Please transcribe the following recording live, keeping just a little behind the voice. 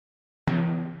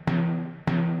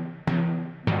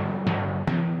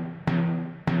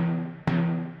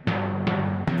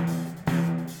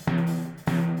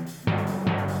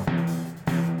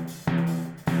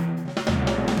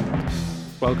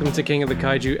Welcome to King of the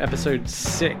Kaiju, episode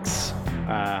 6.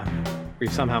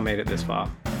 We've somehow made it this far.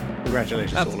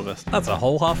 Congratulations to all of us. That's a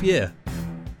whole half year.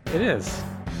 It is.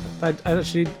 I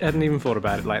actually hadn't even thought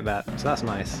about it like that, so that's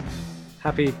nice.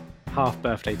 Happy half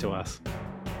birthday to us.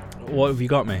 What have you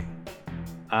got me?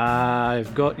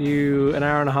 I've got you an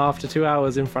hour and a half to 2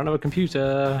 hours in front of a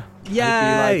computer.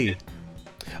 Yay!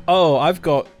 Oh, I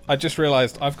just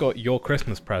realised I've got your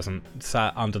Christmas present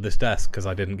sat under this desk because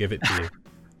I didn't give it to you.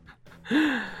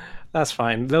 That's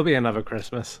fine. There'll be another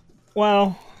Christmas.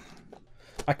 Well,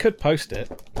 I could post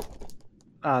it.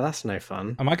 That's no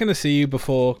fun. Am I going to see you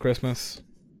before Christmas?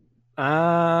 There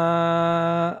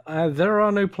are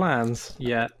no plans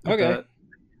yet. Okay. But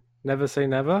never say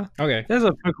never. Okay. There's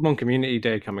a Pokemon Community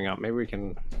Day coming up. Maybe we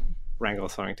can wrangle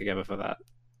something together for that.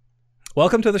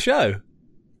 Welcome to the show.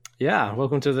 Yeah,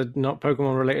 welcome to the not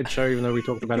Pokemon related show, even though we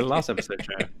talked about it last episode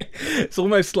show. It's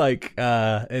almost like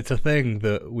it's a thing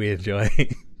that we enjoy.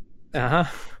 Uh-huh.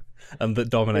 And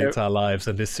that dominates our lives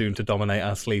and is soon to dominate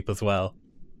our sleep as well.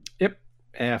 Yep.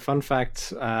 Yeah, fun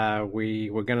fact,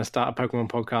 we were going to start a Pokemon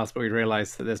podcast, but we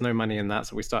realized that there's no money in that,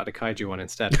 so we started a Kaiju one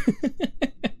instead.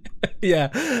 Yeah,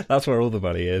 that's where all the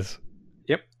money is.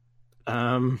 Yep.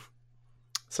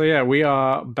 So yeah, we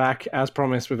are back as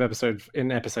promised with episode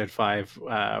 5.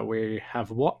 We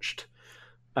have watched,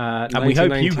 and we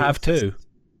hope you have too.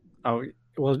 Oh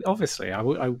well, obviously, I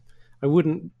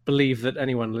wouldn't believe that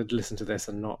anyone would listen to this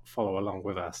and not follow along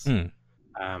with us.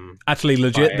 Actually,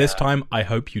 legit, this time, I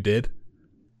hope you did.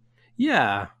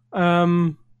 Yeah.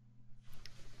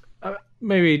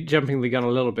 Maybe jumping the gun a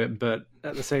little bit, but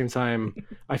at the same time,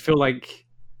 I feel like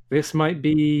this might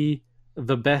be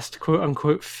the best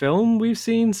quote-unquote film we've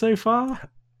seen so far.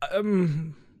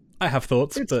 I have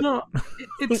thoughts. It's but... not.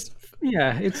 It's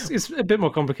a bit more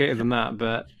complicated than that,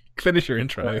 but... Finish your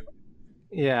intro.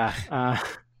 Yeah.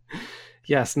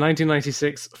 Yes,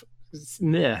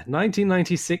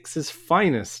 1996's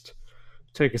finest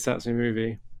tokusatsu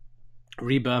movie,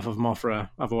 Rebirth of Mothra,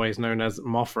 otherwise known as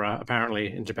Mothra,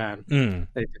 apparently, in Japan.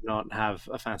 They did not have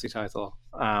a fancy title.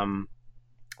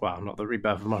 Well, not that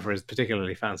Rebirth of Mothra is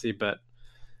particularly fancy, but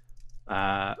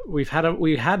we had a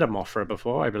Mothra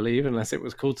before, I believe, unless it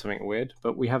was called something weird.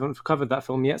 But we haven't covered that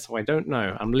film yet, so I don't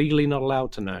know. I'm legally not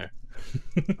allowed to know.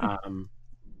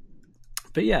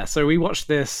 But yeah, so we watched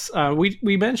this.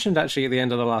 We mentioned actually at the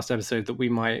end of the last episode that we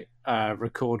might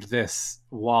record this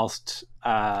whilst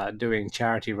doing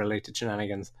charity-related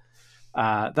shenanigans.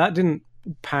 That didn't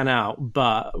pan out,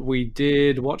 but we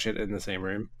did watch it in the same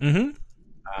room. Mm-hmm.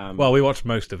 Well, we watched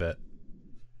most of it.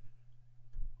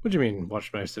 What do you mean,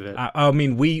 watched most of it? I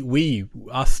mean,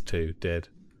 us two did.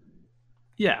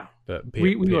 Yeah, but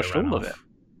we watched all of it.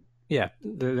 Yeah,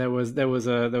 there was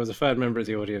a third member of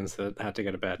the audience that had to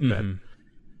go to bed,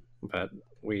 but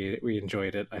we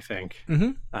enjoyed it, I think.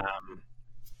 Mm-hmm.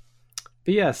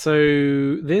 But yeah,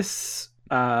 so this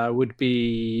would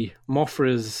be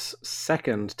Mothra's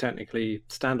second, technically,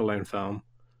 standalone film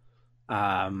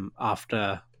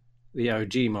after the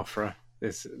OG Mothra.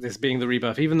 This being the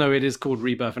Rebirth, even though it is called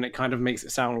Rebirth, and it kind of makes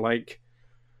it sound like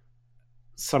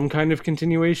some kind of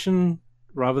continuation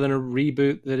rather than a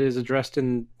reboot that is addressed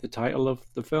in the title of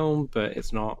the film, but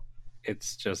it's not.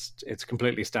 It's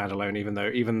completely standalone, even though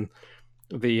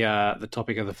the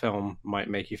topic of the film might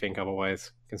make you think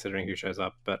otherwise, considering who shows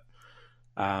up. But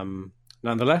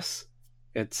nonetheless,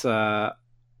 it's our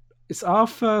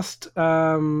first.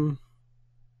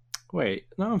 Wait,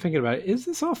 now I'm thinking about it. Is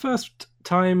this our first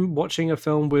time watching a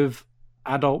film with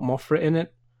adult Mothra in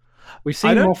it? We've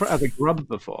seen Mothra as a grub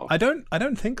before. I don't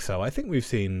think so. I think we've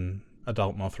seen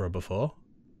adult Mothra before.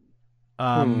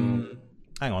 Hang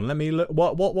on, let me look.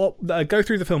 What? Go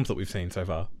through the films that we've seen so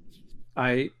far.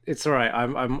 It's all right.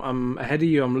 I'm ahead of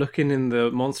you. I'm looking in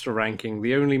the monster ranking.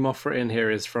 The only Mothra in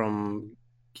here is from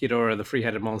Ghidorah, the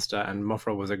three-headed monster, and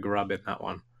Mothra was a grub in that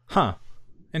one. Huh.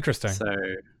 Interesting. So,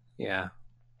 yeah.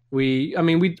 We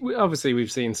obviously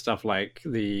we've seen stuff like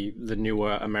the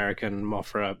newer American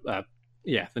Mothra, the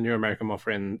newer American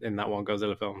Mothra in that one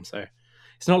Godzilla film. So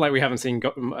it's not like we haven't seen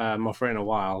Mothra in a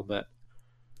while, but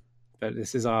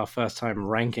this is our first time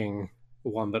ranking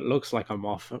one that looks like a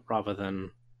moth rather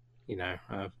than,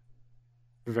 a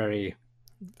very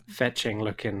fetching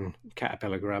looking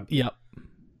caterpillar grub. Yep.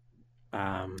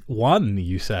 One,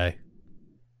 you say?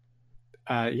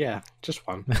 Yeah, just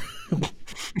one.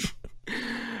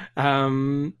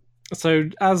 So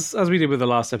as we did with the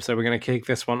last episode, we're going to kick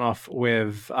this one off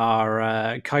with our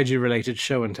Kaiju related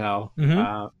show and tell.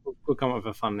 Mm-hmm. We'll come up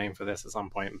with a fun name for this at some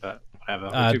point, but whatever.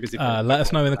 We're too busy let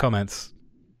us know in the comments.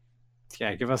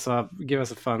 Yeah, give us a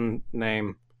fun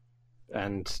name,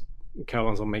 and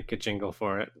Collins will make a jingle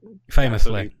for it.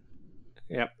 Famously.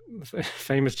 Yep.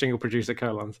 Famous jingle producer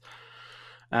colons.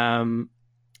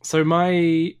 So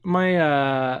my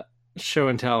show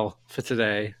and tell for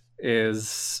today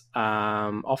is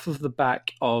off of the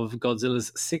back of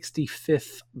Godzilla's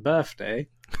 65th birthday.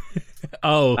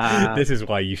 This is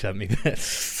why you sent me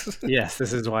this. Yes,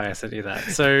 this is why I sent you that.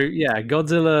 So yeah,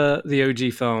 Godzilla, the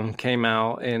OG film, came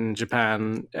out in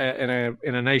Japan in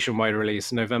a nationwide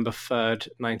release, November 3rd,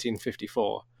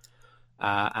 1954.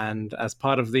 And as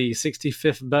part of the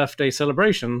 65th birthday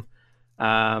celebration,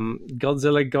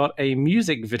 Godzilla got a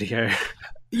music video.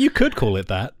 You could call it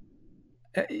that.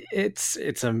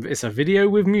 It's a video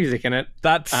with music in it.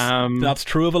 That's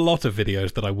true of a lot of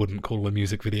videos that I wouldn't call a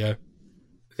music video.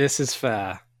 This is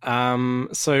fair.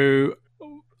 So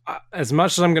as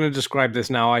much as I'm going to describe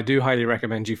this now, I do highly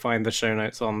recommend you find the show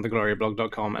notes on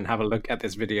theglorioblog.com and have a look at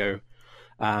this video.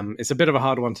 It's a bit of a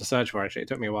hard one to search for, actually. It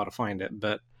took me a while to find it,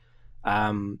 but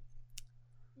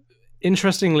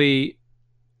interestingly,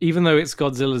 even though it's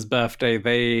Godzilla's birthday,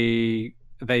 they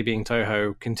being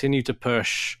Toho, continue to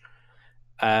push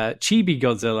Chibi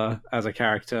Godzilla as a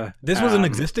character. This was an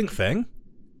existing thing?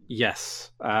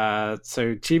 Yes. So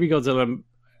Chibi Godzilla,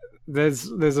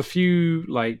 there's a few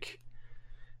like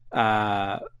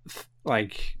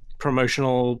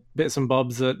promotional bits and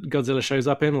bobs that Godzilla shows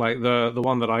up in. Like the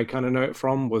one that I kind of know it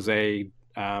from was a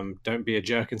Don't Be a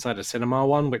Jerk Inside a Cinema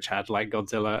one, which had like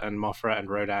Godzilla and Mothra and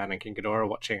Rodan and King Ghidorah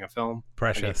watching a film.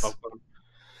 Precious.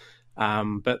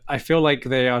 But I feel like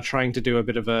they are trying to do a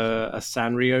bit of a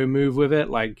Sanrio move with it.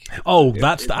 Like,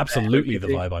 that's absolutely the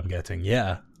vibe I'm getting.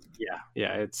 Yeah.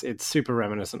 It's super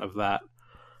reminiscent of that.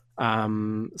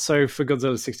 So for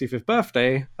Godzilla's 65th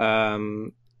birthday,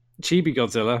 Chibi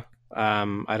Godzilla.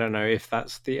 I don't know if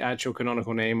that's the actual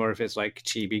canonical name or if it's like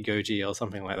Chibi Goji or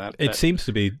something like that. It seems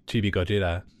to be Chibi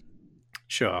Gojira.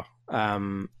 Sure.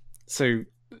 So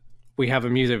we have a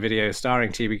music video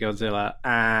starring Chibi Godzilla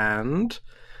and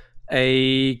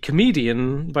a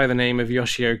comedian by the name of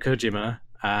Yoshio Kojima,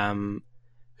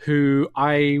 who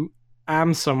I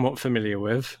am somewhat familiar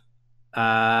with.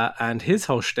 And his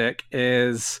whole shtick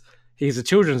is he's a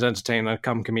children's entertainer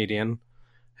come comedian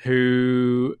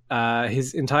who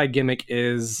his entire gimmick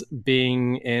is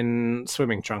being in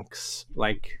swimming trunks,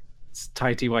 like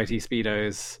tighty whitey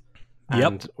Speedos,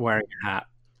 and wearing a hat.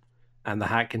 And the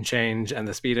hat can change and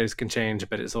the Speedos can change,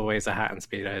 but it's always a hat and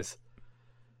Speedos.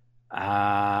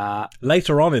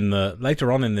 Later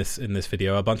on in this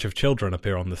video, a bunch of children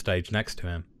appear on the stage next to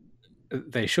him.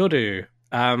 They sure do.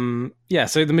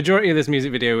 So the majority of this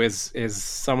music video is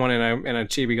someone in a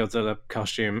Chibi Godzilla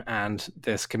costume and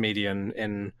this comedian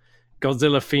in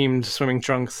Godzilla themed swimming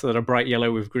trunks that are bright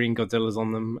yellow with green Godzillas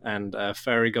on them and a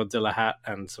furry Godzilla hat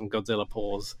and some Godzilla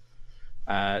paws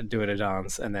doing a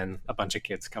dance, and then a bunch of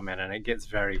kids come in and it gets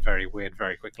very, very weird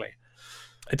very quickly.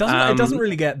 It doesn't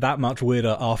really get that much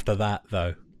weirder after that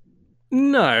though.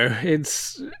 No,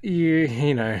 it's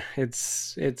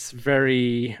it's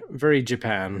very, very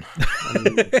Japan,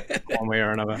 one way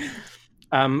or another.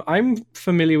 I'm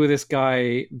familiar with this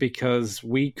guy because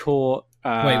we caught.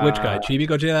 Wait, which guy? Chibi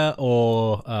Gojira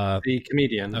or the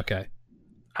comedian? Okay.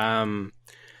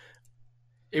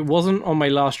 It wasn't on my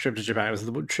last trip to Japan. It was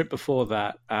the trip before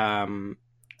that,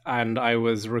 and I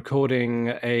was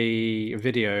recording a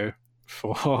video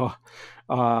for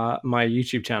my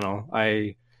YouTube channel.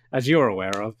 As you're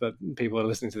aware of, but people are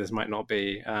listening to this might not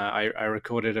be, I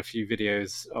recorded a few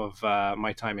videos of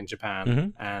my time in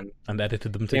Japan and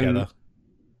edited them together.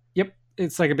 Yep,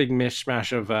 it's like a big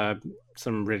mishmash of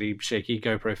some really shaky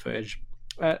GoPro footage.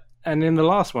 And in the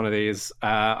last one of these,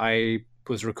 I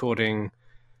was recording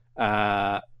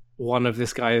one of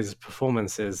this guy's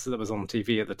performances that was on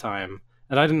TV at the time.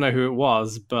 And I didn't know who it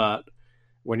was, but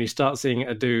when you start seeing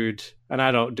an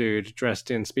adult dude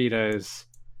dressed in Speedos,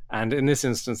 and in this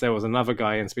instance, there was another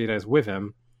guy in Speedos with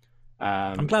him.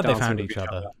 I'm glad they found each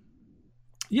other.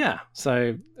 Yeah,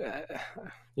 so,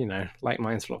 like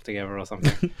minds flock together or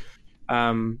something.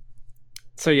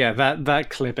 So yeah, that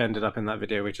clip ended up in that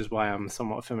video, which is why I'm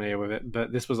somewhat familiar with it.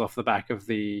 But this was off the back of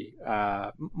the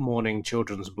morning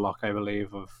children's block, I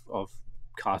believe, of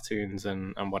cartoons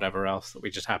and whatever else that we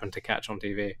just happened to catch on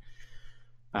TV.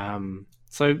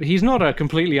 So he's not a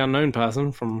completely unknown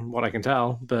person from what I can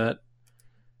tell, but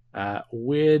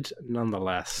weird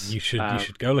nonetheless. You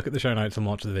should go look at the show notes and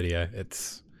watch the video.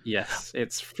 It's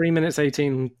 3 minutes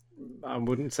 18. I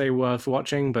wouldn't say worth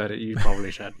watching, but you probably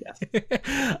should. Yes.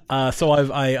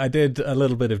 So I did a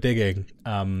little bit of digging.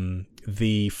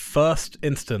 The first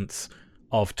instance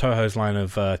of Toho's line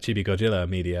of Chibi Godzilla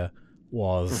media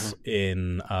was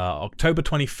in October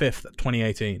 25th,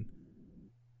 2018.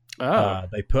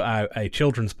 They put out a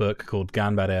children's book called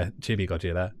Ganbare Chibi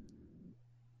Godzilla.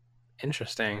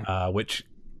 Interesting. which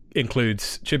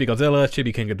includes Chibi Godzilla,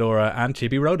 Chibi King Ghidorah, and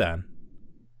Chibi Rodan.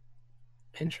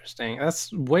 Interesting.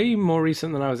 That's way more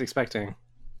recent than I was expecting.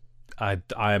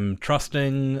 I'm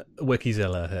trusting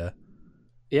Wikizilla here.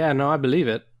 Yeah, no, I believe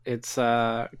it. It's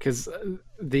because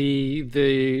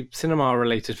the cinema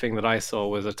related thing that I saw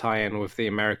was a tie-in with the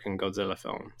American Godzilla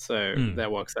film, so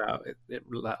that works out.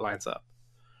 That lines up.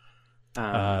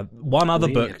 One other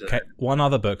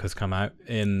book has come out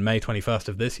in May 21st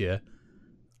of this year,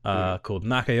 called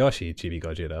Nakayoshi Chibi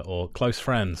Gojira, or Close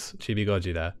Friends Chibi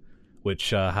Gojira,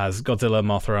 which has Godzilla,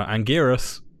 Mothra,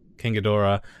 Anguirus, King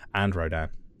Ghidorah, and Rodan.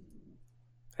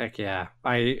 Heck yeah.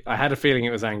 I had a feeling it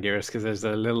was Anguirus because there's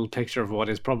a little picture of what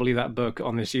is probably that book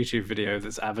on this YouTube video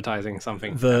that's advertising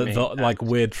something. The like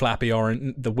weird flappy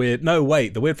orange, the weird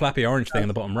flappy orange thing in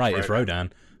the bottom right is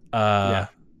Rodan. Yeah.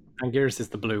 Anguirus is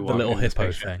the blue one. The little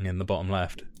hippo thing in the bottom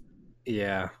left.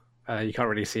 Yeah. You can't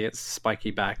really see its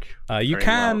spiky back. You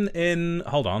can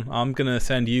hold on. I'm going to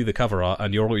send you the cover art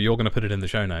and you're going to put it in the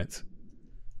show notes.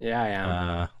 Yeah, I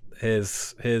am.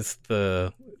 Here's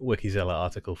the Wikizilla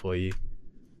article for you.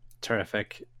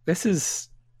 Terrific. This is...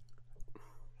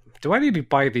 Do I need to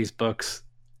buy these books?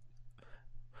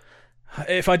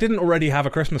 If I didn't already have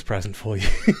a Christmas present for you.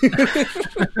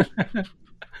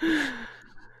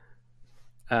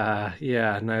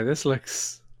 Yeah, no, this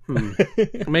looks...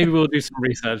 Maybe we'll do some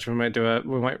research. We might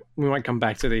we might come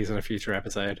back to these in a future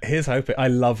episode. Here's hoping. I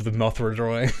love the Mothra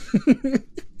drawing.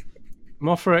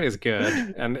 Mothra is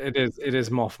good, and it is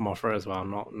Mothra as well,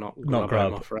 not Grub.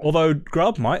 Mothra. Although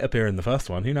Grub might appear in the first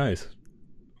one, who knows?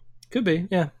 Could be,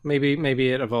 yeah.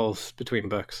 Maybe it evolves between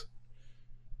books.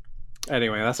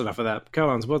 Anyway, that's enough of that.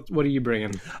 Koans, what are you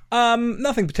bringing?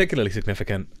 Nothing particularly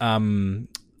significant. I've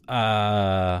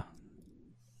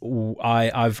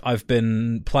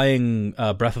been playing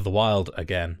Breath of the Wild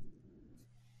again.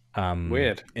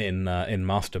 Weird. In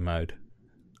master mode.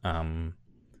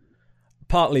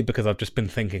 Partly because I've just been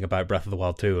thinking about Breath of the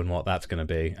Wild 2 and what that's going to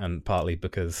be, and partly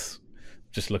because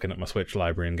just looking at my Switch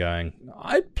library and going,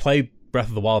 I played Breath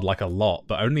of the Wild like a lot,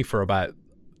 but only for about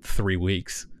 3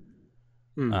 weeks.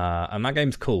 And that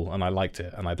game's cool, and I liked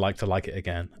it, and I'd like to like it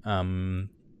again. And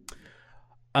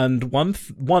one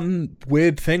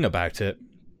weird thing about it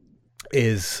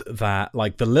is that,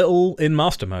 like, in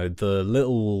master mode, the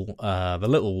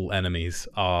little enemies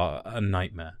are a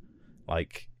nightmare.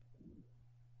 Like,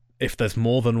 if there's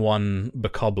more than one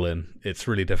bokoblin, it's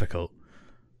really difficult.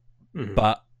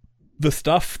 But the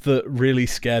stuff that really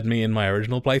scared me in my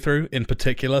original playthrough, in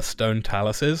particular stone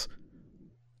taluses,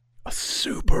 are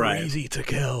super easy to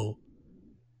kill.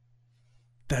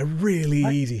 They're really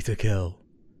easy to kill.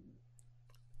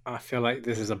 I feel like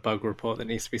this is a bug report that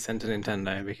needs to be sent to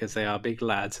Nintendo because they are big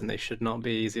lads and they should not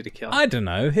be easy to kill. I don't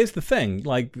know. Here's the thing.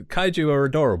 Like, kaiju are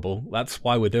adorable. That's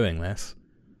why we're doing this.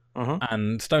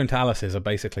 And stone taluses are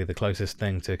basically the closest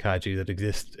thing to kaiju that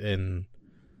exists in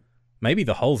maybe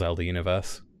the whole Zelda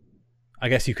universe. I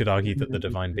guess you could argue that the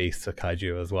divine beasts are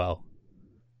kaiju as well.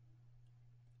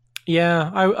 Yeah,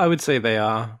 I would say they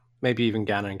are. Maybe even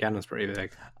Ganon. Ganon's pretty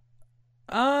big.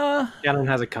 Ganon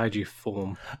has a kaiju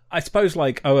form. I suppose,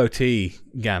 like, OOT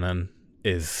Ganon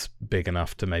is big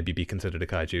enough to maybe be considered a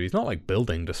kaiju. He's not, like,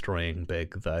 building destroying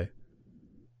big, though.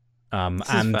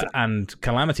 And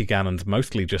Calamity Ganon's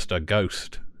mostly just a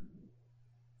ghost.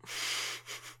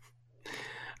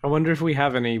 I wonder if we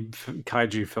have any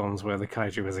kaiju films where the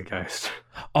kaiju is a ghost.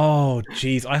 Oh,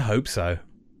 jeez, I hope so.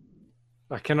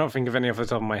 I cannot think of any off the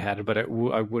top of my head, but I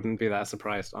wouldn't be that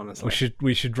surprised, honestly.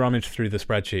 We should rummage through the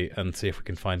spreadsheet and see if we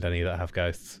can find any that have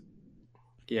ghosts.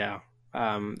 Yeah,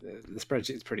 the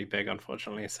spreadsheet's pretty big,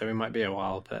 unfortunately, so it might be a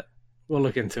while, but we'll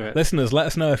look into it. Listeners, let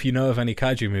us know if you know of any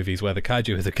kaiju movies where the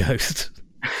kaiju is a ghost.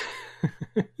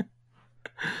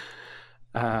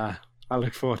 I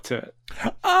look forward to it.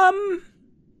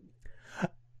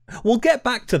 We'll get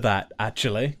back to that,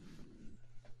 actually.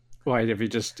 Why have you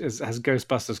has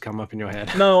Ghostbusters come up in your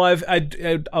head? No, I'm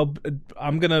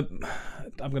gonna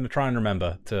try and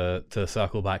remember to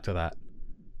circle back to that.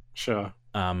 Sure.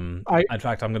 In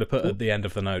fact, I'm gonna put at the end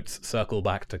of the notes, circle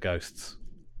back to ghosts.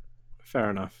 Fair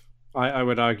enough. I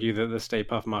would argue that the Stay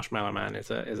Puft Marshmallow Man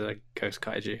is a ghost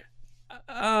kaiju.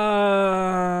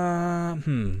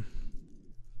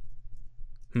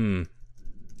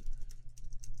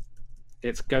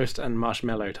 It's ghost and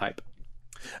marshmallow type.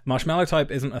 Marshmallow type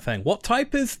isn't a thing. What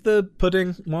type is the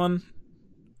pudding one?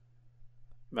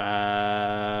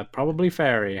 Probably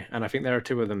fairy, and I think there are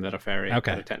 2 of them that are fairy.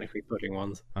 Okay, that are technically pudding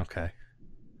ones. Okay.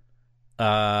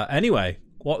 Anyway,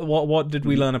 what did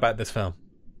we learn about this film?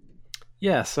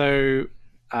 Yeah, so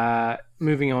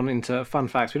moving on into fun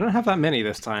facts. We don't have that many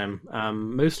this time.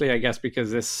 Mostly, I guess,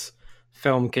 because this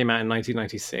film came out in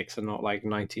 1996 and not like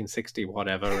 1960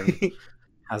 whatever, and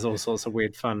has all sorts of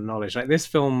weird fun knowledge. Like this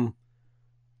film,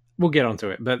 we'll get onto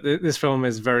it, but this film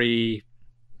is very,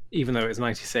 even though it's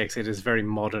 96, it is very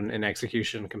modern in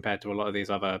execution compared to a lot of these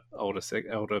other older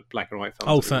black and white films.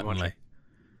 Oh, certainly.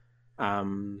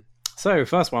 So,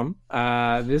 first one.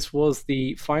 This was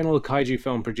the final kaiju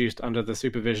film produced under the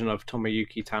supervision of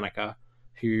Tomoyuki Tanaka,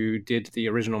 who did the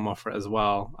original Mothra as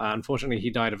well. Unfortunately, he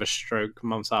died of a stroke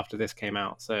months after this came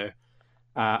out. So,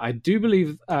 I do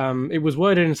believe it was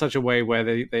worded in such a way where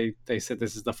they said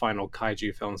this is the final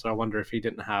kaiju film. So, I wonder if he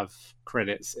didn't have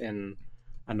credits in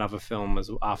another film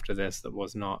after this that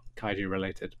was not kaiju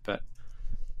related. But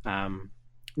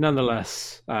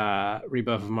nonetheless,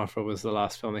 Rebirth of Mothra was the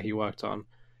last film that he worked on.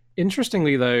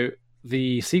 Interestingly, though,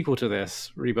 the sequel to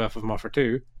this, Rebirth of Mothra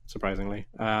 2, surprisingly,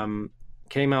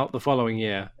 came out the following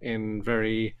year in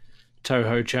very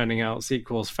Toho churning out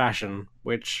sequels fashion,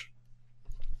 which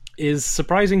is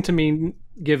surprising to me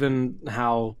given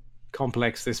how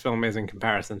complex this film is in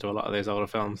comparison to a lot of those older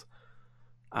films.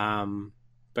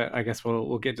 But I guess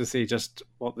we'll get to see just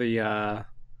what the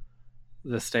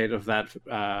state of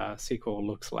that sequel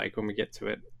looks like when we get to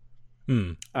it.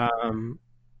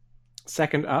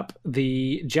 Second up,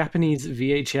 the Japanese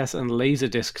VHS and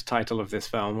Laserdisc title of this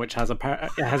film, which has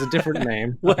a different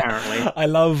name, apparently. I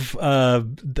love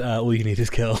All You Need Is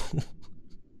Kill.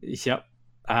 Yep.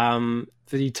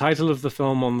 The title of the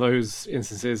film on those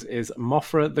instances is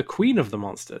Mothra, the Queen of the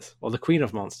Monsters. Or the Queen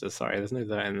of Monsters, sorry, there's no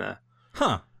 "the" in there.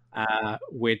 Huh.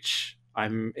 Which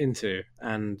I'm into,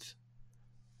 and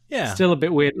yeah, still a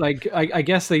bit weird. Like, I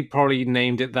guess they probably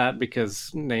named it that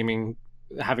because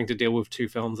having to deal with two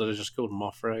films that are just called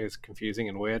Mothra is confusing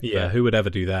and weird. Yeah, who would ever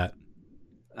do that?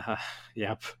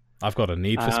 Yep. I've got a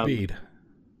need for speed.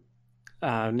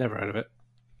 Never heard of it.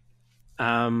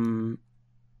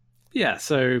 Yeah,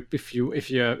 so if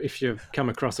you come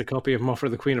across a copy of Mothra,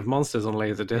 the Queen of Monsters on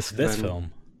Laserdisc, this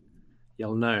film,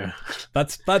 you'll know.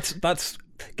 That's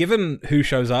given who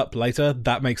shows up later,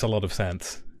 that makes a lot of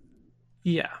sense.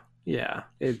 Yeah.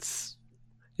 It's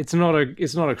not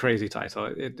a crazy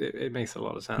title. It makes a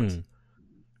lot of sense.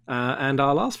 And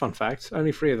our last fun fact,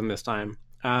 only 3 of them this time.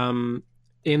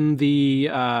 In the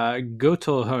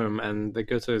Goto home, and the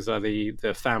Gotos are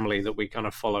the family that we kind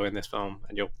of follow in this film,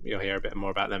 and you'll hear a bit more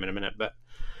about them in a minute. But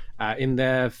in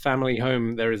their family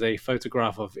home, there is a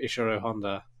photograph of Ishiro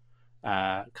Honda,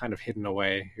 kind of hidden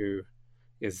away, who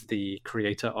is the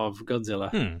creator of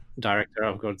Godzilla, director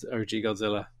of OG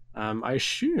Godzilla. I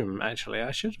assume, actually,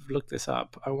 I should have looked this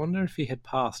up. I wonder if he had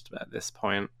passed at this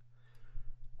point.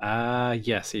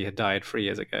 Yes, he had died 3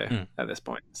 years ago at this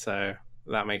point, so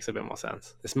that makes a bit more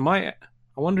sense. I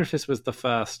wonder if this was the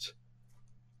first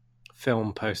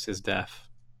film post his death.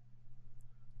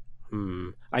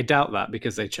 I doubt that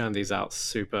because they churn these out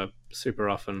super, super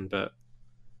often, but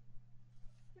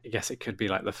I guess it could be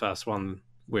like the first one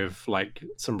with like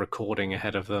some recording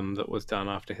ahead of them that was done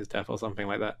after his death or something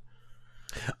like that.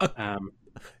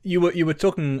 You were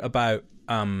talking about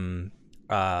the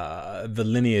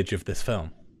lineage of this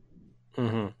film,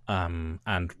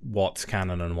 and what's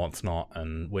canon and what's not,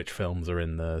 and which films are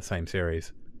in the same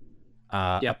series.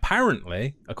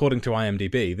 Apparently, according to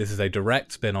IMDb, this is a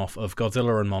direct spin-off of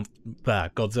Godzilla and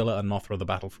Mothra: The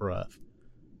Battle for Earth.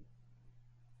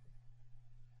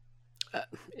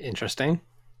 Interesting.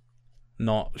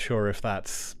 Not sure if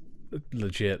that's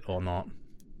legit or not.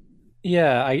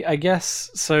 Yeah, I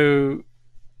guess so.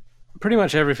 Pretty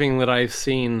much everything that I've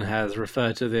seen has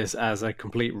referred to this as a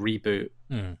complete reboot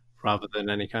rather than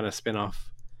any kind of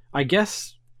spin-off. I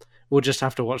guess we'll just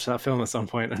have to watch that film at some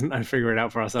point and figure it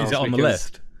out for ourselves. Is it on the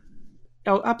list?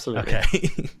 Oh, absolutely.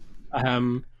 Okay.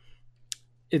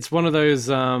 It's one of those...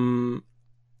 to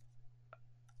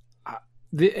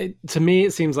me,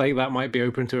 it seems like that might be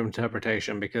open to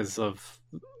interpretation because of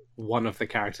one of the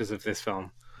characters of this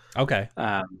film. Okay.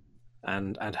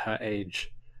 And her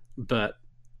age, but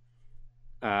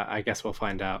I guess we'll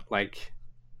find out. Like,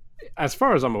 as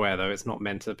far as I'm aware, though, it's not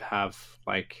meant to have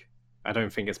like. I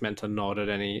don't think it's meant to nod at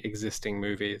any existing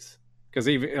movies because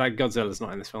even like Godzilla's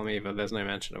not in this film either. There's no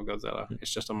mention of Godzilla.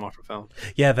 It's just a Mothra film.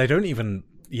 Yeah, they don't even.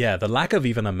 Yeah, the lack of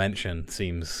even a mention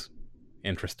seems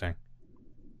interesting,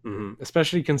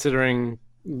 especially considering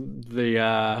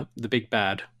the big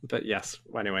bad. But yes,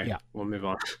 anyway, we'll move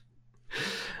on.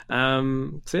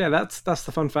 So yeah, that's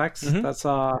the fun facts. That's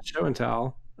our show and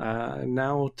tell.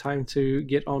 Now time to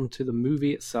get on to the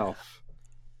movie itself.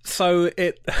 So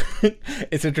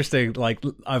it's interesting. Like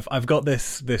I've got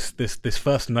this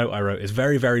first note I wrote is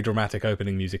very, very dramatic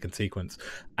opening music and sequence,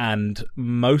 and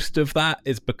most of that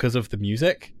is because of the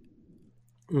music.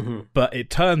 But it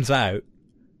turns out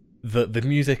the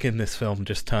music in this film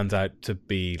just turns out to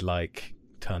be like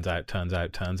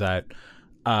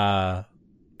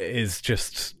is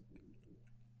just,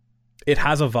 it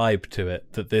has a vibe to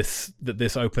it that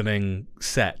this opening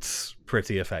sets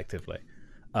pretty effectively.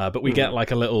 But we get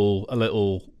like a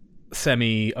little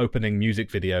semi-opening music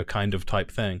video kind of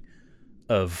type thing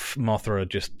of Mothra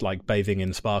just like bathing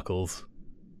in sparkles.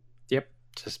 Yep,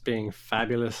 just being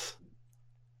fabulous.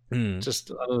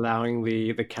 Just allowing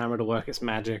the camera to work its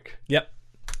magic. Yep.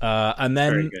 And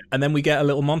then we get a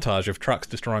little montage of trucks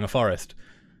destroying a forest.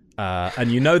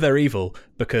 And you know they're evil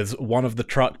because one of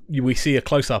the we see a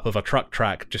close-up of a truck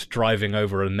track just driving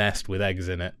over a nest with eggs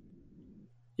in it.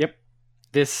 Yep.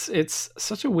 It's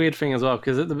such a weird thing as well,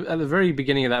 because at the very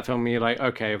beginning of that film, you're like,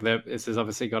 okay, this has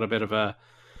obviously got a bit of a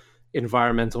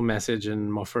environmental message, and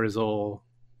Mothra is all,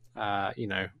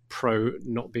 pro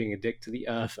not being a dick to the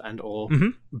earth and all,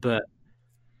 but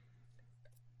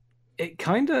it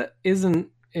kind of isn't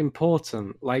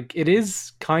important. Like, it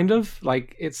is kind of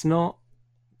like, it's not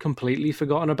completely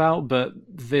forgotten about, but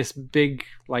this big,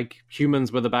 like,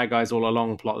 humans were the bad guys all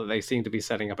along plot that they seem to be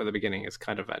setting up at the beginning is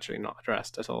kind of actually not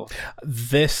addressed at all.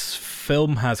 This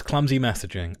film has clumsy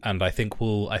messaging, and I think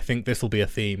this will be a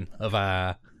theme of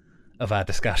our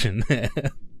discussion.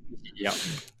 Yep.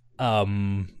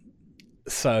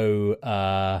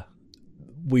 So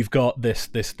we've got this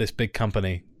big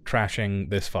company trashing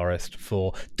this forest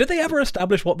for... Did they ever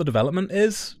establish what the development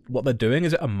is? What they're doing?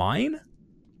 Is it a mine?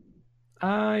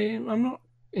 I'm not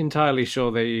entirely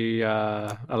sure they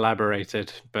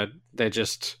elaborated, but they're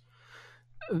just...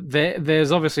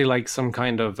 There's obviously like some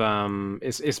kind of...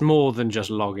 It's more than just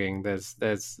logging. There's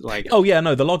like... Oh yeah,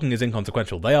 no, the logging is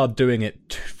inconsequential. They are doing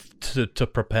it to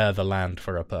prepare the land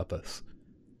for a purpose.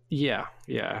 Yeah,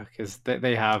 because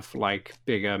they have like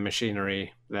bigger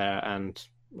machinery there, and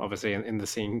obviously in the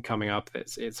scene coming up,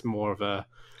 it's more of a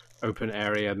open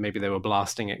area. Maybe they were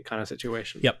blasting it kind of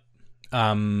situation. Yep.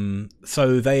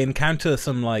 So they encounter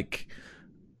some like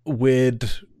weird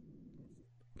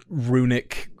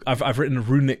runic. I've written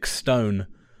runic stone.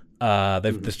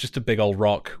 There's just a big old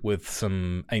rock with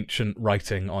some ancient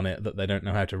writing on it that they don't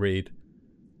know how to read.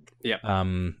 Yeah.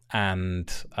 And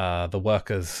the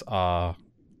workers are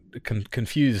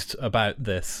confused about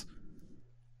this.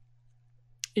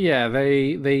 Yeah,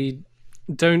 they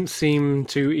don't seem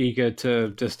too eager to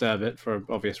disturb it for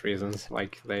obvious reasons.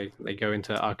 Like they go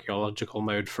into archaeological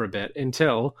mode for a bit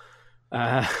until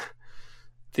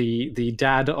the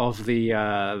dad of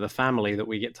the family that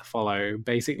we get to follow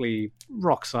basically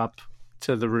rocks up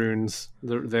to the ruins,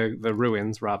 the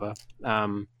ruins rather,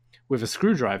 with a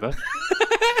screwdriver,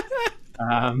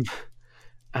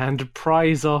 and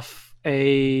pries off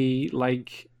a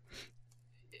like.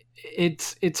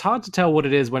 It's hard to tell what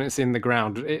it is when it's in the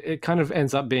ground. It kind of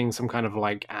ends up being some kind of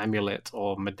like amulet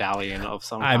or medallion of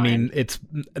some kind. I mean,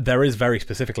 there is very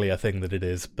specifically a thing that it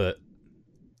is, but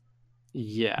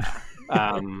yeah.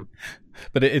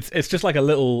 But it's just like a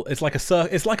little. It's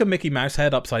like a Mickey Mouse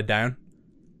head upside down.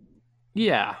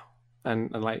 Yeah,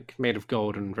 and like made of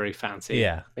gold and very fancy.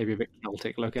 Yeah, maybe a bit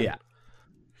Celtic looking. Yeah.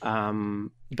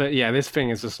 But yeah, this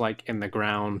thing is just like in the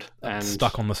ground and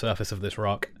stuck on the surface of this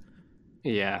rock.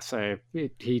 Yeah, so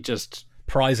he just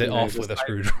pries it off with a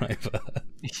screwdriver.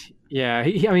 Yeah,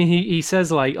 he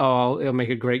says like, "Oh, it'll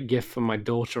make a great gift for my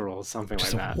daughter" or something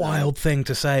just like that. Just a wild thing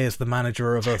to say as the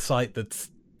manager of a site that's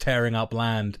tearing up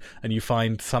land, and you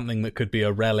find something that could be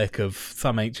a relic of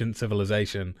some ancient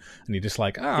civilization, and you're just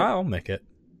like, I'll nick it.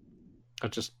 I'll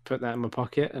just put that in my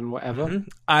pocket and whatever.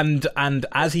 Mm-hmm. And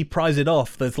as he pries it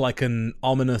off, there's like an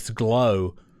ominous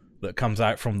glow that comes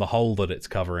out from the hole that it's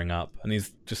covering up, and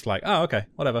he's just like, "Oh, okay,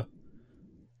 whatever."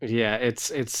 Yeah,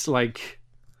 it's like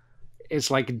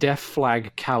Death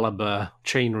Flag caliber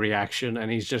chain reaction,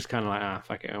 and he's just kind of like,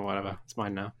 fuck it, whatever, it's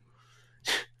mine now.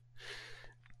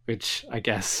 Which I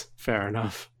guess fair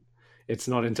enough. It's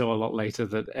not until a lot later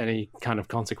that any kind of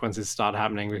consequences start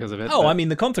happening because of it. Oh, I mean,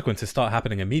 the consequences start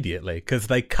happening immediately because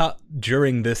they cut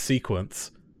during this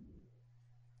sequence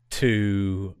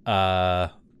to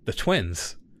the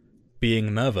twins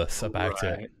being nervous about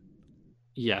it.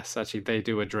 Yes, actually, they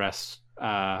do address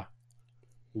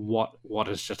what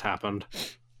has just happened.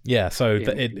 Yeah, so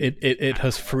it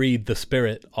has freed the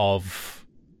spirit of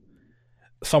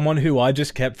someone who I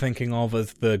just kept thinking of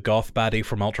as the goth baddie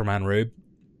from Ultraman Rube.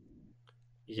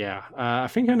 Yeah, I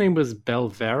think her name was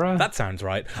Belvera. That sounds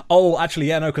right. Oh, actually,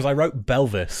 yeah, no, because I wrote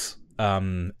Belvis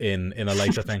in a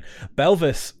later thing.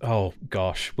 Belvis, oh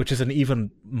gosh, which is an even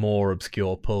more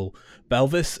obscure pull.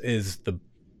 Belvis is the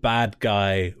bad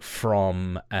guy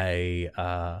from a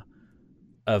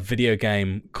video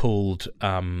game called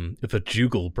the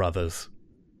Jugal Brothers.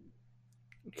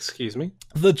 Excuse me?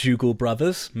 The Jugal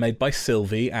Brothers, made by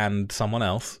Sylvie and someone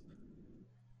else.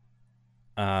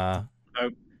 Oh,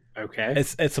 okay.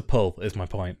 It's a pull, is my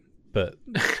point. But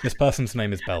this person's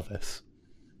name is Belvis.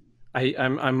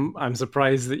 I'm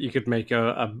surprised that you could make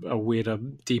a weirder,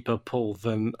 deeper pull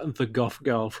than the goth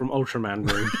girl from Ultraman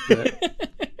Room. But...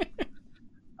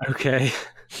 okay.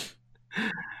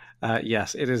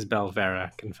 Yes, it is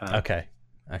Belvera, confirmed.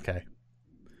 Okay.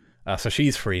 So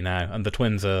she's free now, and the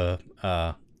twins are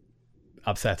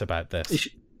upset about this.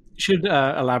 You should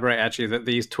elaborate, actually, that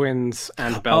these twins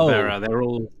and Belvera,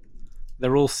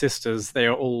 they're all sisters. They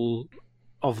are all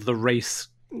of the race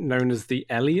known as the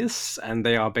Elias, and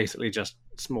they are basically just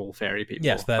small fairy people.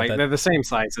 Yes, they're the same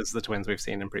size as the twins we've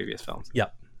seen in previous films.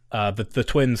 Yep. The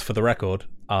twins, for the record,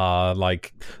 are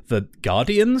like the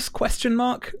Guardians ?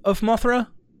 Of Mothra.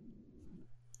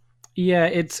 Yeah,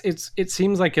 it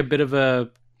seems like a bit of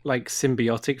a like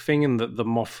symbiotic thing, in that the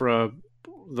Mothra,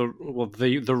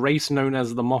 the race known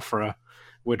as the Mothra,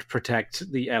 would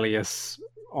protect the Elias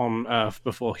on Earth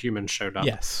before humans showed up.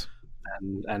 Yes.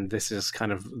 And this is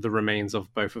kind of the remains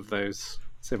of both of those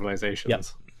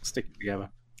civilizations sticking together.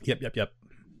 Yep.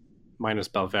 Minus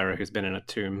Belvera, who's been in a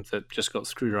tomb that just got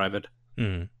screwdrivered.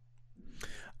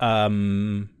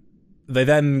 They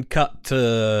then cut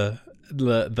to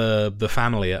the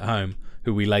family at home,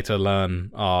 who we later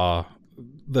learn are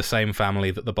the same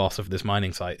family that the boss of this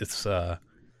mining site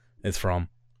is from.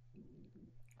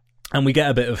 And we get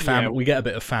a bit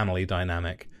of family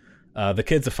dynamic. The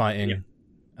kids are fighting.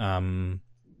 The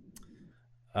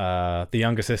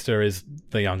younger sister is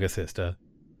the younger sister.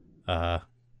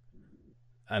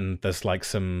 And there's like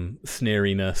some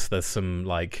sneeriness. There's some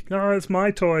like, oh, it's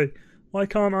my toy. Why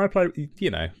can't I play?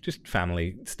 Just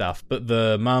family stuff. But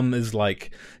the mum is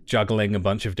like juggling a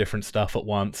bunch of different stuff at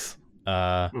once.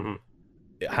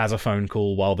 It has a phone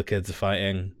call while the kids are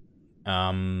fighting.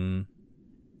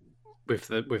 With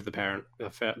the parent, the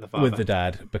father. With the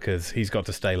dad, because he's got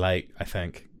to stay late, I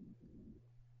think.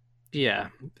 Yeah.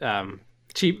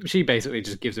 She basically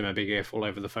just gives him a big earful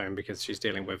over the phone because she's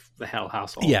dealing with the Hell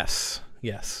household. Yes.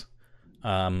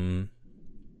 I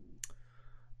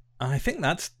think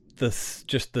that's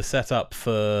just the setup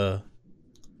for.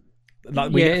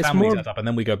 Like, we get family setup, and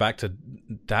then we go back to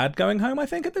dad going home, I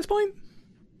think, at this point.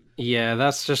 Yeah,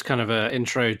 that's just kind of an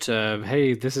intro to,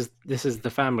 hey, this is the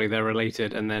family, they're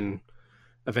related, and then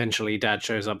eventually dad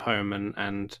shows up home,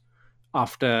 and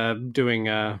after doing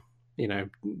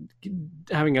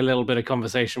having a little bit of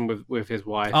conversation with his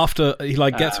wife. After he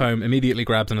gets home, immediately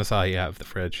grabs an Asahi out of the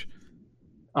fridge.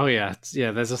 Oh yeah,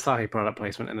 there's Asahi product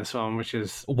placement in this film, which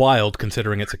is wild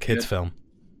considering it's a kids' film.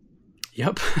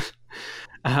 Yep.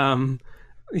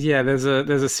 There's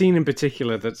a scene in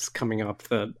particular that's coming up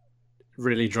that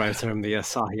really drives home the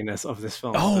Asahi-ness of this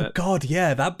film. Oh god,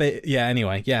 yeah, that bit. Yeah,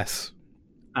 anyway, yes.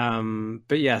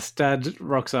 But yes, dad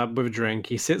rocks up with a drink.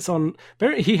 He sits on.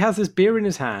 He has this beer in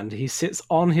his hand. He sits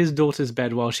on his daughter's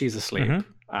bed while she's asleep.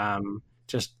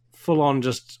 Just full on,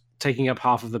 just taking up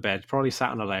half of the bed. Probably sat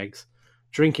on her legs,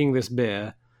 drinking this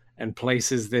beer, and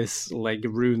places this like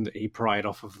rune that he pried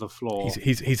off of the floor.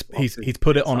 He's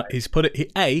put it on.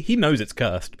 He knows it's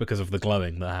cursed because of the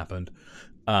glowing that happened.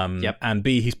 And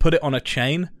B, he's put it on a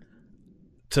chain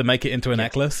to make it into a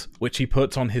necklace, which he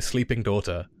puts on his sleeping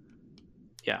daughter.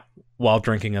 Yeah, while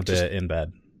drinking a beer in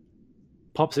bed,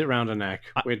 pops it around her neck.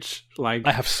 Which, like,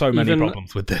 I have so many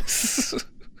problems with this.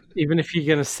 Even if you're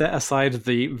gonna set aside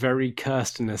the very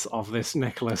cursedness of this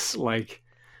necklace, like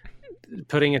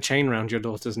putting a chain around your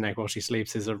daughter's neck while she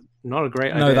sleeps is not a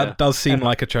great idea. No, that does seem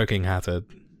like a choking hazard.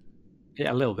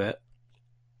 Yeah, a little bit.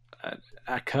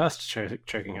 A cursed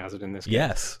choking hazard in this case.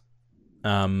 Yes.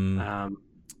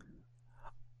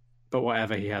 But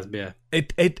whatever, he has beer.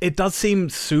 It does seem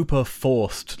super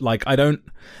forced. Like,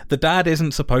 the dad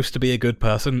isn't supposed to be a good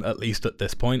person, at least at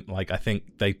this point. Like, I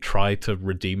think they try to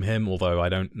redeem him, although I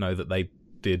don't know that they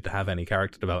did have any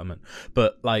character development.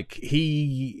 But, like,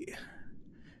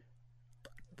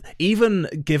 even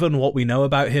given what we know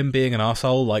about him being an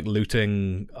arsehole, like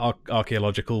looting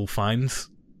archaeological finds,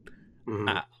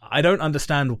 I don't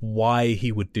understand why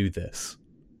he would do this.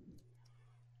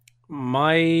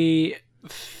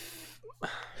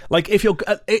 Like, if you're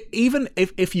even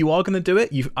if you are going to do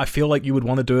it, I feel like you would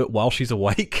want to do it while she's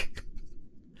awake.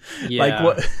 Yeah. Like,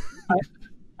 what?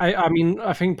 I mean,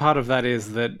 I think part of that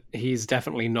is that he's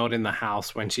definitely not in the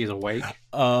house when she's awake.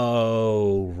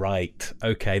 Oh, right.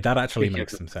 Okay, that actually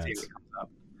makes some sense.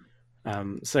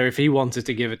 So if he wanted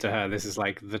to give it to her, this is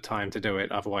like the time to do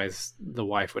it. Otherwise, the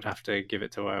wife would have to give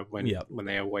it to her when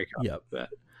they wake up. Yep. But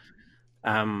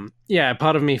Yeah,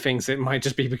 part of me thinks it might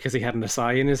just be because he had an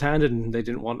acai in his hand and they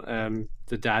didn't want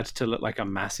the dad to look like a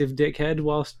massive dickhead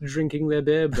whilst drinking their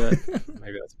beer, but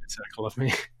maybe that's a bit cynical of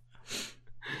me.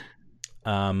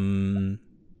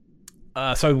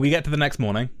 So we get to the next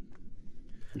morning.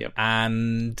 Yep.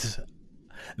 And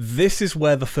this is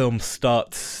where the film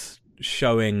starts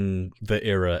showing the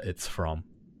era it's from.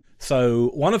 So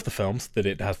one of the films that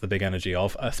it has the big energy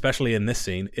of, especially in this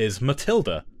scene, is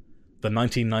Matilda, the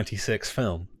 1996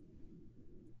 film.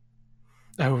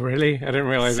 Oh, really? I didn't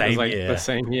realize it was like the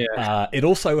same year. It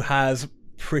also has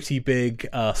pretty big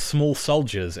Small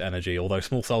Soldiers energy, although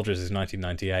Small Soldiers is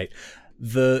 1998.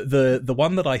 The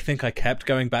one that I think I kept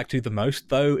going back to the most,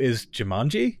 though, is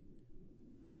Jumanji,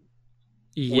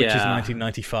 which is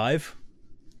 1995.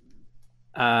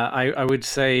 I would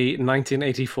say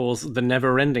 1984's The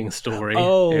Never-Ending Story.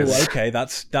 Oh, okay,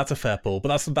 that's a fair pull, but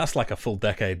that's like a full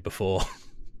decade before.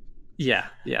 Yeah,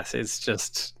 yes, it's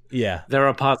just... Yeah. There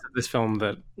are parts of this film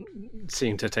that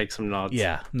seem to take some nods.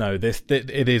 Yeah, no,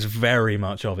 it is very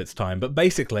much of its time. But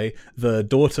basically, the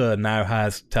daughter now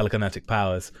has telekinetic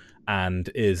powers and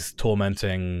is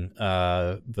tormenting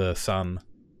the son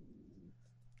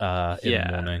in the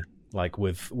morning, like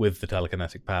with the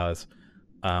telekinetic powers.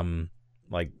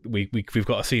 Like we've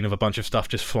got a scene of a bunch of stuff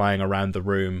just flying around the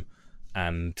room,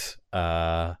 and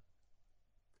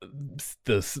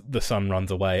the son runs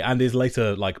away and is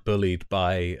later like bullied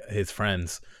by his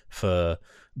friends for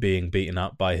being beaten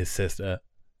up by his sister,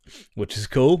 which is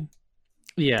cool.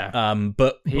 Yeah.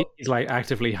 But he's like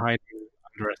actively hiding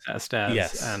under a set of stairs.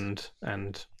 Yes.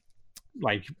 and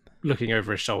like looking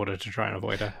over his shoulder to try and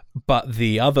avoid her. But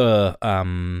the other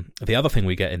thing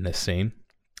we get in this scene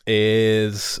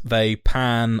is they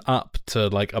pan up to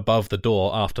like above the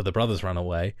door after the brothers run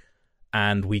away,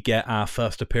 and we get our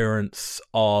first appearance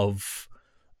of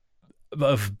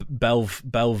Belvita.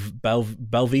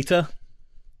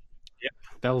 Yep,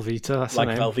 Belvita. That's like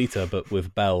Velveeta, but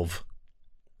with Belv.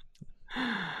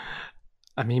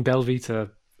 I mean, Belvita,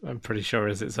 I'm pretty sure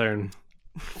is its own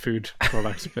food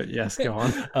product, but yes, go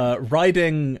on.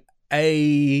 Riding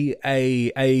a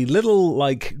little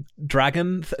like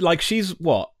dragon. Like she's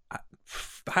what?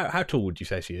 How tall would you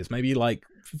say she is? Maybe like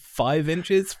 5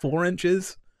 inches, 4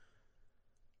 inches.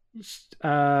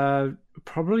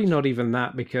 Probably not even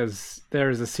that, because there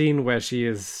is a scene where she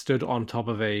is stood on top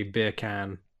of a beer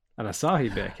can, an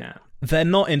Asahi beer can. They're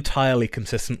not entirely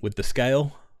consistent with the scale.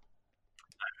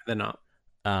 No, they're not.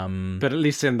 But at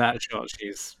least in that shot,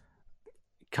 she's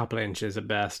a couple of inches at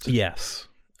best. Yes.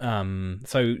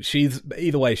 So she's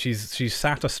either way. She's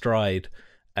sat astride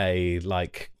a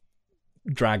like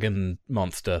dragon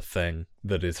monster thing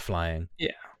that is flying.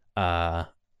 Yeah.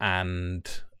 And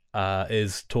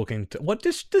is talking to... What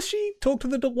does she talk to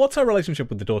the... What's her relationship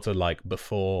with the daughter like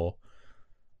before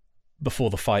the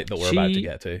fight that we're about to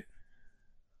get to?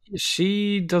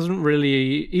 She doesn't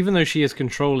really... Even though she is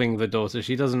controlling the daughter,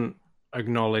 she doesn't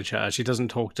acknowledge her. She doesn't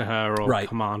talk to her or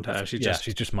command her. She's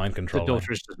just mind controlling. The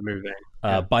daughter is just moving.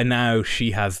 By now,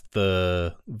 she has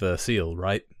the seal,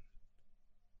 right?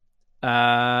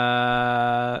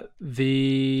 I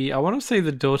want to say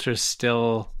the daughter is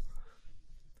still...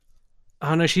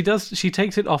 Oh no, she does. She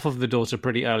takes it off of the daughter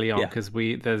pretty early on, because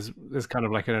there's kind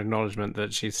of like an acknowledgement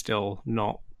that she's still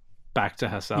not back to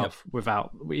herself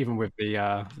without, even with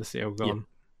the seal gone. Yep.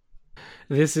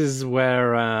 This is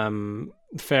where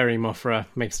Fairy Mothra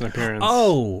makes an appearance.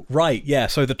 Oh right, yeah.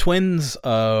 So the twins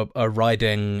are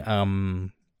riding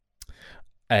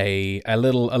a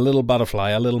little butterfly,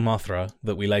 a little Mothra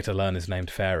that we later learn is named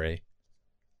Fairy.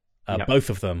 Both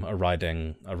of them are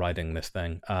riding this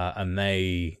thing, and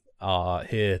they are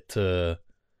here to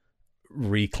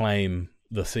reclaim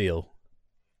the seal.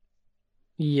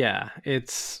 Yeah,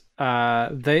 it's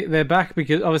they're back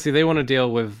because obviously they want to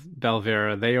deal with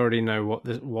Belvira. They already know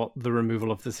what the removal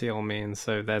of the seal means,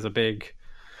 so there's a big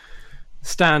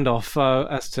standoff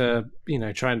as to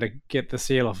trying to get the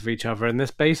seal off of each other, and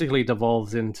this basically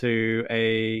devolves into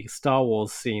a Star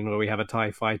Wars scene where we have a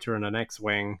TIE fighter and an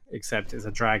X-wing, except it's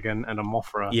a dragon and a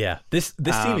Mothra. Yeah, this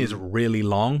scene is really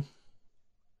long.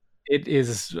 It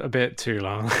is a bit too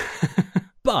long.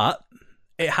 But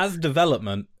it has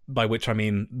development, by which I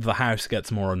mean the house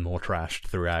gets more and more trashed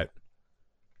throughout.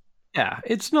 Yeah,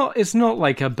 it's not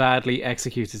like a badly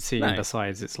executed scene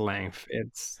besides its length.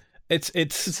 It's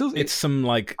some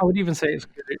like... I would even say it's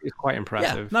quite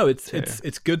impressive. Yeah, no,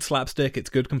 it's good slapstick, it's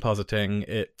good compositing,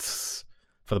 it's,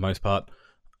 for the most part,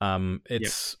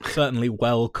 it's certainly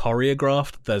well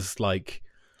choreographed.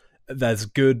 There's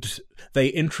good... They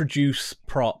introduce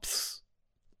props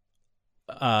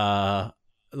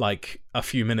like a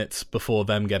few minutes before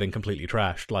them getting completely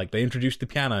trashed. Like they introduced the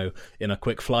piano in a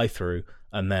quick fly through,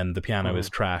 and then the piano is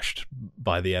trashed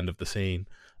by the end of the scene.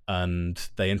 And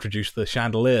they introduced the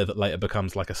chandelier that later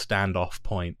becomes like a standoff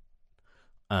point.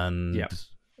 And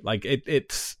like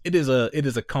it is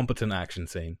a competent action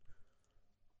scene.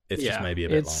 It's just maybe a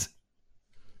bit long.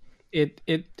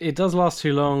 It does last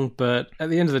too long, but at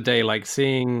the end of the day, like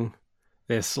seeing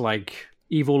this like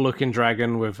evil looking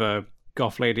dragon with a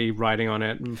goth lady riding on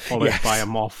it, and followed by a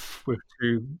moth with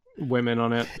two women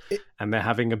on it, and they're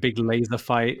having a big laser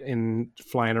fight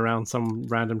flying around some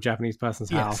random Japanese person's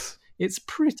house. It's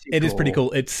pretty cool. It is pretty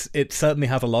cool. It certainly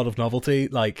has a lot of novelty.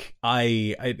 Like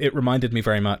it reminded me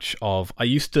very much of I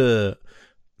used to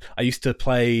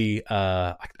play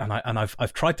and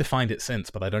I've tried to find it since,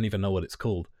 but I don't even know what it's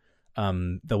called.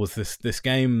 There was this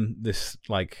game, this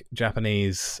like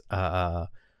Japanese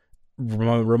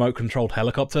remote controlled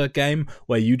helicopter game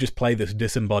where you just play this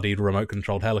disembodied remote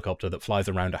controlled helicopter that flies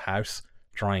around a house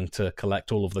trying to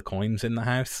collect all of the coins in the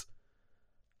house.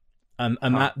 And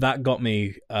that got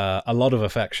me a lot of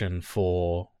affection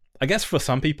for, I guess for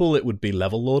some people it would be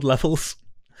level lord levels.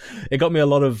 It got me a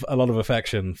lot of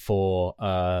affection for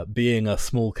being a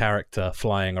small character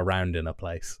flying around in a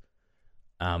place.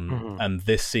 And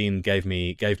this scene gave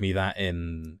me that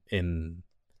in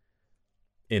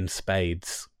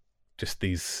spades. Just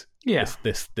this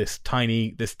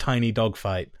tiny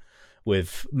dogfight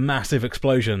with massive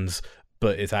explosions,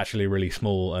 but it's actually really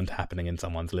small and happening in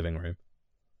someone's living room.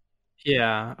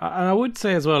 Yeah, and I would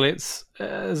say as well, it's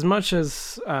as much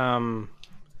as I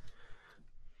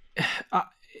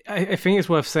think it's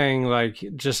worth saying like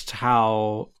just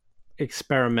how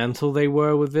experimental they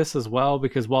were with this as well,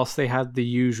 because whilst they had the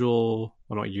usual,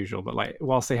 well not usual, but like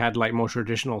whilst they had like more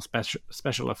traditional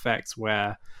special effects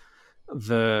where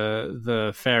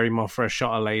the fairy Mothra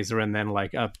shot a laser and then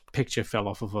like a picture fell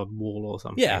off of a wall or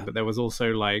something. Yeah. But there was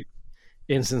also like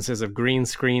instances of green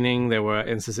screening. There were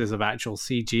instances of actual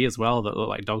CG as well that looked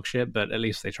like dog shit, but at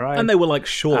least they tried. And they were like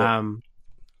short.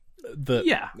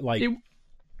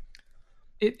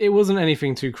 It wasn't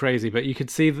anything too crazy, but you could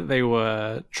see that they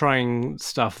were trying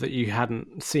stuff that you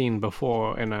hadn't seen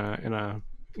before in a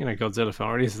Godzilla film,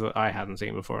 or at least that I hadn't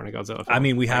seen before in a Godzilla film. I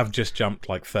mean, we have just jumped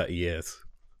like 30 years.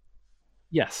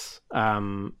 Yes,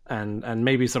 and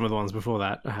maybe some of the ones before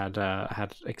that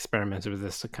had experimented with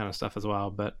this kind of stuff as well.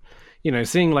 But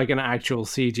seeing like an actual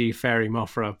CG fairy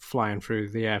Mothra flying through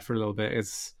the air for a little bit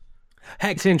it's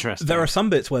interesting. There are some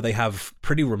bits where they have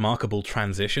pretty remarkable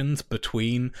transitions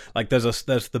between, like there's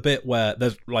the bit where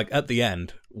there's like at the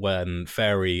end when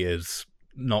Fairy is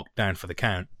knocked down for the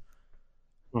count.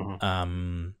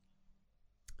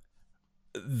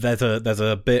 There's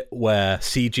a bit where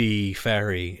CG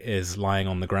Fairy is lying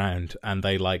on the ground and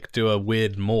they like do a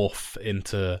weird morph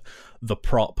into the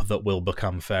prop that will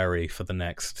become Fairy for the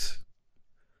next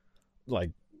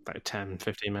like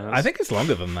 10-15 minutes. I think it's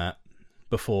longer than that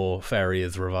before Fairy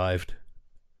is revived.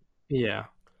 You're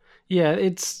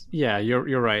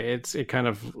right. It kind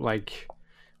of like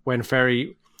when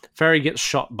Fairy gets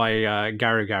shot by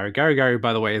Garu Garu. Garu Garu,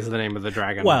 by the way, is the name of the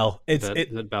dragon. Well,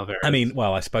 Belvera. I mean,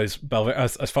 well, I suppose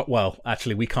Belvera. Well,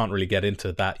 actually, we can't really get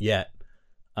into that yet.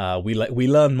 We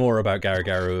learn more about Garu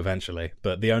Garu eventually,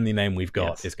 but the only name we've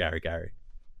got is Garu Garu.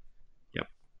 Yep.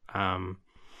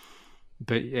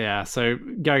 But yeah, so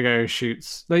Garu Garu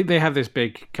shoots. They have this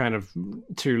big kind of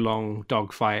too long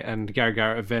dog fight, and Garu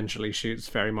Garu eventually shoots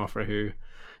Fairy Mothra, who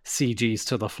CGs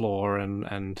to the floor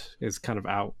and is kind of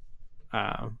out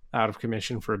of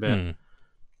commission for a bit.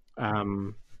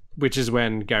 Which is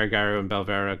when Garu Garu and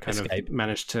Belvera kind of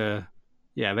manage to,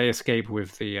 they escape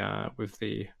with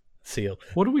the seal.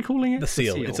 What are we calling it? The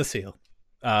seal. It's a seal.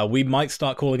 We might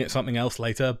start calling it something else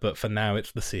later, but for now,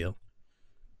 it's the seal.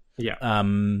 Yeah.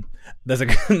 There's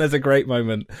a great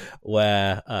moment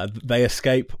where they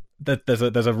escape. There's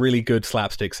a really good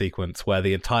slapstick sequence where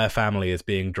the entire family is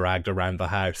being dragged around the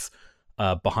house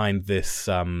behind this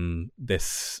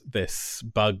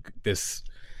bug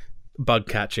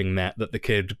catching net that the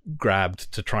kid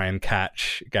grabbed to try and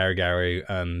catch Garu Garu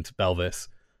and Belvis.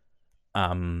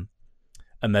 And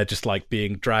they're just like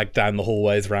being dragged down the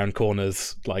hallways, around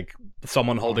corners, like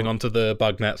someone holding onto the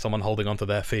bug net, someone holding onto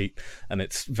their feet, and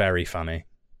it's very funny.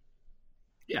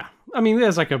 Yeah, I mean,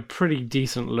 there's like a pretty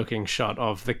decent looking shot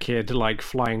of the kid like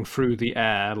flying through the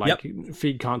air, like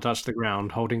feet can't touch the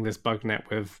ground, holding this bug net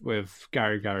with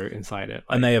Garu Garu inside it.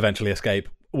 And they eventually escape,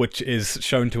 which is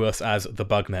shown to us as the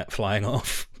bug net flying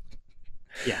off.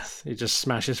 Yes, it just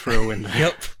smashes through a window.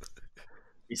 Yep.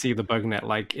 You see the bug net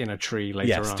like in a tree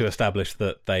later on. Yes, to establish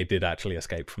that they did actually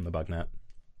escape from the bug net.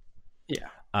 Yeah.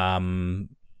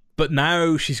 But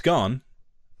now she's gone.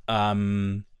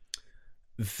 The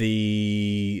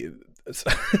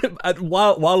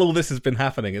while all this has been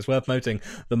happening, it's worth noting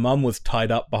the mum was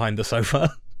tied up behind the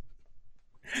sofa.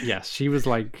 Yes, she was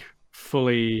like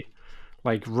fully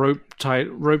like rope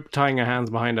tying her hands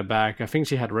behind her back. I think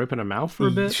she had rope in her mouth for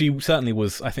a bit. She certainly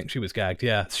was. I think she was gagged.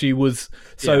 Yeah, she was.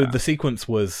 So the sequence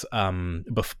was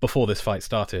before this fight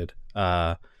started.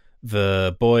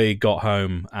 The boy got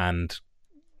home and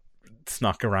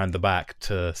snuck around the back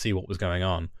to see what was going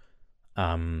on.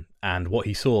 And what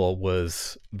he saw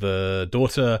was the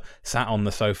daughter sat on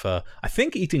the sofa, I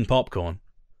think eating popcorn.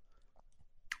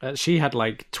 She had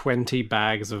like 20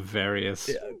 bags of various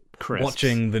crisps.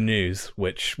 Watching the news,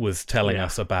 which was telling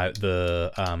us about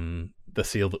the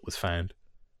seal that was found.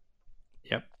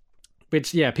 Yep.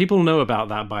 Which, people know about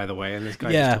that, by the way. And this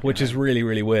guy which is really,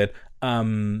 really weird.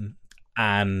 And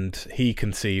he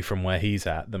can see from where he's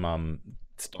at, the mum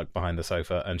stuck behind the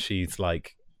sofa, and she's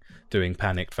like doing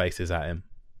panicked faces at him.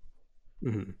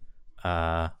 Mm-hmm.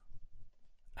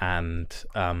 And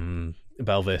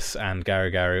Belvis and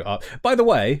Garu Garu are... By the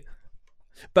way,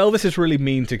 Belvis is really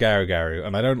mean to Garu Garu,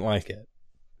 and I don't like it.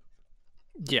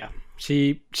 Yeah.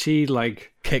 She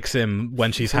like... kicks him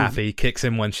when she's happy, kicks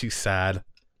him when she's sad.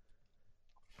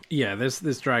 Yeah, this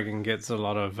dragon gets a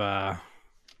lot of...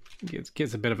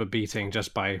 gets a bit of a beating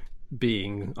just by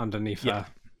being underneath her.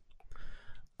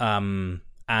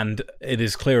 And it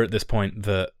is clear at this point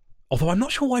that... Although I'm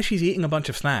not sure why she's eating a bunch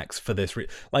of snacks for this.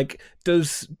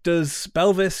 Does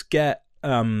Belvis get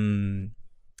in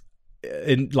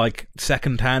like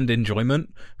secondhand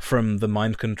enjoyment from the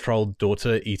mind-controlled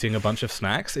daughter eating a bunch of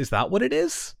snacks? Is that what it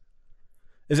is?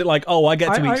 Is it like, I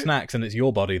get to eat snacks and it's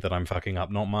your body that I'm fucking up,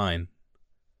 not mine?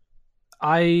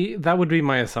 That would be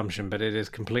my assumption, but it is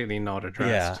completely not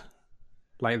addressed. Yeah.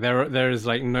 Like there is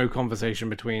like no conversation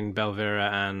between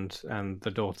Belvira and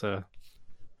the daughter.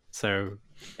 So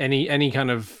any kind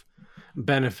of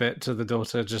benefit to the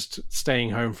daughter just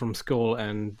staying home from school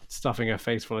and stuffing her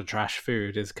face full of trash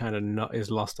food is kind of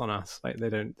is lost on us. Like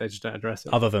they just don't address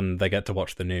it. Other than they get to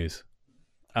watch the news.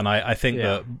 And I think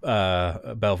that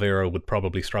Belvira would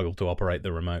probably struggle to operate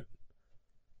the remote.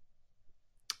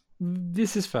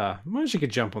 This is fair. Well, she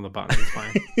could jump on the button.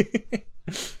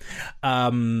 It's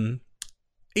fine.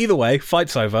 Either way,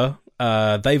 fight's over.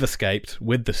 They've escaped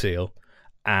with the seal,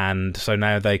 and so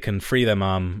now they can free their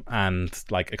mum and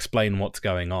like explain what's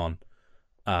going on.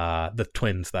 The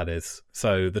twins, that is.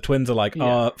 So the twins are like,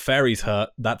 Fairy's hurt.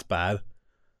 That's bad.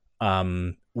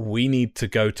 We need to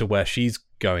go to where she's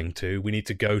going to. We need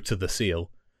to go to the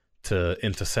seal to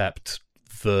intercept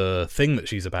the thing that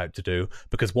she's about to do,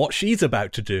 because what she's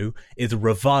about to do is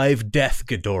revive Death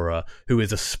Ghidorah, who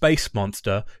is a space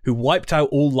monster who wiped out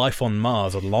all life on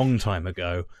Mars a long time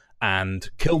ago and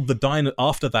killed the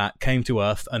after that came to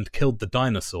Earth and killed the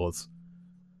dinosaurs.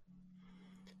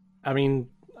 I mean,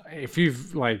 if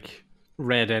you've like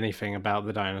read anything about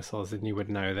the dinosaurs, then you would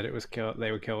know that it was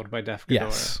they were killed by Death Ghidorah.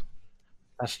 Yes.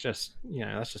 That's just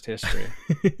history.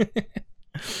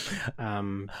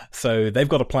 So they've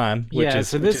got a plan, which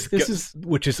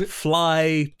is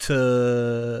fly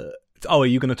to... Oh, are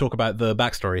you going to talk about the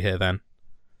backstory here then?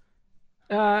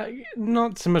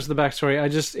 Not so much the backstory.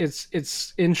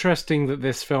 It's interesting that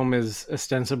this film is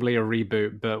ostensibly a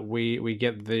reboot, but we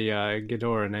get the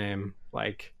Ghidorah name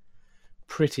like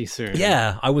pretty soon.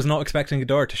 Yeah, I was not expecting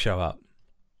Ghidorah to show up.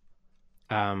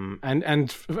 And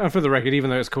for the record, even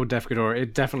though it's called Death Ghidorah,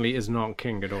 it definitely is not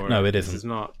King Ghidorah. No, it isn't. It's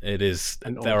not. It is.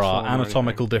 There are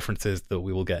anatomical differences that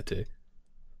we will get to.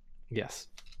 Yes.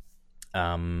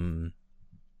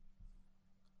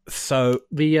 So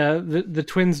the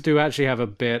twins do actually have a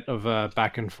bit of a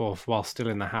back and forth while still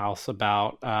in the house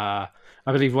about. I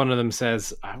believe one of them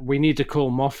says, "We need to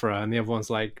call Mothra," and the other one's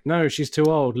like, "No, she's too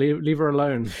old. Leave her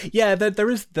alone." Yeah,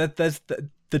 there's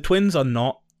the twins are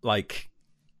not like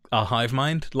a hive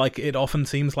mind, like it often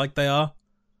seems like they are.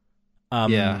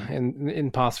 In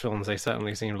past films they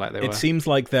certainly seemed like they were. It seems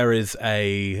like there is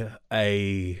there's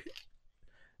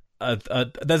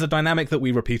a dynamic that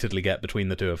we repeatedly get between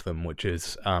the two of them, which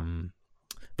is the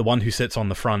one who sits on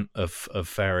the front of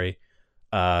Fairy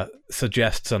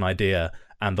suggests an idea,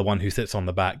 and the one who sits on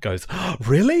the back goes, "Oh,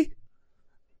 really?"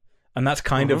 And that's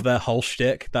kind of their whole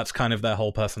shtick. That's kind of their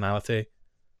whole personality.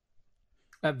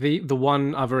 The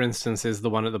one other instance is the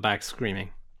one at the back screaming.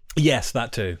 Yes,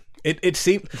 that too. It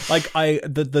seems like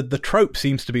the trope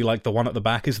seems to be like the one at the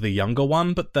back is the younger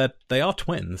one, but they are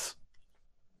twins.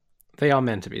 They are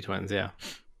meant to be twins, yeah.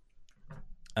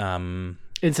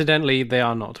 Incidentally, they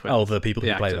are not twins. Oh, the people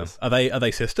who play them. Are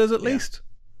they sisters at least?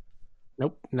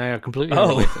 Nope, they are completely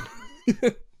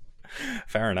unrelated.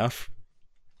 Fair enough.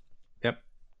 Yep.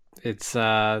 It's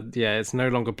it's no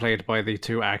longer played by the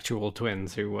two actual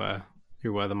twins who were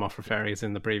the Mothra fairies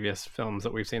in the previous films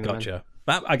that we've seen them in. Gotcha.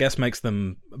 That, I guess, makes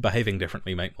them behaving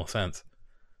differently make more sense.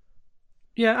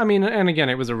 Yeah, I mean, and again,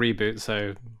 it was a reboot,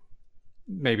 so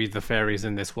maybe the fairies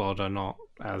in this world are not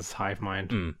as hive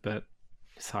mind, but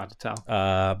it's hard to tell.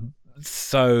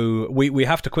 So we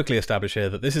have to quickly establish here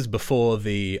that this is before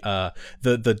the dad,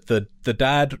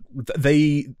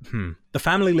 the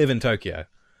family live in Tokyo,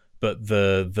 but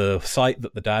the site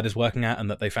that the dad is working at and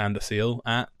that they found the seal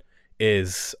at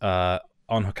is on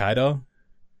Hokkaido.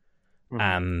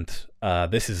 And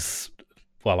this is,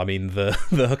 well, I mean, the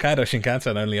Hokkaido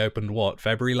Shinkansen only opened,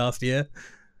 February last year?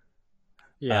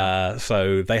 Yeah.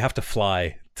 So they have to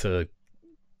fly to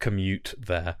commute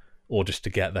there, or just to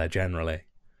get there generally.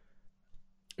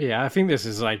 Yeah, I think this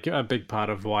is like a big part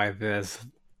of why there's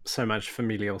so much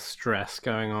familial stress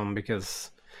going on, because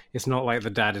it's not like the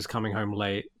dad is coming home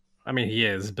late. I mean, he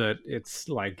is, but it's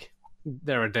like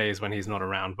there are days when he's not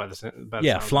around.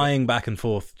 Flying back and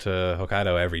forth to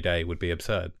Hokkaido every day would be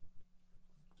absurd.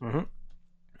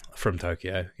 From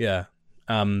Tokyo, yeah.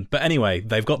 But anyway,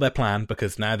 they've got their plan,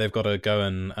 because now they've got to go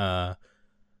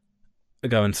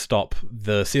and stop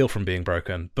the seal from being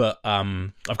broken. But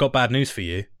I've got bad news for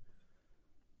you,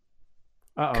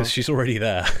 because she's already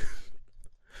there.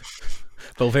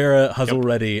 Belvira has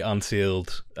already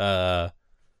unsealed the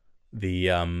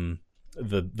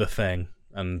thing,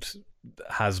 and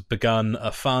has begun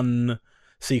a fun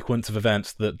sequence of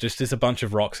events that just is a bunch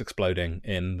of rocks exploding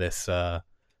in this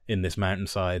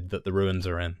mountainside that the ruins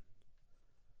are in.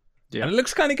 Yeah, and it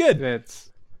looks kind of good.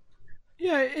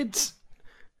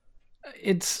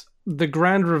 It's the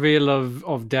grand reveal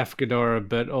of Def Ghidorah,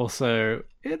 but also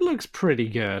it looks pretty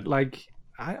good. Like,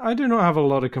 I do not have a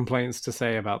lot of complaints to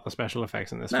say about the special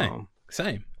effects in this film.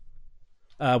 Same.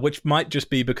 Which might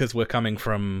just be because we're coming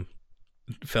from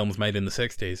films made in the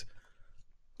 60s.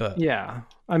 But yeah,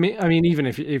 I mean, even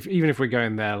if we're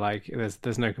going there, like,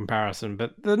 there's no comparison,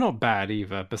 but they're not bad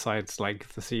either. Besides, like,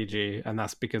 the CG, and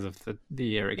that's because of the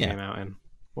year it came out in,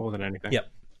 more than anything.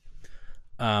 Yep.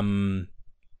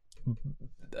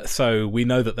 So we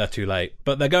know that they're too late,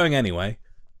 but they're going anyway.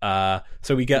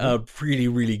 So we get a really,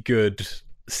 really good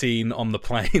scene on the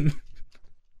plane,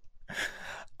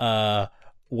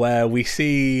 where we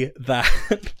see that,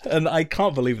 and I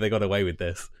can't believe they got away with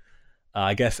this.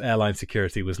 I guess airline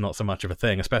security was not so much of a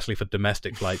thing, especially for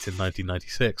domestic flights in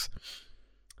 1996.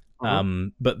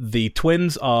 But the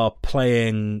twins are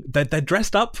playing... They're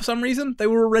dressed up for some reason. They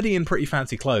were already in pretty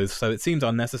fancy clothes, so it seems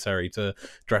unnecessary to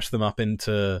dress them up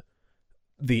into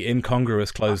the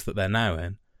incongruous clothes that they're now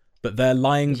in. But they're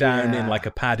lying down in like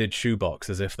a padded shoebox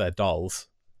as if they're dolls.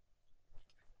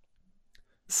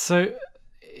 So...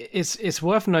 It's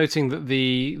worth noting that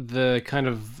the kind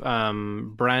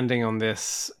of branding on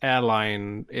this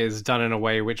airline is done in a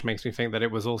way which makes me think that it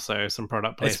was also some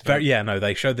product placement.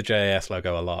 They showed the JAS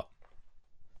logo a lot.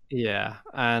 Yeah,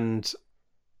 and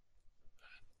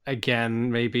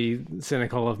again, maybe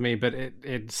cynical of me, but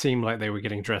it seemed like they were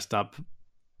getting dressed up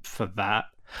for that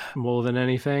more than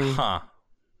anything.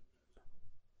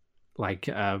 Like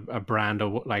a brand,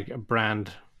 or like a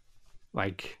brand,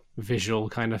 like visual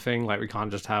kind of thing. Like, we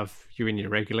can't just have you in your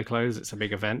regular clothes. It's a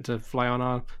big event to fly on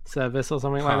our service or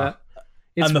something like that.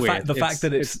 It's weird. The fact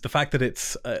that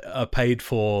it's a paid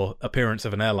for appearance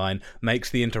of an airline makes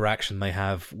the interaction they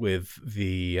have with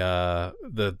the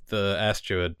air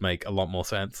steward make a lot more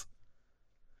sense.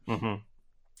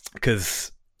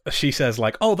 Because she says,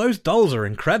 like, "Oh, those dolls are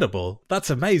incredible. That's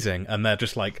amazing," and they're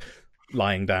just like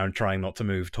lying down, trying not to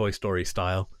move, Toy Story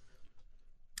style.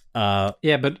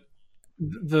 Yeah, but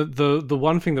the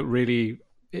one thing that really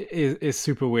is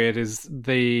super weird is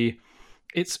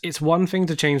it's one thing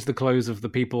to change the clothes of the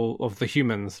people, of the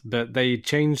humans, but they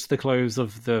changed the clothes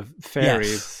of the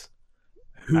fairies.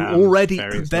 Who already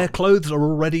their clothes are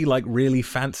already like really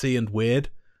fancy and weird.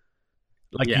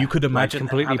 Like, you could imagine, like,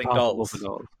 completely having dolls.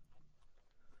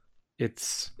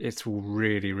 It's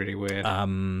really, really weird.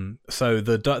 So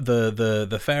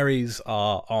the fairies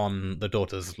are on the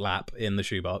daughter's lap in the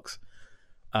shoebox.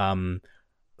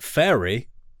 Fairy,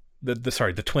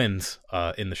 the twins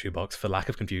are in the shoebox for lack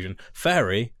of confusion.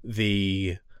 Fairy,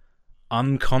 the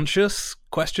unconscious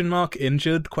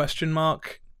injured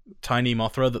tiny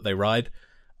Mothra that they ride,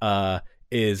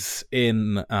 is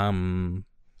in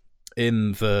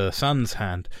the son's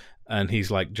hand, and he's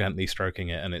like gently stroking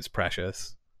it, and it's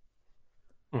precious.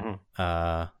 And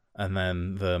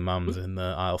then the mum's in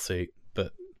the aisle seat,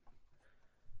 but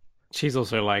she's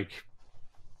also like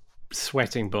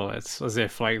sweating bullets, as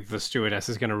if like the stewardess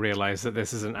is going to realize that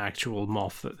this is an actual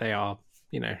moth that they are,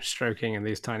 stroking, and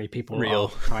these tiny people are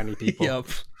tiny people. Yep.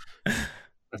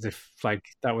 as if like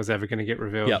that was ever going to get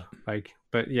revealed. Yep. Like,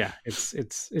 but yeah,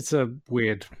 it's a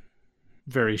weird,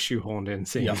 very shoehorned in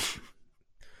scene. Yep.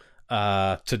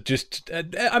 To just,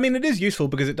 I mean, it is useful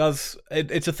because it does.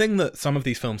 It's a thing that some of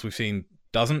these films we've seen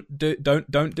don't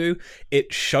do.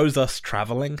 It shows us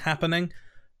traveling happening,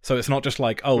 so it's not just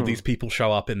like, oh, these people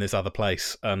show up in this other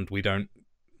place and we don't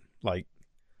like.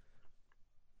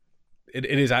 It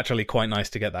is actually quite nice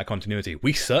to get that continuity.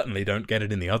 We certainly don't get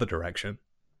it in the other direction.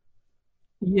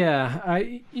 Yeah,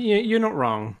 you're not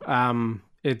wrong.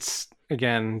 It's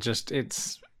again just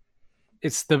it's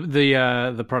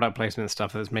the product placement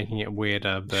stuff that's making it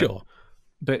weirder. But, Sure,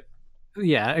 but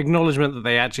yeah, acknowledgement that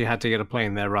they actually had to get a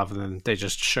plane there rather than they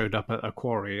just showed up at a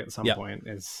quarry at some point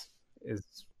is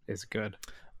good.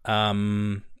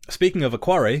 Speaking of a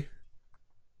quarry,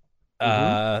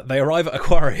 they arrive at a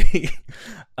quarry.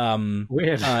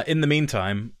 Weird. In the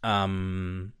meantime,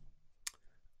 the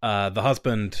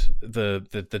husband,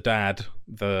 the dad,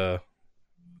 the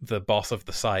boss of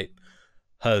the site,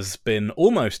 has been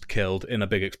almost killed in a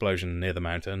big explosion near the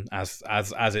mountain as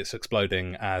it's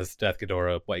exploding as Death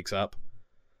Ghidorah wakes up.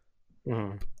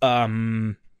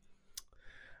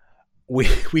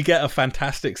 We get a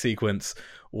fantastic sequence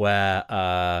where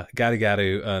Gadu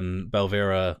Gadu and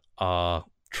Belvira are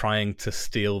trying to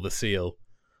steal the seal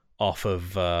off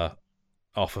of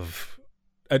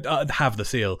have the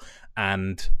seal,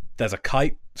 and there's a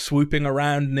kite swooping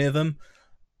around near them,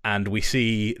 and we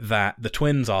see that the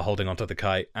twins are holding onto the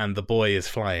kite and the boy is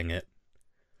flying it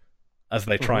as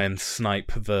they try and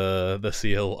snipe the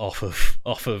seal off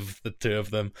of the two of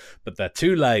them, but they're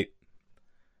too late.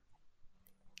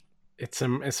 It's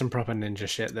some proper ninja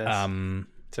shit this.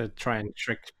 To try and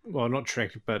not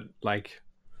trick, but like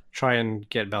try and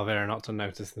get Belvira not to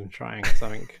notice them trying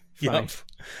something funny.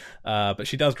 But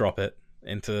she does drop it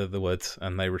into the woods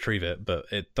and they retrieve it, but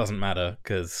it doesn't matter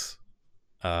because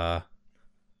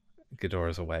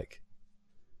Ghidorah's awake.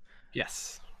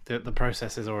 Yes, the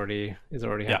process is already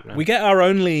happening. We get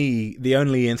the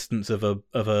only instance of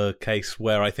a case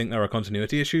where I think there are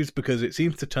continuity issues, because it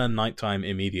seems to turn nighttime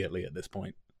immediately at this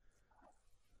point.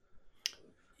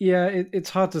 Yeah,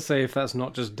 it's hard to say if that's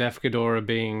not just Death Ghidorah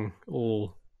being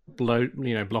all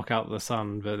block out the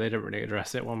sun, but they don't really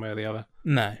address it one way or the other.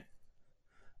 No.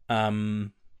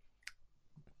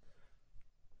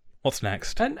 What's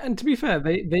next? And to be fair,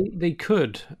 they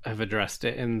could have addressed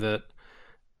it in that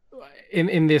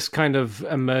in this kind of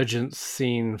emergence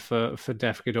scene for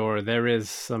Death Ghidorah, there is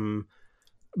some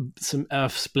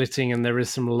earth splitting and there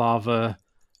is some lava,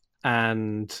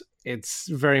 and it's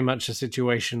very much a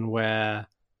situation where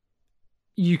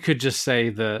you could just say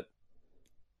that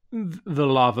the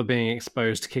lava being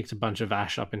exposed kicked a bunch of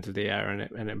ash up into the air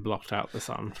and it blocked out the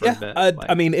sun for a bit.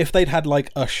 I mean, if they'd had like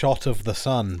a shot of the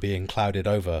sun being clouded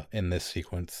over in this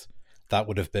sequence, that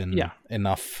would have been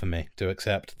enough for me to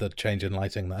accept the change in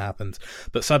lighting that happens.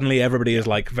 But suddenly everybody is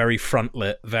like very front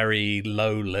lit, very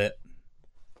low lit,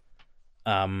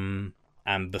 and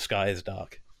the sky is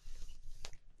dark.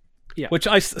 Yeah, which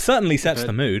certainly sets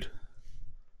the mood.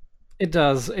 It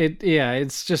does.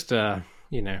 It's just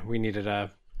we needed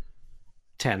a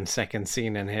 10-second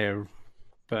scene in here,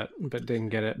 but didn't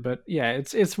get it. But yeah,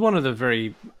 it's one of the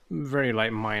very, very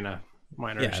like minor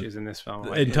issues in this film.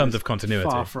 Like, in terms of continuity,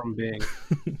 far from being.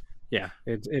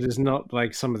 It is not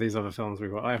like some of these other films we've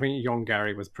got. I think Young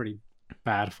Gary was pretty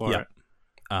bad for it.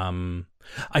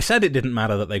 I said it didn't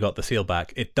matter that they got the seal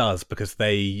back. It does, because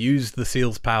they used the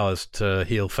seal's powers to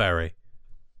heal Fairy.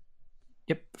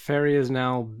 Yep, Fairy is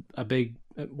now a big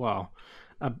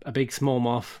small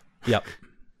moth. Yep.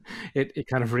 It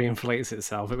kind of reinflates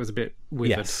itself. It was a bit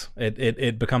withered. Yes,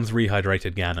 it becomes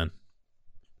rehydrated Ganon.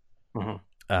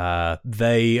 I've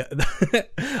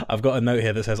got a note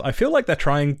here that says, I feel like they're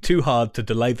trying too hard to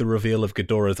delay the reveal of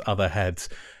Ghidorah's other heads.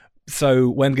 So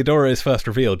when Ghidorah is first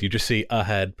revealed, you just see a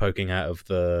head poking out of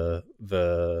the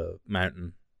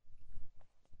mountain.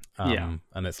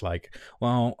 And it's like,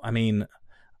 well, I mean,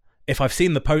 if I've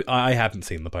seen I hadn't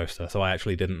seen the poster, so I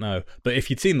actually didn't know. But if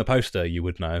you'd seen the poster, you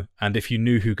would know. And if you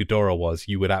knew who Ghidorah was,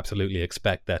 you would absolutely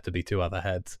expect there to be two other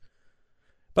heads.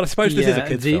 But I suppose this is a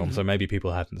kid's film, so maybe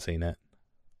people hadn't seen it.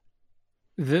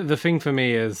 The thing for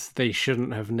me is they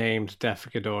shouldn't have named Death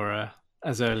Ghidorah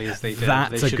as early as they did.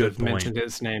 That's they a good point. Mentioned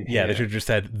its name. Yeah, they should have just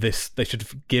said this. They should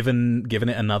have given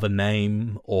it another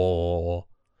name, or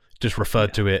just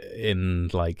referred to it in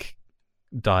like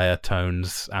dire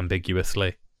tones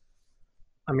ambiguously.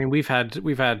 I mean, we've had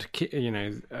like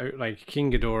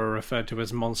King Ghidorah referred to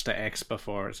as Monster X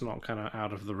before. It's not kind of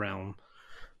out of the realm.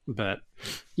 But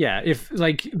yeah, if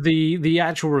like the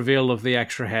actual reveal of the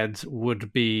extra heads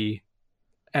would be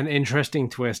an interesting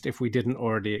twist if we didn't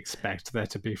already expect there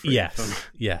to be three of them.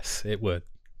 Yes, it would.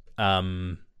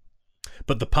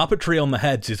 But the puppetry on the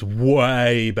heads is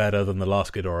way better than the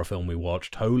last Ghidorah film we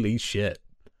watched. Holy shit.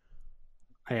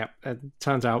 Yeah, it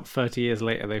turns out 30 years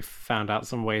later they've found out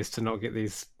some ways to not get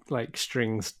these like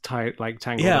strings tight, like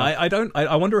tangled up.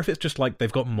 I wonder if it's just like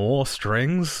they've got more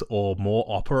strings or more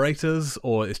operators,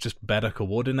 or it's just better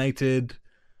coordinated.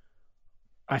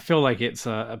 I feel like it's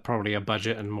probably a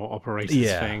budget and more operators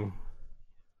thing.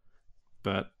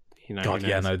 But, you know, God,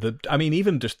 yeah, no. I mean,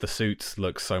 even just the suits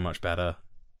look so much better.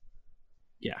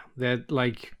 Yeah, they're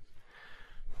like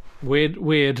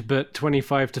weird, but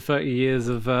 25 to 30 years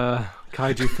of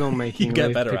kaiju filmmaking. You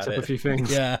get better picks at up it. A few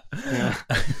things. Yeah.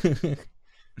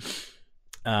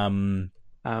 But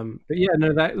yeah,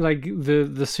 no, that like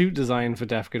the suit design for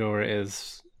Death Ghidorah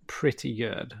is pretty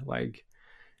good. Like,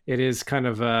 it is kind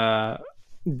of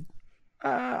yeah,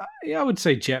 I would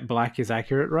say jet black is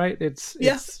accurate, right? It's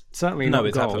certainly not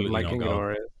it's gold absolutely like not King gold.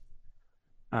 Ghidorah is.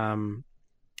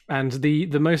 And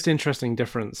the most interesting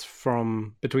difference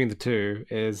between the two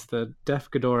is that Death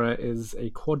Ghidorah is a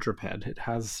quadruped. It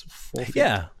has 4 feet.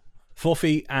 Yeah, 4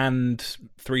 feet and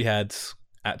 3 heads.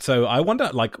 So I wonder,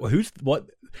 like, what?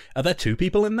 Are there 2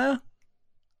 people in there?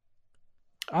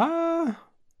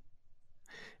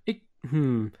 It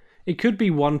could be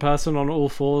one person on all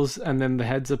 4s, and then the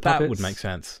heads are puppets. That would make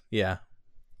sense. Yeah.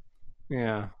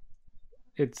 Yeah.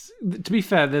 It's, to be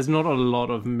fair, there's not a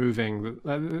lot of moving.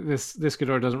 This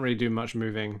Ghidorah doesn't really do much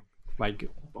moving, like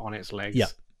on its legs. Yeah.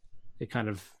 You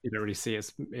don't really see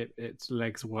its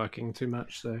legs working too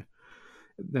much, so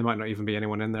there might not even be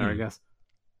anyone in there, I guess.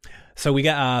 So we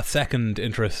get our second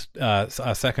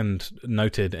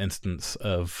noted instance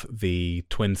of the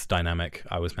twins dynamic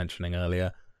I was mentioning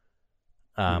earlier,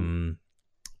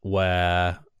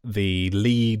 where the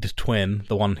lead twin,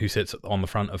 the one who sits on the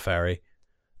front of Fairy,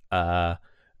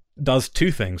 does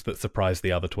 2 things that surprise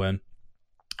the other twin.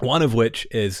 One of which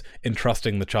is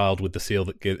entrusting the girl with the seal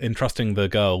that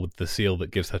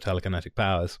gives her telekinetic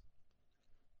powers,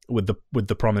 with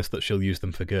the promise that she'll use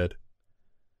them for good.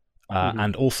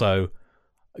 And also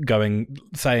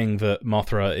saying that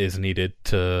Mothra is needed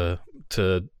to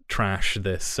trash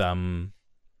this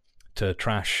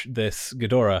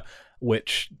Ghidorah,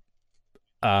 which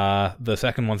the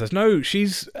second one says no,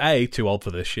 she's A, too old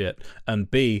for this shit, and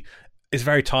B, is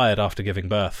very tired after giving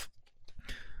birth,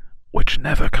 which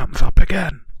never comes up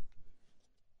again.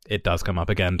 It does come up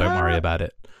again, don't worry about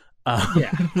it.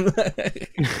 Yeah.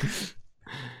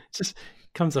 Just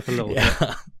comes up a little bit.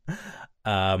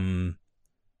 And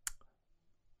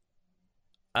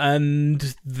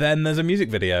then there's a music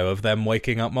video of them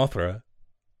waking up Mothra.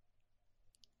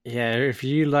 Yeah, if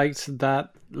you liked that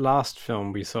last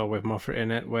film we saw with Mothra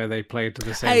in it, where they played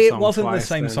the same song song it wasn't twice, the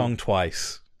same song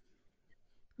twice.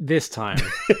 This time.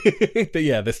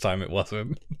 Yeah, this time it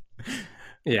wasn't.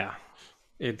 Yeah.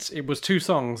 It was 2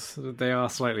 songs. They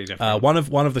are slightly different.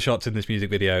 One of the shots in this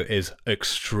music video is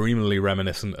extremely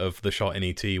reminiscent of the shot in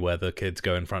E.T. where the kids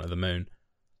go in front of the moon,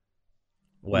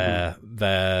 where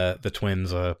the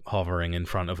twins are hovering in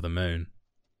front of the moon.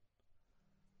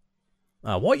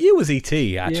 What year was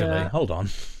E.T. actually? Yeah. Hold on.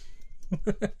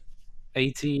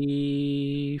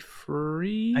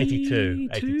 83?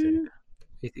 82.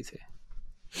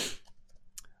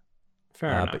 Fair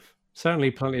enough. But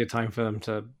certainly plenty of time for them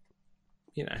to,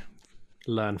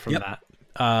 learn from that.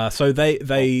 So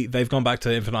they've gone back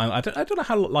to Infinite Island. I don't know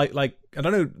how like I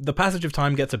don't know. The passage of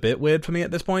time gets a bit weird for me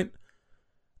at this point.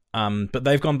 But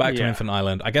they've gone back to Infinite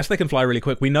Island. I guess they can fly really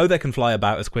quick. We know they can fly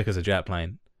about as quick as a jet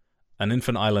plane. And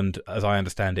Infinite Island, as I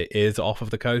understand it, is off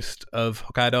of the coast of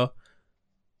Hokkaido.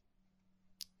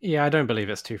 Yeah, I don't believe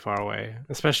it's too far away,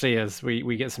 especially as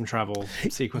we get some travel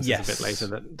sequences a bit later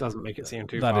that doesn't make it seem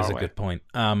too far away. That is a good point.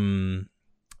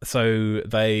 So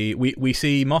we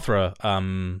see Mothra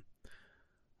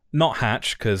not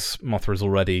hatch because Mothra's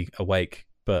already awake,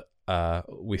 but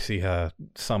we see her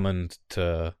summoned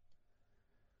to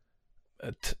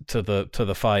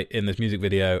the fight in this music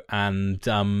video,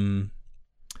 and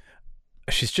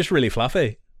she's just really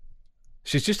fluffy.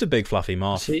 She's just a big fluffy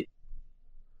moth. She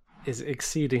is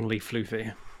exceedingly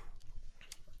floofy.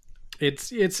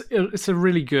 It's a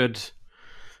really good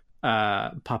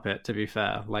puppet, to be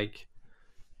fair. Like,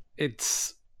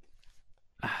 it's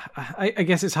I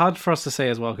guess it's hard for us to say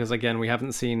as well, because again, we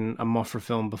haven't seen a Mothra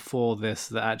film before this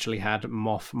that actually had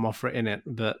Mothra in it,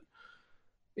 but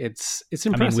it's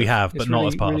impressive. I mean, we have, but not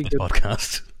as part of this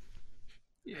podcast.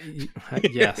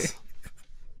 Yes.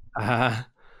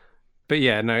 But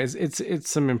yeah, no, it's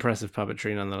some impressive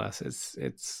puppetry nonetheless.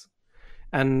 It's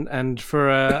and for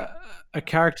a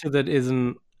character that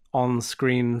isn't on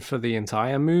screen for the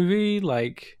entire movie.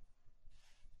 Like,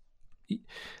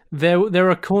 there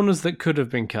are corners that could have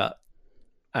been cut,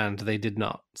 and they did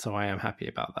not. So I am happy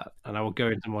about that, and I will go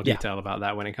into more Yeah. detail about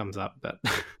that when it comes up. But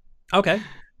Okay.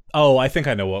 Oh, I think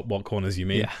I know what corners you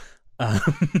mean.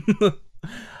 yeah,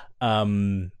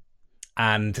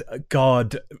 And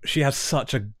God, she has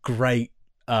such a great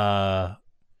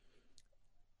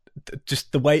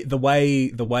just the way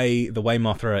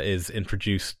Mothra is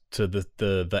introduced to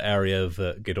the area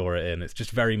that Ghidorah in. It's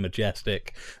just very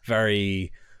majestic,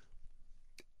 very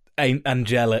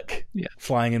angelic,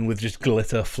 flying in with just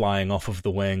glitter flying off of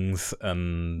the wings,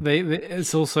 and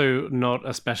it's also not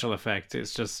a special effect.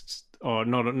 It's just, or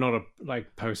not a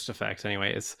like post effect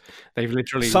anyway. They've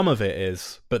literally, some of it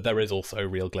is, but there is also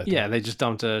real glitter. Yeah, they just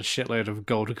dumped a shitload of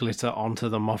gold glitter onto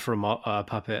the Mothra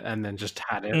puppet and then just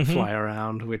had it fly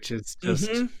around, which is just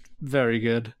very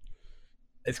good.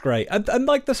 It's great, and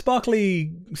like the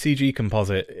sparkly CG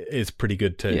composite is pretty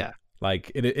good too. Yeah,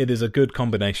 like it is a good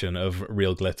combination of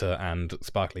real glitter and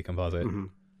sparkly composite.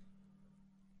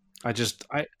 There's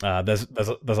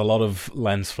a lot of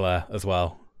lens flare as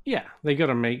well. Yeah, they got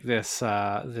to make this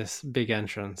this big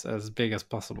entrance as big as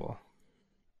possible.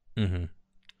 Ghidorah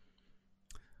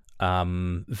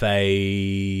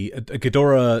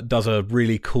does a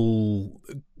really cool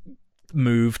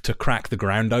move to crack the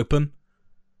ground open.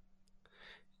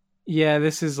 Yeah,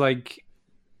 this is like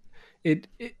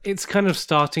it's kind of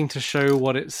starting to show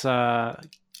what it's kind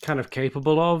of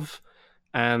capable of,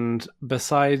 and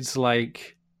besides,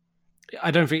 like, I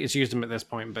don't think it's used them at this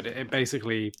point, but it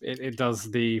basically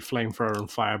does the flamethrower and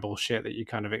fireball shit that you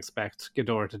kind of expect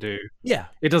Ghidorah to do. Yeah,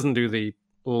 it doesn't do the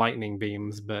lightning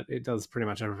beams, but it does pretty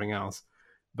much everything else.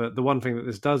 But the one thing that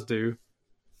this does do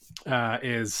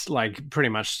is like pretty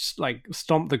much like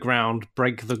stomp the ground,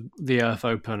 break the earth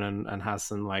open, and has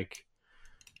some like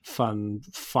fun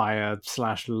fire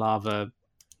 / lava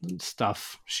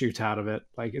stuff shoot out of it.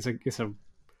 Like it's a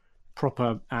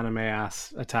proper anime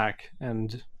ass attack,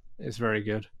 and it's very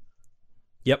good.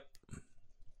 Yep.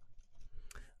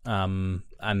 And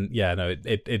yeah, no,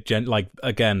 it like,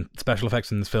 again, special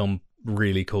effects in this film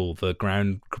really cool. The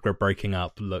ground breaking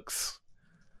up looks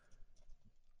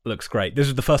great. This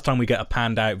is the first time we get a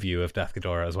panned out view of Death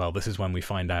Ghidorah as well. This is when we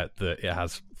find out that it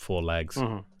has 4 legs.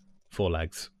 4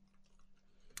 legs.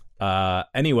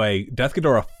 Anyway, Death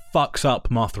Ghidorah fucks up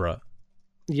Mothra.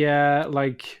 Yeah,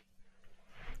 like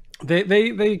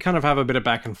they kind of have a bit of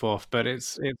back and forth, but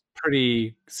it's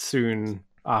pretty soon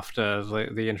after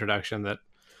the introduction that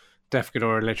Death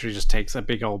Ghidorah literally just takes a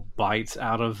big old bite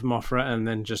out of Mothra and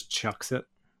then just chucks it.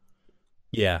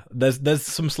 Yeah, there's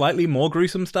some slightly more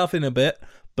gruesome stuff in a bit,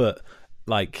 but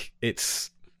like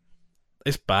it's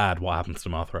bad what happens to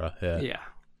Mothra here. Yeah.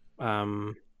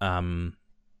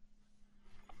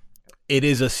 It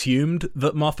is assumed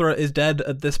that Mothra is dead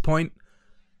at this point.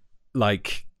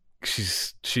 Like,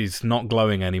 she's not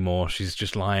glowing anymore. She's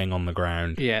just lying on the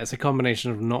ground. Yeah, it's a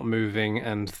combination of not moving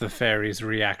and the fairy's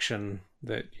reaction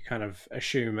that you kind of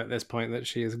assume at this point that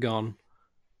she is gone.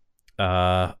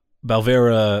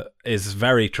 Belvira is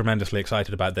very tremendously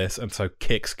excited about this, and so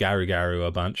kicks Garu Garu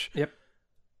a bunch. Yep.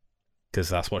 Because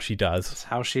that's what she does. That's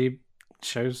how she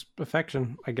shows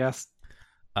affection, I guess.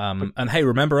 And hey,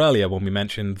 remember earlier when we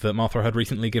mentioned that Mothra had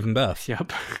recently given birth?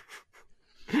 Yep.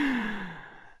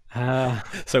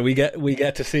 So we get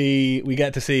to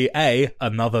see A,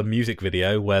 another music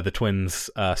video where the twins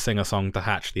sing a song to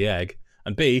hatch the egg,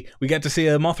 and B, we get to see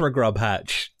a Mothra grub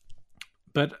hatch.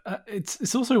 But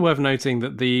it's also worth noting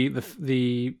that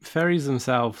the fairies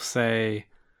themselves say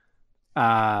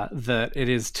that it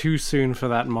is too soon for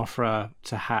that Mothra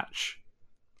to hatch.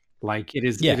 Like it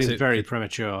is very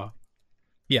premature.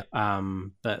 Yeah.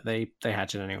 But they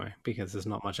hatch it anyway because there's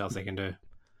not much else they can do.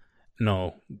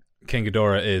 No, King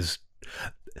Ghidorah is.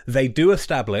 They do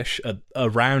establish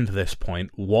around this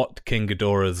point what King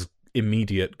Ghidorah's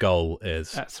immediate goal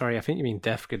is. Sorry, I think you mean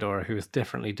Death Ghidorah, who is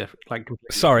different. Like,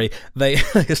 sorry, they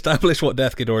establish what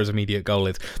Death Ghidorah's immediate goal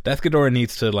is. Death Ghidorah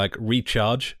needs to like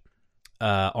recharge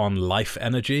on life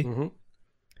energy,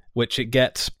 which it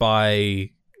gets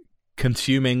by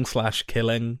consuming /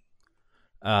 killing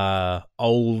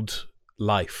old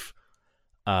life.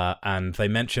 And they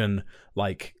mention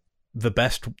like the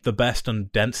best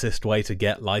and densest way to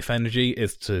get life energy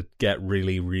is to get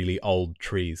really, really old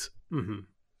trees.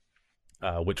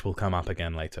 Which will come up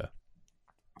again later.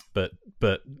 But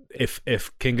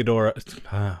if King Ghidorah,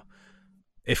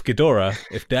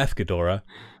 if Death Ghidorah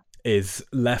is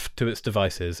left to its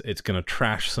devices, it's going to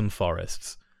trash some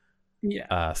forests.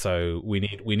 Yeah. So we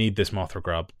need this Mothra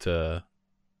grub to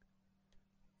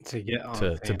to get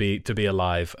on to be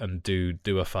alive and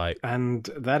do a fight. And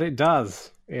that it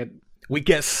does. We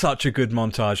get such a good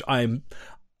montage.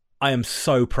 I am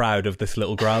so proud of this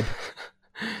little grub.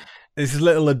 This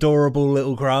little adorable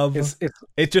little grub.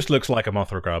 It just looks like a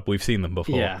Mothra grub. We've seen them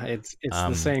before. Yeah, it's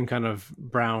the same kind of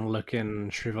brown-looking,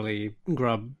 shrivelly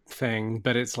grub thing,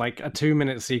 but it's like a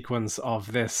 2-minute sequence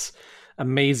of this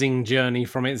amazing journey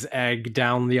from its egg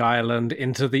down the island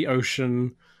into the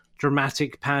ocean.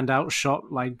 Dramatic panned-out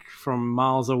shot, like from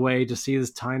miles away, to see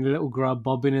this tiny little grub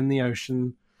bobbing in the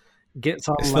ocein. Gets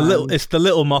on land. It's the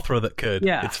little Mothra that could.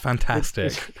 Yeah, it's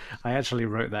fantastic. I actually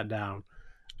wrote that down.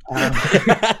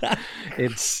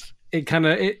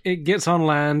 It gets on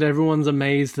land. Everyone's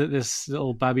amazed that this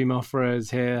little baby Mothra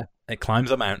is here. It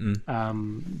climbs a mountain.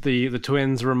 The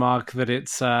twins remark that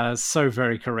it's so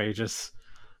very courageous,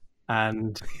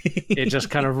 and it just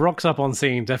kind of rocks up on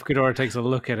scene. Def Ghidorah takes a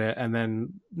look at it, and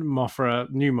then new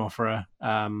Mothra,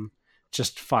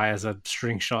 just fires a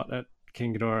string shot at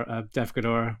King Ghidorah, Def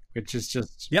Ghidorah, which is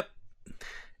just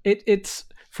It's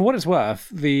for what it's worth,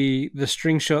 the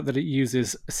string shot that it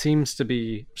uses seems to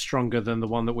be stronger than the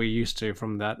one that we're used to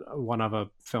from that one other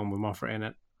film with Mothra in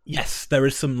it. Yes, there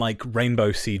is some like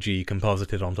rainbow CG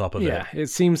composited on top of it. Yeah, it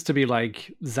seems to be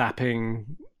like zapping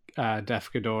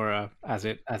Def Ghidorah as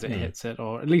it hits it,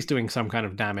 or at least doing some kind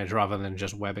of damage rather than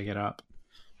just webbing it up.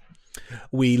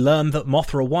 We learn that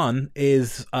Mothra 1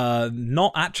 is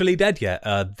not actually dead yet.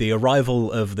 The arrival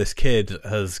of this kid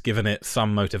has given it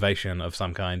some motivation of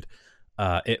some kind.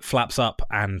 It flaps up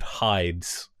and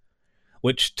hides,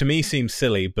 which to me seems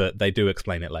silly, but they do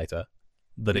explain it later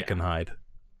that it can hide.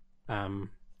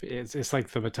 It's like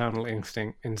the maternal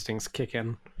instincts kick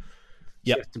in.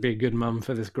 Yep. She has to be a good mum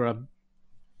for this grub.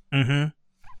 Mm-hmm.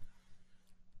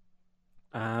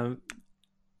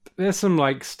 There's some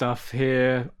like stuff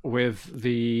here with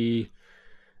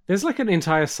there's like an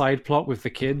entire side plot with the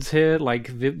kids here.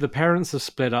 Like the parents are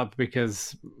split up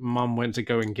because mum went to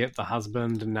go and get the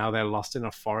husband, and now they're lost in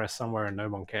a forest somewhere and no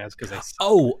one cares because they...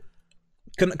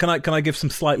 Can I give some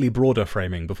slightly broader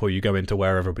framing before you go into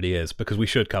where everybody is, because we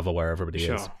should cover where everybody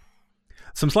is.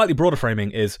 Some slightly broader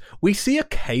framing is we see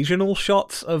occasional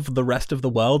shots of the rest of the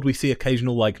world. We see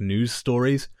occasional like news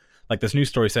stories. Like this news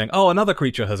story saying, "Oh, another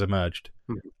creature has emerged,"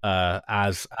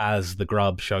 as the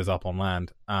grub shows up on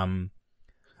land.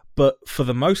 But for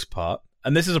the most part,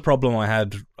 and this is a problem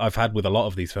I've had with a lot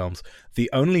of these films, the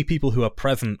only people who are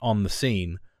present on the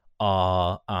scene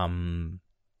are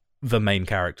the main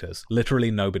characters. Literally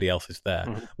nobody else is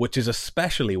there, which is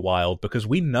especially wild because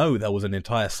we know there was an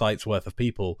entire site's worth of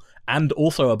people and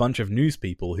also a bunch of news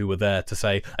people who were there to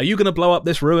say, "Are you going to blow up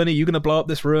this ruin? Are you going to blow up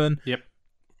this ruin?" Yep.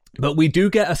 But we do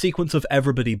get a sequence of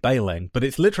everybody bailing, but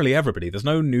it's literally everybody. There's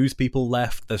no news people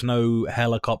left. There's no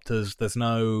helicopters. There's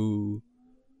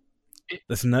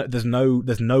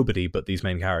nobody but these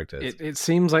main characters. It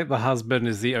seems like the husband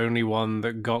is the only one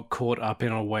that got caught up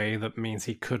in a way that means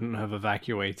he couldn't have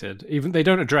evacuated. Even they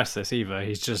don't address this either.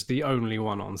 He's just the only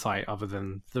one on site other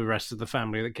than the rest of the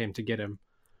family that came to get him.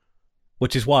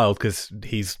 Which is wild because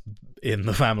he's in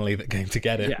the family that came to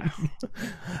get him.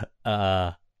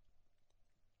 Yeah.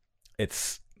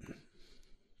 It's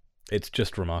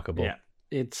just remarkable. Yeah,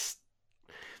 it's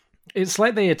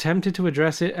like they attempted to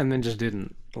address it and then just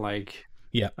didn't. Like,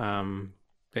 yeah.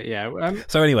 But yeah.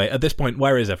 So anyway, at this point,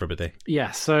 where is everybody?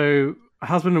 Yeah. So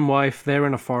husband and wife, they're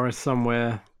in a forest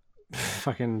somewhere,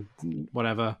 fucking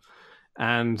whatever,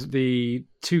 and the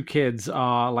two kids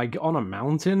are like on a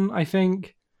mountain, I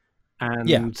think. And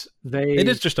it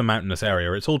is just a mountainous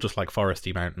area. It's all just like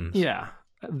foresty mountains. Yeah.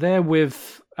 They're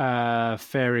with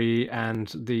Fairy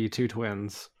and the two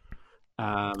twins.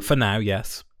 For now,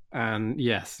 yes. And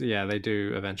yes, yeah, they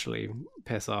do eventually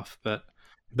piss off, but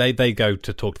they go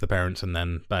to talk to the parents and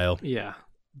then bail. Yeah,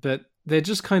 but they're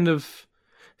just kind of,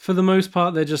 for the most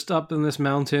part, they're just up in this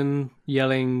mountain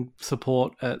yelling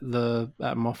support at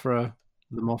Mothra,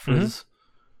 the Mothras.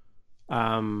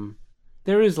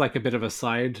 There is like a bit of a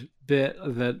side bit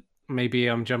that maybe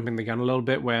I'm jumping the gun a little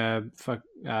bit where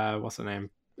what's her name?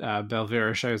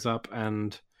 Belvira shows up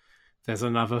and there's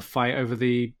another fight over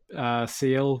the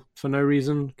seal for no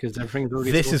reason because everything's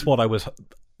already This is what I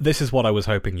was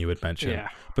hoping you would mention. Yeah.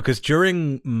 Because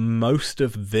during most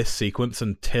of this sequence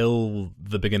until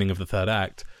the beginning of the third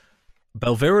act,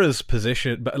 Belvira's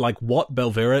position, like what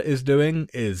Belvira is doing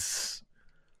is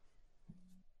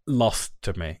lost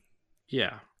to me.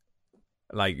 Yeah.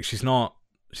 Like she's not,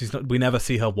 we never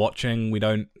see her watching. We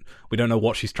don't know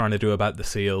what she's trying to do about the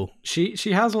seal. She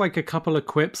has like a couple of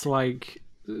quips, like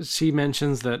she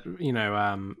mentions that, you know,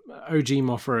 OG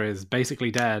Mothra is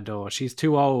basically dead, or she's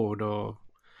too old, or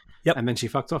and then she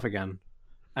fucked off again.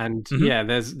 And yeah,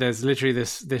 there's literally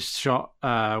this shot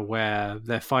where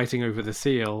they're fighting over the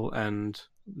seal, and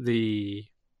the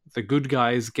good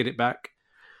guys get it back.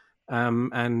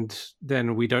 And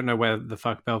then we don't know where the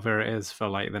fuck Belvira is for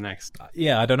like the next.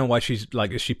 Yeah, I don't know why she's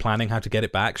like. Is she planning how to get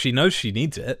it back? She knows she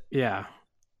needs it. Yeah.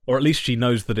 Or at least she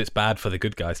knows that it's bad for the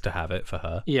good guys to have it for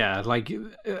her. Yeah, like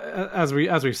as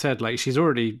we've said, like she's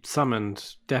already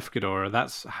summoned Death Ghidorah.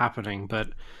 That's happening, but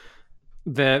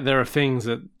there are things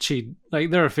that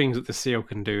there are things that the seal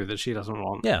can do that she doesn't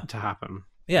want to happen.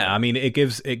 Yeah, I mean it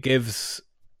gives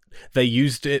they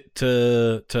used it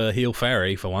to heal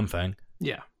Fairy for one thing.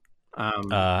 Yeah.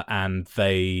 And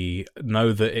they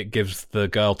know that it gives the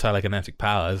girl telekinetic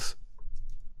powers.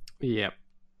 Yeah.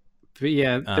 But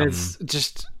yeah, there's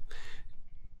just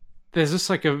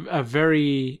like a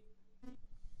very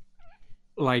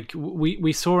like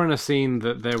we saw in a scene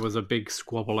that there was a big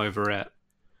squabble over it,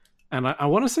 and I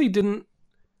want to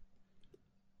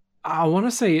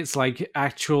say it's like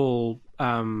actual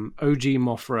OG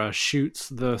Mothra shoots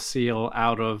the seal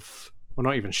out of, well,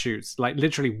 not even shoots, like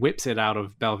literally whips it out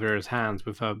of Belvira's hands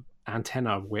with her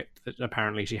antenna whip that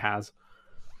apparently she has.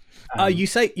 You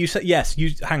say yes.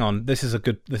 You hang on. This is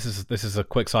a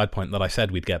quick side point that I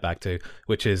said we'd get back to,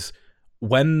 which is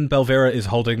when Belvira is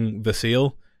holding the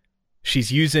seal,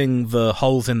 she's using the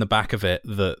holes in the back of it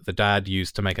that the dad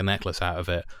used to make a necklace out of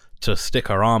it to stick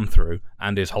her arm through,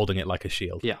 and is holding it like a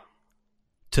shield. Yeah.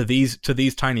 To these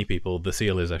tiny people, the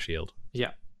seal is a shield.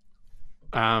 Yeah.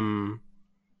 But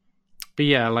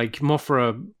yeah, like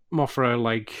Mothra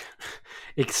like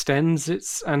extends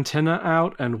its antenna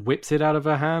out and whips it out of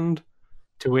her hand,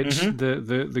 to which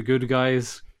the good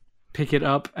guys pick it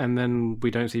up, and then we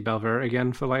don't see Belvira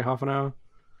again for like half an hour.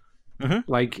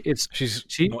 Like she's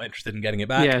not interested in getting it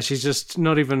back. Yeah, she's just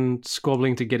not even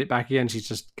squabbling to get it back again. She's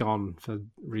just gone for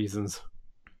reasons.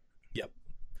 Yep.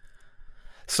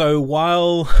 So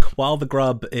while the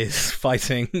grub is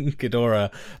fighting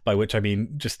Ghidorah, by which I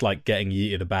mean just like getting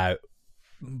yeeted about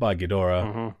by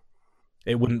Ghidorah,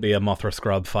 it wouldn't be a Mothra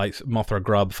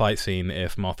grub fight scene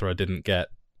if Mothra didn't get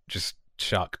just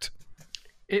chucked.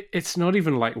 It's not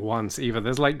even like once either.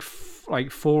 There's like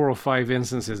 4 or 5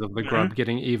 instances of the grub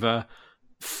getting either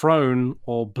thrown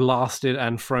or blasted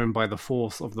and thrown by the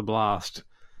force of the blast,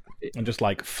 and just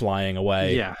like flying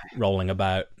away, rolling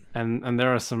about. And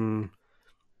there's some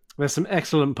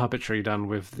excellent puppetry done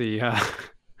with the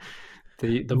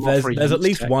there's at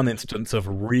least one instance of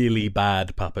really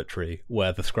bad puppetry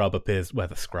where the grub appears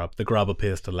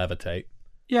to levitate.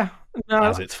 Yeah,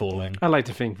 as it's falling. I like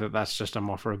to think that that's just a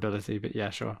Mothra ability, but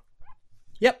yeah, sure.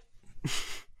 Yep.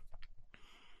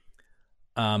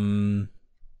 Either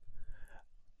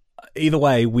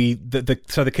way,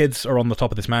 so the kids are on the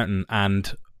top of this mountain,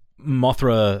 and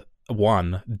Mothra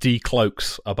 1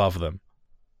 decloaks above them.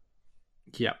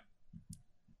 Yeah.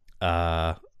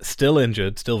 Still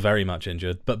injured, still very much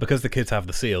injured, but because the kids have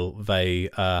the seal, they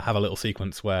have a little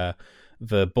sequence where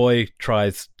the boy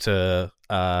tries to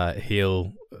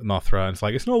heal Mothra, and it's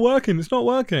like, it's not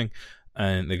working.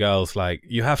 And the girl's like,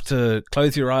 you have to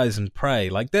close your eyes and pray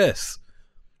like this.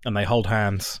 And they hold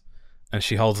hands, and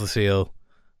she holds the seal,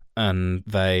 and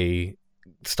they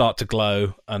start to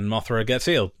glow, and Mothra gets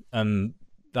healed. And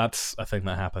that's a thing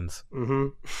that happens.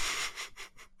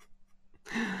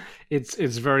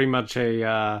 It's very much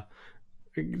a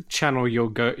channel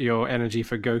your energy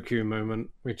for Goku moment,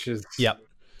 which is... Yep.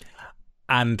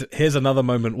 And here's another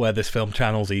moment where this film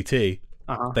channels E.T.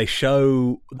 They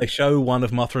show one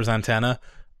of Mothra's antenna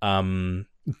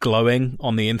glowing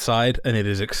on the inside, and it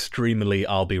is extremely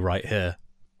 "I'll be right here."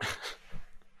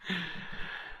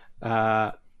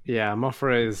 Yeah,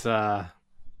 Mothra is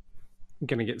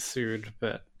gonna get sued,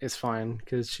 but it's fine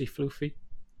because she's floofy.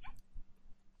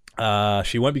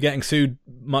 She won't be getting sued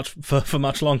for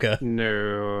much longer.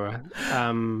 No.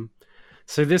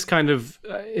 So this kind of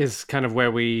is kind of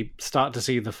where we start to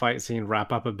see the fight scene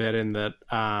wrap up a bit, in that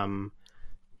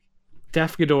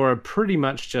Death Ghidorah pretty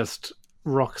much just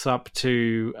rocks up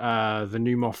to the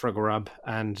new Mothra grub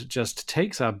and just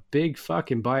takes a big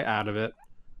fucking bite out of it.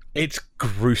 It's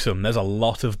gruesome. There's a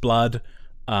lot of blood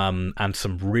and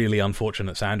some really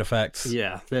unfortunate sound effects.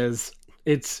 Yeah,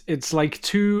 it's like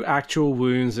 2 actual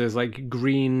wounds. There's like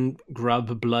green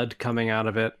grub blood coming out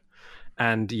of it.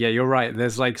 And yeah, you're right.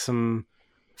 There's like some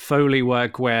Foley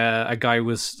work where a guy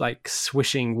was like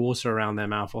swishing water around their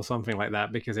mouth or something like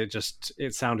that, because it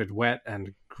sounded wet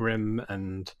and grim,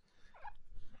 and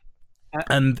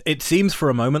it seems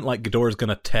for a moment like Ghidorah's going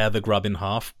to tear the grub in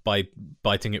half by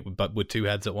biting it with 2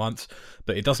 heads at once,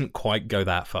 but it doesn't quite go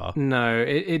that far. No,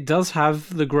 it does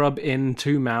have the grub in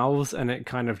 2 mouths, and it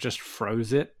kind of just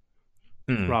froze it.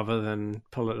 rather than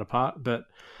pull it apart. But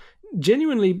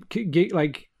genuinely,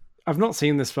 like, I've not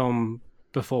seen this film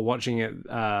before watching it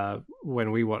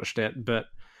when we watched it, but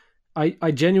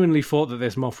I genuinely thought that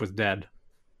this moth was dead.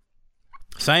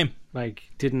 Same. Like,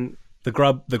 didn't... The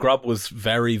grub was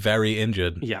very, very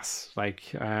injured. Yes, like,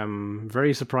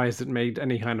 very surprised it made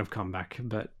any kind of comeback,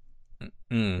 but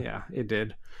yeah, it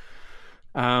did.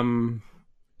 Yeah,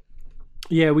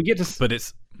 we get to... But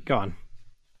it's... Go on.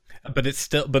 But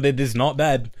it is not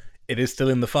dead. It is still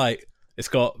in the fight. It's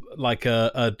got like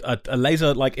a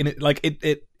laser, like in it, like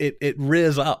it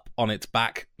rears up on its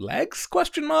back legs ?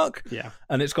 Yeah,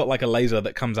 and it's got like a laser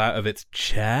that comes out of its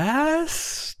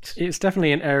chest. It's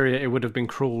definitely an area it would have been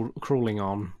crawling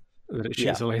on that it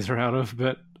shoots a laser out of.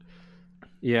 But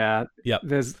yeah,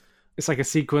 it's like a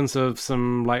sequence of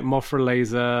some like Mothra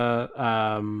laser.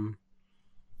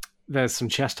 There's some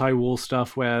chest high wall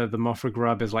stuff where the Mothra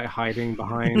grub is like hiding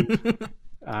behind.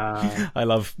 I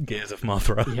love Gears of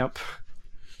Mothra. Yep.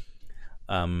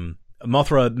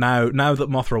 Mothra now that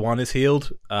Mothra 1 is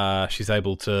healed, she's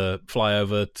able to fly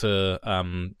over to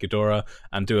Ghidorah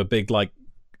and do a big like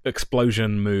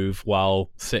explosion move while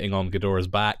sitting on Ghidorah's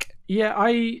back. Yeah,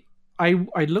 I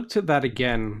looked at that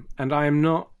again, and I'm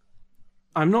not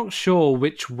sure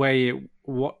which way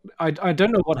I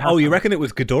don't know what happened. Oh, you reckon it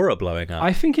was Ghidorah blowing up?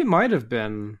 I think it might have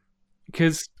been,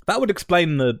 because that would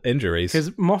explain the injuries.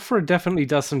 Because Mothra definitely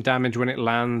does some damage when it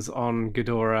lands on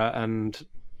Ghidorah and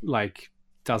like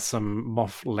does some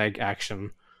moth leg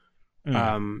action.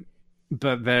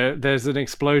 But there's an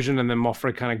explosion and then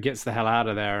Mothra kind of gets the hell out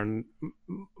of there. And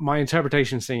my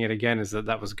interpretation seeing it again is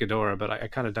that was Ghidorah, but I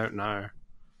kind of don't know.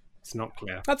 It's not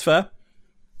clear. That's fair.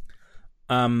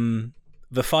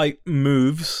 The fight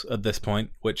moves at this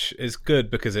point, which is good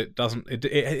because it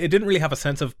didn't really have a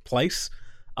sense of place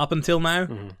up until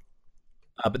now.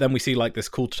 But then we see like this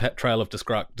cool trail of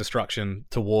destruction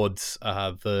towards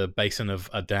the basin of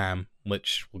a dam,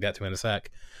 which we'll get to in a sec.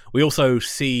 We also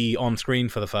see on screen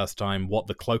for the first time what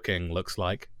the cloaking looks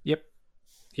like. Yep.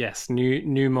 Yes,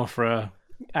 new Mothra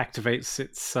activates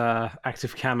its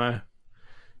active camo.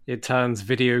 It turns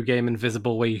video game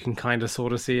invisible where you can kind of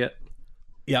sort of see it.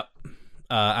 Yep.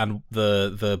 And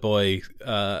the boy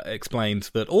explains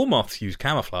that all moths use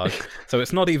camouflage, so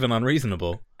it's not even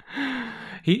unreasonable.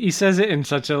 He says it in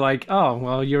such a like, oh,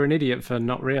 well, you're an idiot for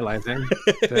not realizing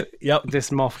that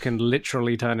this moth can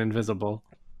literally turn invisible.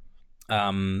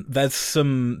 There's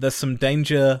some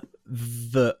danger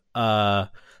that I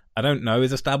don't know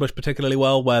is established particularly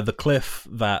well, where the cliff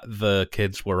that the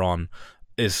kids were on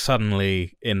is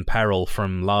suddenly in peril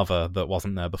from lava that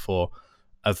wasn't there before,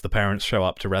 as the parents show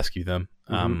up to rescue them.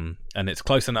 And it's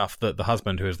close enough that the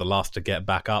husband, who is the last to get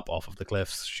back up off of the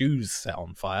cliff's shoes set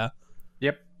on fire.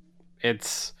 Yep.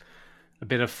 It's a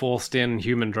bit of forced in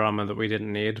human drama that we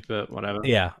didn't need, but whatever.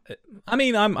 Yeah. I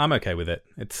mean, I'm okay with it.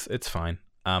 It's fine.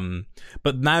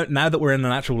 But now that we're in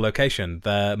an actual location,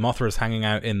 the Mothra is hanging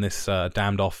out in this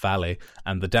dammed off valley,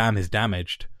 and the dam is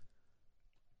damaged.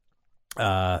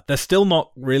 There's still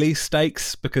not really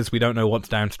stakes because we don't know what's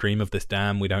downstream of this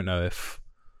dam. We don't know if...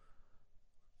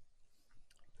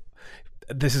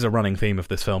 This is a running theme of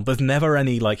this film. There's never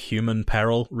any like human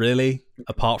peril, really,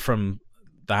 apart from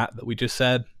that we just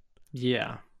said.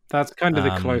 Yeah, that's kind of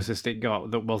the closest it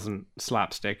got that wasn't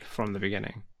slapstick from the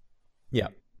beginning. Yeah.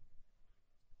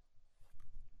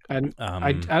 And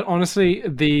I honestly,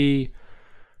 the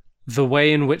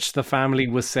way in which the family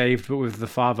was saved, but with the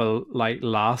father like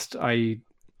last,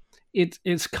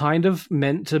 it's kind of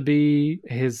meant to be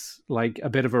his like a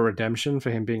bit of a redemption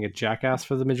for him being a jackass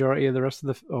for the majority of the rest of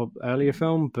the earlier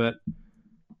film, but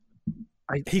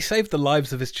he saved the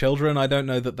lives of his children. I don't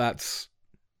know that that's...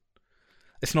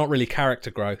 It's not really character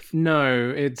growth.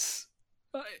 No, it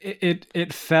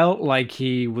felt like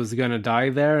he was going to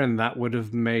die there, and that would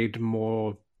have made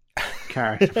more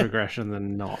character progression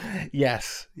than not.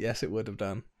 Yes, it would have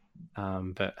done.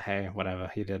 But hey,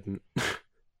 whatever, he didn't.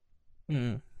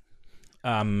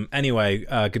 Anyway,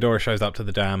 Ghidorah shows up to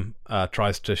the dam,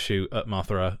 tries to shoot at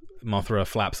Mothra. Mothra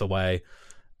flaps away,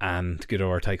 and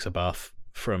Ghidorah takes a buff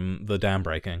from the dam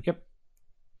breaking. Yep.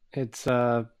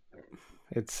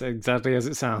 It's exactly as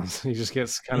it sounds. He just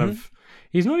gets kind of...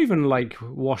 He's not even, like,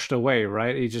 washed away,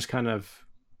 right? He just kind of...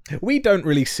 We don't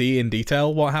really see in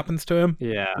detail what happens to him.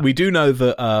 Yeah. We do know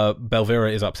that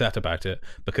Belvira is upset about it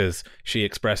because she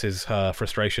expresses her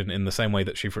frustration in the same way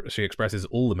that she expresses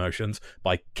all emotions,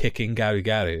 by kicking Garu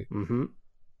Garu.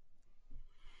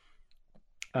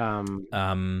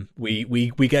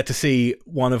 We get to see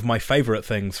one of my favorite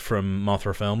things from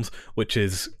Mothra films, which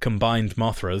is combined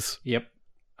Mothras. Yep.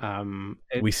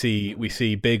 We see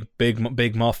big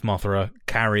moth Mothra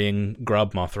carrying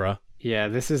grub Mothra. Yeah,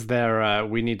 this is their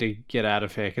we need to get out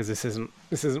of here because this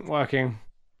isn't working.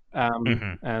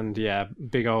 Hmm. And yeah,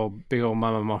 big old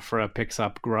Mama Mothra picks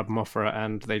up Grub Mothra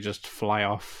and they just fly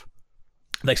off.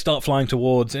 They start flying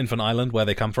towards Infant Island, where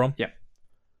they come from. Yep.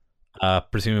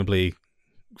 Presumably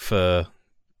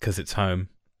because it's home,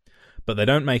 but they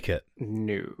don't make it.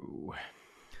 No.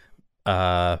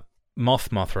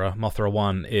 Mothra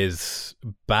 1 is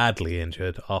badly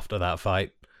injured after that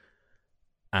fight,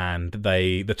 and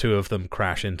the two of them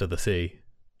crash into the sea.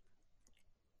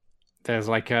 There's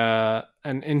like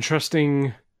an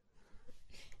interesting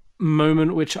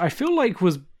moment which I feel like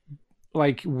was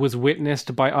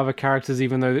witnessed by other characters,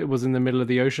 even though it was in the middle of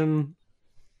the ocean.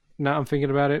 Now I'm thinking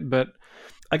about it, but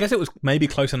I guess it was maybe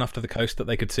close enough to the coast that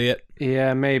they could see it.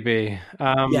 yeah, maybe.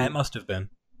 Yeah, it must have been.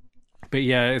 But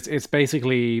yeah, it's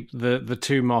basically the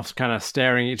two moths kind of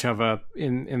staring each other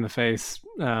in the face,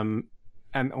 and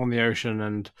on the ocean,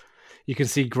 and you can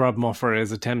see Grub Mothra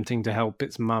is attempting to help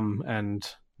its mum, and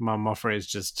Mum Mothra is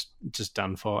just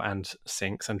done for and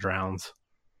sinks and drowns.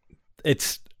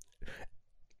 This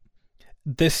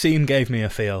scene gave me a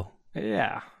feel.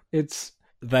 Yeah, it's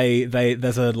there's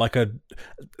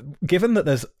given that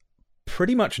there's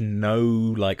pretty much no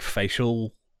like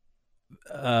facial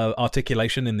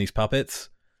articulation in these puppets,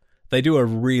 they do a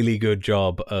really good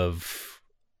job of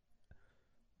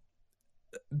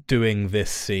doing this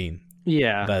scene.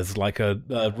 Yeah, there's like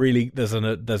a really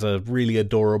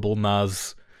adorable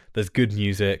Nuz. There's good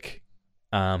music.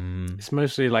 It's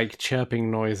mostly like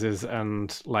chirping noises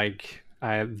and like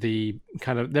the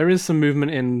kind of, there is some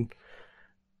movement in.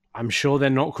 I'm sure they're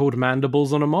not called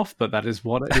mandibles on a moth, but that is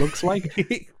what it looks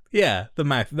like. Yeah, the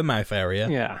mouth area.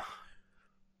 Yeah.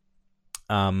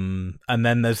 And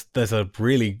then there's a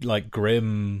really like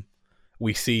grim.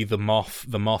 We see the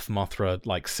Mothra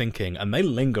like sinking, and they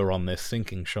linger on this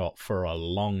sinking shot for a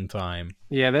long time.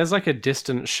 Yeah, there's like a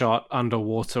distant shot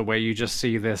underwater where you just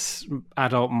see this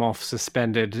adult moth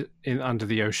suspended under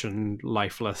the ocean,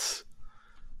 lifeless,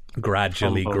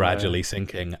 gradually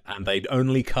sinking, and they'd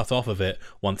only cut off of it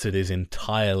once it is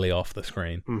entirely off the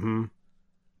screen. Mm-hmm.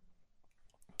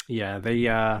 Yeah,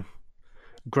 the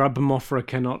Grub Mothra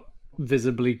cannot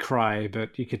visibly cry,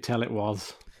 but you could tell it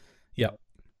was. Yep.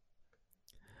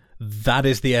 That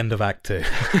is the end of Act 2.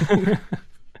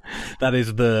 That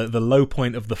is the low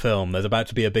point of the film. There's about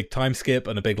to be a big time skip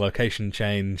and a big location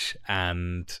change,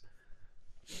 and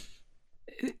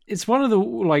it's one of the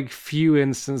like few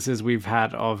instances we've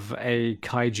had of a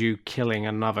kaiju killing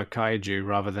another kaiju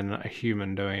rather than a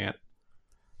human doing it.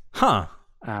 Huh.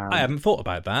 I hadn't thought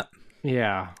about that.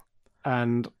 Yeah.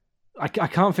 And I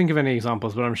can't think of any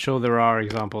examples, but I'm sure there are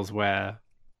examples where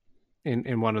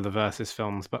in one of the Versus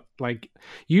films, but like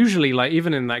usually, like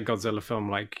even in that Godzilla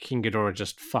film, like King Ghidorah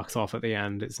just fucks off at the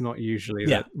end. It's not usually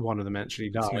that one of them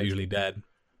actually dies. It's not usually dead.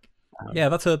 Yeah,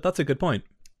 that's a good point.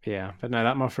 Yeah, but no,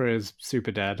 that Mothra is super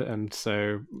dead, and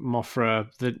so Mothra,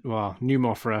 new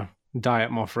Mothra, Diet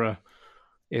Mothra,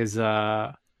 is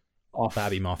off.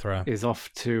 Babby Mothra is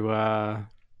off to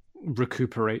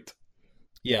recuperate.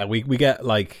 Yeah, we get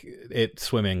like it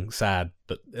swimming sad,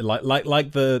 but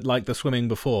like the swimming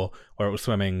before, where it was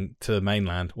swimming to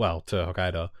mainland, well, to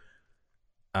Hokkaido.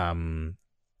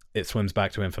 It swims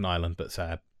back to Infant Island, but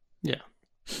sad. Yeah,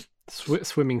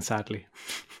 swimming sadly.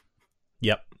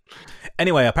 Yep.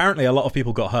 Anyway, apparently a lot of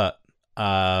people got hurt.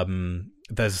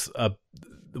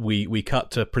 We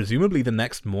cut to presumably the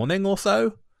next morning or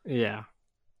so. Yeah.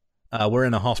 We're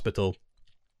in a hospital.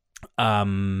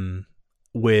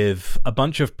 With a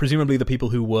bunch of presumably the people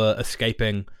who were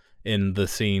escaping in the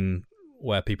scene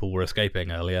where people were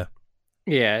escaping earlier.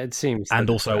 Yeah, it seems. And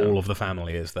also all of the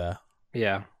family is there.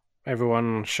 Yeah,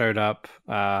 everyone showed up.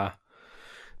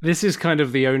 This is kind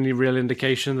of the only real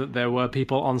indication that there were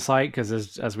people on site, because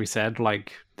as we said,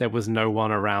 like there was no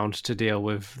one around to deal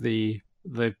with the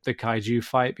kaiju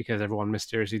fight because everyone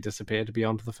mysteriously disappeared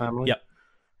beyond the family.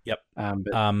 Yep.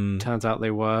 But turns out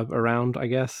they were around, I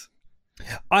guess.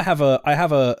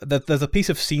 There's a piece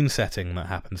of scene setting that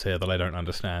happens here that I don't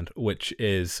understand, which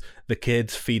is the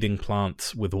kids feeding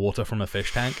plants with water from a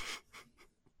fish tank.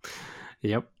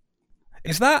 Yep.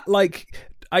 Is that like,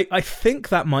 I think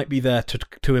that might be there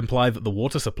to imply that the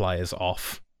water supply is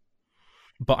off,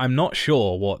 but I'm not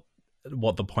sure what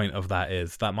the point of that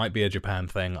is. That might be a Japan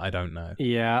thing. I don't know.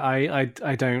 Yeah,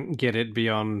 I don't get it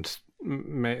beyond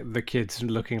the kids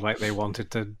looking like they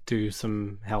wanted to do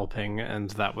some helping,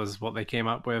 and that was what they came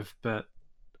up with, but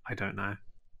I don't know.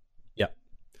 Yep.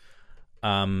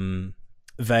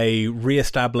 They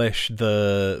reestablish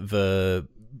the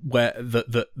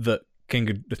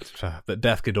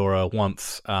Death Ghidorah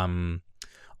wants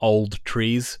old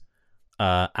trees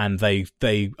And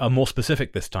they are more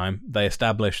specific this time. They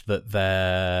establish that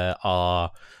there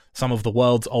are some of the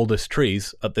world's oldest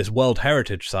trees at this World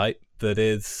Heritage Site that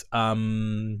is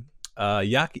Yakishima,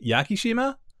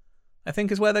 I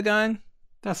think is where they're going.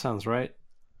 That sounds right.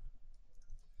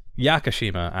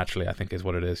 Yakashima, actually, I think is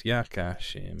what it is.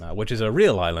 Yakashima, which is a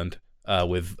real island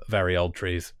with very old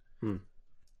trees.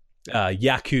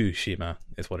 Yakushima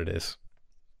is what it is.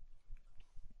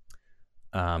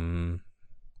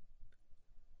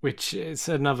 Which is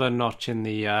another notch in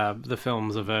the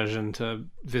film's aversion to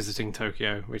visiting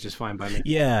Tokyo, which is fine by me.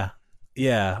 Yeah.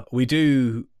 We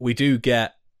do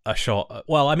get a shot.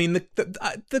 Well, I mean,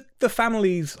 the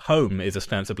family's home is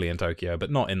ostensibly in Tokyo, but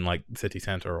not in like city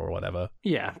center or whatever.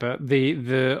 Yeah, but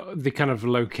the kind of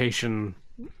location,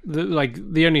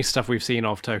 the only stuff we've seen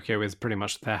of Tokyo is pretty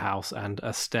much their house and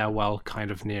a stairwell kind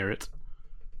of near it.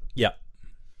 Yeah.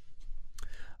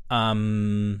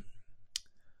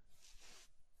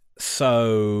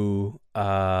 So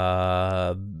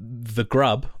the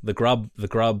grub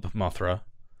Mothra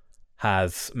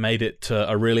has made it to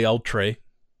a really old tree.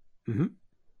 Mm-hmm.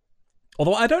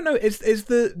 Although I don't know,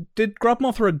 did Grub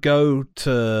Mothra go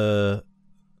to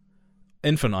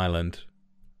Infant Island,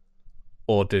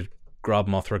 or did Grub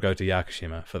Mothra go to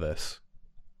Yakushima for this?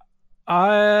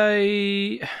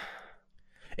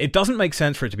 It doesn't make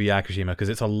sense for it to be Yakushima because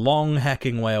it's a long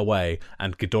hecking way away,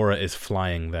 and Ghidorah is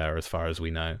flying there, as far as we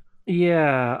know.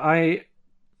 Yeah,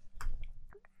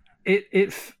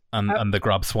 and the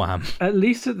grub swam. At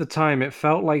least at the time, it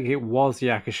felt like it was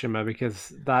Yakushima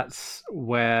because that's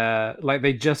where, like,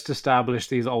 they just established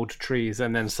these old trees,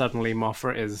 and then suddenly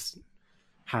Mothra is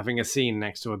having a scene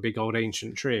next to a big old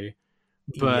ancient tree.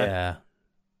 But yeah.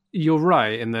 You're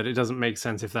right in that it doesn't make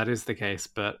sense if that is the case,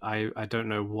 but I don't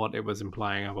know what it was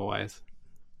implying otherwise.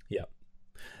 Yeah.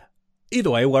 Either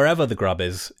way, wherever the grub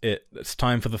is, it's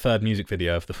time for the third music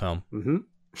video of the film. Mm-hmm.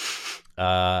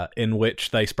 In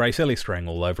which they spray silly string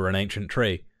all over an ancient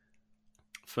tree.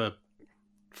 For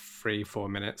 3-4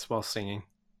 minutes while singing.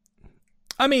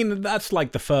 I mean, that's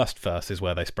like the first verse is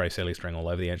where they spray silly string all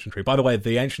over the ancient tree. By the way,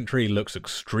 the ancient tree looks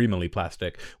extremely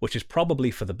plastic, which is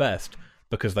probably for the best,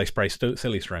 because they spray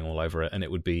silly string all over it, and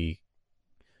it would be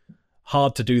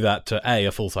hard to do that to A,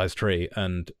 a full-size tree,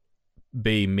 and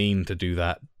B, mean to do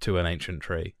that to an ancient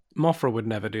tree. Mothra would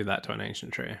never do that to an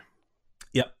ancient tree.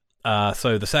 Yep.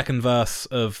 So the second verse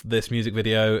of this music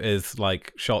video is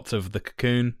like shots of the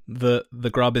cocoon that the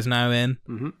grub is now in.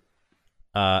 Mm-hmm.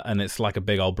 And it's like a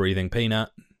big old breathing peanut.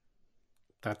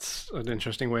 That's an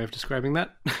interesting way of describing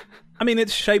that. I mean,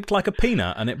 it's shaped like a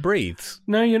peanut and it breathes.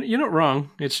 No, you're not wrong.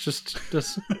 It's just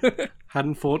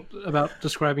hadn't thought about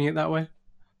describing it that way.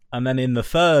 And then in the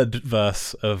third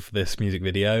verse of this music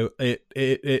video,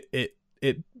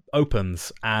 it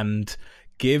opens and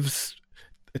gives.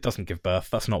 It doesn't give birth.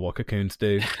 That's not what cocoons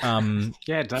do.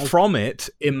 Yeah, it does. From it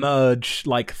emerge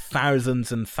like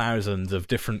thousands and thousands of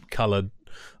different coloured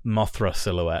Mothra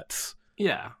silhouettes.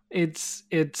 Yeah, it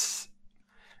seems,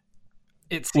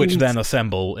 which then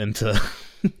assemble into.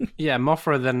 Yeah,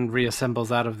 Mothra then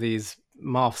reassembles out of these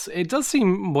moths. It does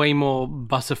seem way more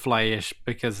butterfly-ish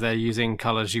because they're using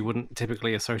colors you wouldn't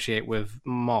typically associate with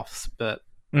moths, but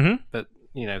you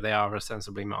know, they are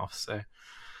ostensibly moths. So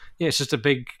yeah, it's just a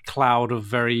big cloud of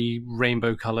very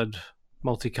rainbow-colored,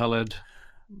 multicolored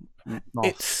moths.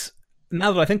 It's,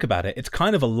 now that I think about it, it's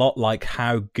kind of a lot like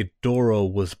how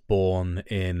Ghidorah was born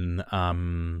in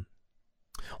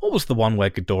what was the one where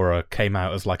Ghidorah came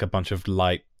out as like a bunch of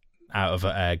light out of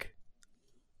an egg?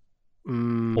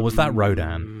 Or was that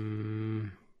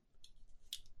Rodan?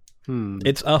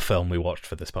 It's a film we watched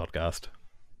for this podcast.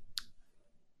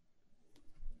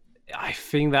 I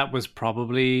think that was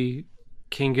probably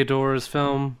King Ghidorah's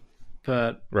film,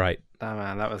 but right. Oh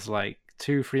man, that was like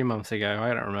 2-3 months ago.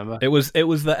 I don't remember. It was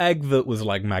the egg that was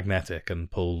like magnetic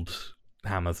and pulled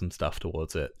hammers and stuff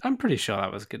towards it. I'm pretty sure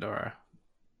that was Ghidorah.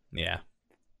 Yeah.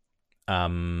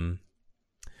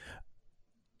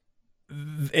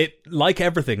 It, like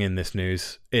everything in this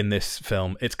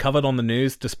film, it's covered on the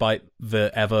news despite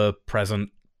the ever-present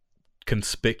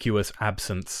conspicuous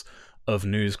absence of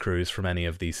news crews from any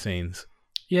of these scenes.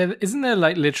 Yeah, isn't there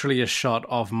like literally a shot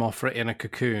of Mothra in a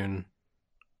cocoon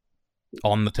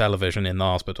on the television in the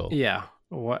hospital? Yeah,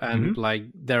 and like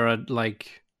there are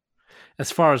like, as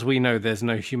far as we know, there's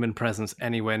no human presence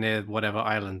anywhere near whatever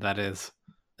island that is.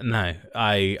 No,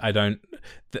 I don't.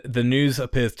 The news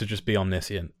appears to just be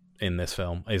omniscient in this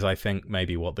film, is I think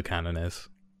maybe what the canon is.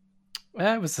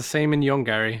 Yeah, it was the same in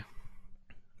Yongari.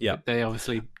 Yeah, they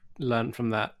obviously learned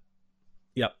from that.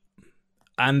 Yep,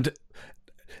 and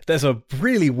there's a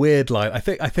really weird line. I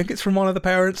think it's from one of the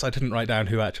parents. I didn't write down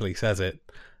who actually says it.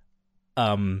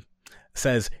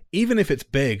 says, even if it's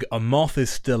big, a moth is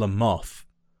still a moth.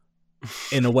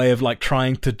 In a way of like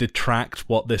trying to detract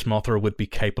what this Mothra would be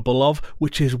capable of,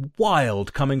 which is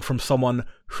wild coming from someone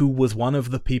who was one of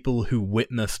the people who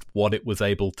witnessed what it was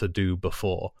able to do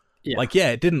before. Yeah. Like, yeah,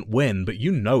 it didn't win, but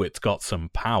you know it's got some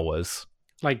powers.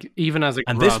 Like, even as a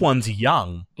And grub, this one's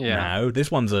young now. This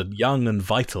one's a young and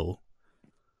vital.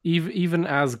 Even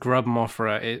as Grub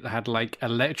Mothra, it had like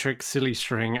electric silly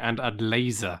string and a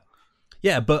laser.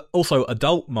 Yeah, but also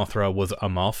adult Mothra was a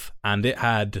moth, and it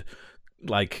had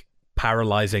like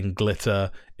paralyzing glitter.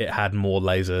 It had more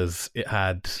lasers. It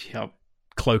had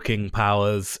cloaking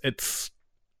powers. It's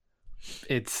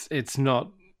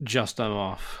not just a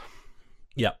moth.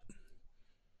 Yep.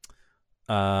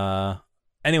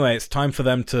 Anyway, it's time for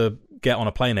them to get on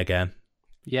a plane again.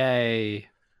 Yay.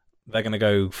 They're going to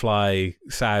go fly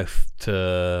south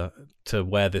to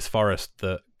where this forest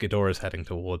that Ghidorah's heading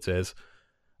towards is.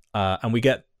 And we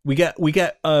get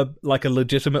like a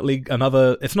legitimately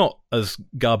another. It's not as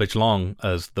garbage long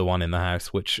as the one in the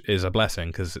house, which is a blessing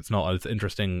because it's not as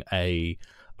interesting a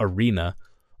arena.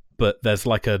 But there's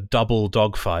like a double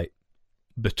dogfight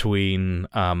between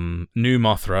New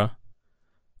Mothra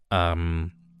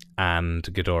and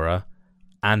Ghidorah,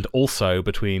 and also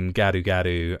between Gadu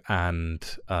Gadu and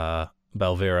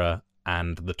Belvira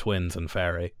and the twins and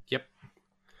Fairy. Yep.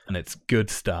 And it's good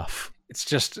stuff. It's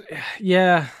just,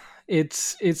 yeah,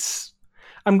 it's.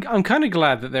 I'm kind of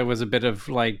glad that there was a bit of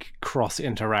like cross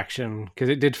interaction because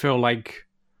it did feel like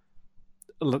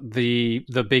the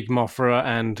big Mothra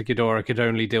and Ghidorah could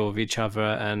only deal with each other,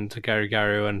 and Garu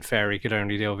Garu and Fairy could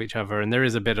only deal with each other, and there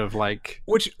is a bit of like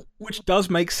which does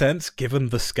make sense given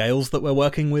the scales that we're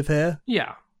working with here.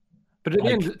 Yeah, but at the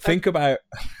end, think about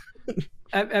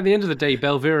at the end of the day,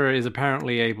 Belvira is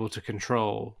apparently able to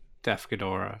control Death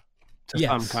Ghidorah to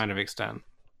some kind of extent,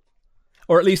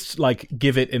 or at least like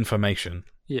give it information.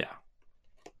 Yeah,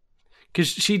 because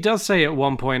she does say at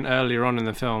one point earlier on in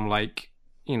the film, like,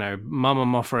 you know, Mama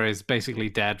Mothra is basically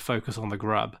dead. Focus on the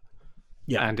grub.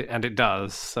 Yeah, and it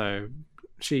does. So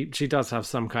she does have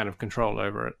some kind of control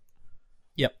over it.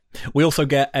 Yep. We also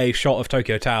get a shot of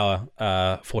Tokyo Tower,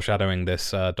 foreshadowing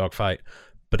this dogfight,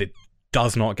 but it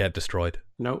does not get destroyed.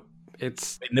 Nope.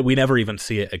 We never even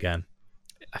see it again.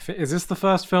 Is this the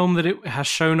first film that it has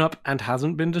shown up and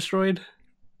hasn't been destroyed?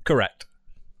 Correct.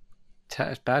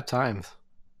 Bad times.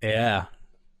 Yeah.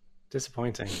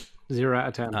 Disappointing. 0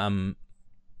 out of 10.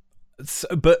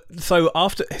 So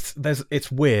after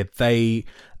it's weird.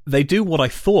 They do what I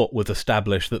thought was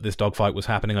establish that this dogfight was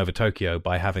happening over Tokyo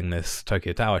by having this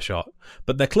Tokyo Tower shot,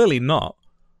 but they're clearly not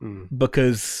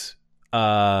because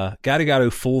Garu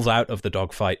Garu falls out of the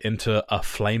dogfight into a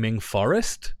flaming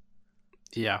forest.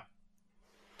 Yeah,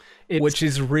 which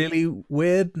is really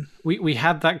weird. We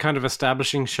had that kind of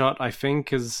establishing shot, I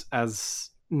think, as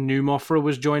New Mothra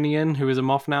was joining in, who is a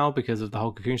moth now because of the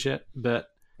whole cocoon shit, but.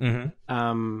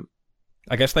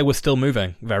 I guess they were still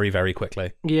moving very, very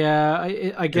quickly. Yeah,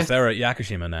 I guess they're at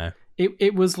Yakushima now.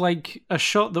 It was like a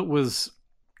shot that was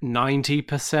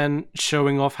 90%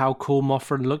 showing off how cool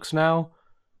Mothra looks now.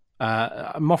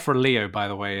 Mothra Leo, by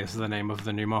the way, is the name of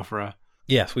the new Mothra.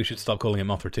 Yes, we should stop calling it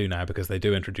Mothra 2 now because they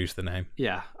do introduce the name.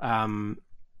 Yeah.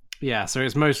 Yeah, so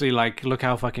it's mostly like, look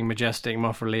how fucking majestic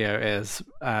Mothra Leo is.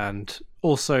 And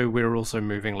also, we're also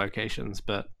moving locations,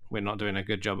 but we're not doing a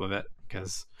good job of it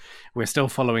because we're still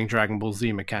following Dragon Ball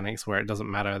Z mechanics where it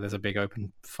doesn't matter. There's a big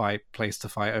open place to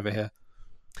fight over here.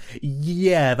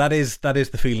 Yeah, that is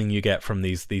the feeling you get from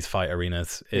these fight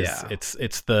arenas.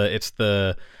 It's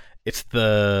the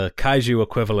kaiju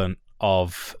equivalent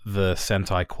of the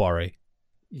Sentai Quarry.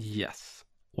 Yes,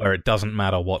 where it doesn't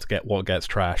matter what gets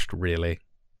trashed really.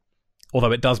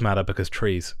 Although it does matter because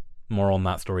trees. More on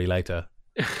that story later.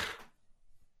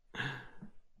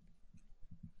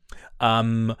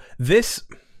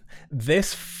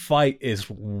 This fight is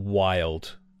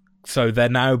wild. So they're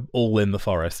now all in the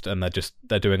forest and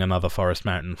they're doing another forest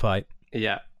mountain fight.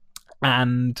 Yeah.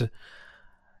 And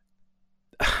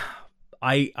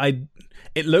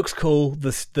it looks cool.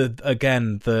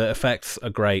 The effects are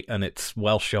great and it's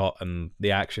well shot and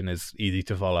the action is easy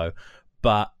to follow.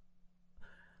 But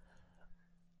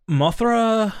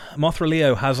Mothra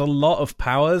Leo has a lot of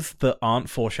powers that aren't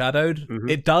foreshadowed. Mm-hmm.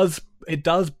 It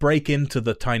does break into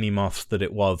the tiny moths that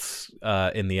it was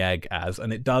in the egg as,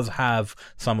 and it does have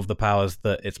some of the powers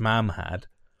that its mam had.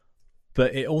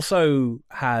 But it also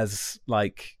has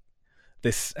like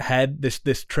this head,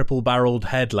 this triple-barreled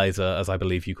head laser, as I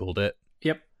believe you called it.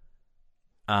 Yep.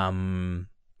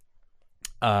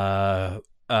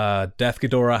 Death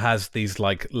Ghidorah has these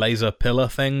like laser pillar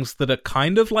things that are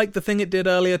kind of like the thing it did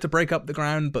earlier to break up the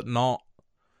ground, but not.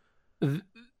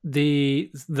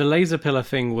 The laser pillar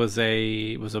thing was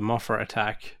a Mothra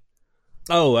attack.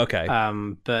 Oh, okay.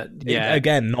 But yeah,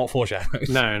 again, not foreshadowed.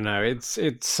 no,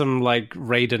 it's some like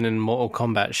Raiden in Mortal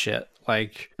Kombat shit.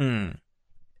 Like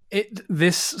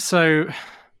this is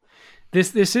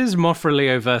Mothra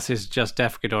Leo versus just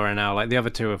Def Ghidorah now. Like the other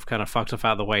two have kind of fucked off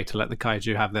out of the way to let the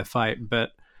kaiju have their fight.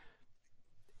 But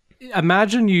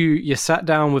imagine you sat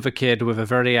down with a kid with a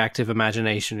very active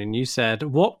imagination and you said,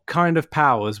 what kind of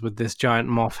powers would this giant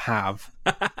moth have?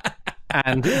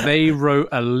 And they wrote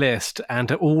a list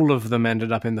and all of them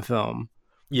ended up in the film.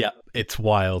 Yeah, it's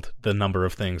wild the number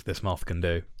of things this moth can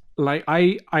do. Like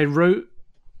I wrote,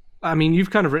 I mean, you've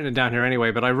kind of written it down here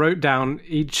anyway, but I wrote down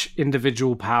each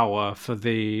individual power for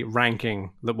the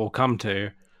ranking that we'll come to.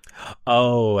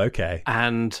 Oh, okay.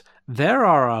 And there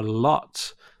are a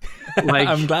lot. Like,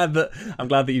 I'm glad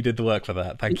that you did the work for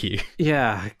that. Thank you.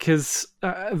 Yeah, because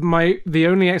the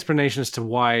only explanation as to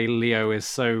why Leo is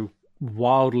so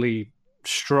wildly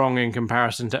strong in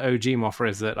comparison to OG Mothra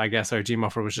is that I guess OG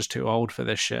Mothra was just too old for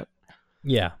this shit.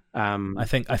 Yeah. I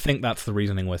think that's the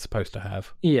reasoning we're supposed to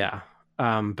have. Yeah.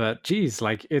 But geez,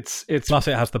 like it's plus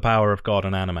it has the power of God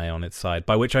and anime on its side,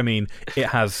 by which I mean it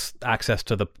has access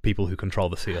to the people who control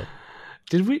the seal.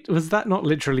 Was that not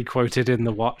literally quoted in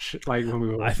the watch? Like when we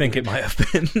were? I think it might have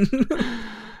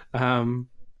been.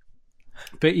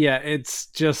 But yeah, it's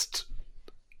just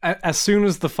as soon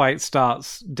as the fight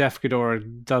starts, Def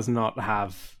Ghidorah does not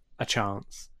have a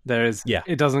chance.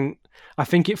 It doesn't. I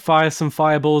think it fires some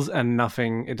fireballs and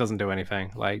nothing. It doesn't do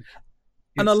anything. Like.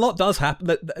 And a lot does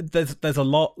happen. There's a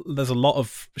lot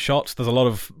of shots. There's a lot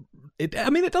of it. I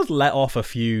mean, it does let off a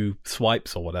few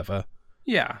swipes or whatever.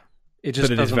 Yeah, it just.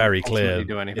 But it is very clear.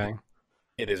 Do anything.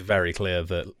 It is very clear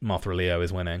that Mothra Leo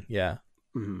is winning. Yeah.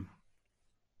 Mm-hmm.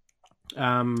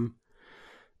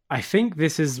 I think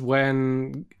this is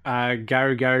when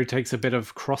Garu Garu takes a bit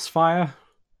of crossfire.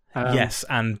 Yes,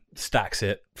 and stacks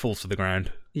it, falls to the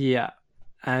ground. Yeah.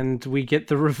 And we get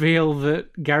the reveal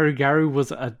that Garu Garu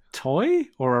was a toy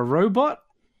or a robot.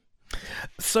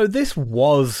 So this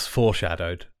was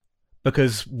foreshadowed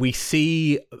because we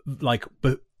see, like,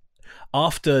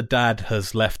 after Dad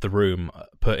has left the room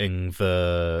putting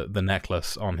the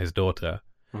necklace on his daughter,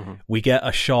 we get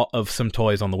a shot of some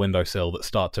toys on the windowsill that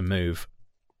start to move.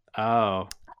 Oh.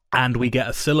 And we get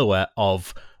a silhouette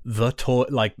of the toy,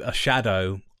 like a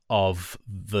shadow of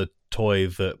the toy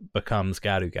that becomes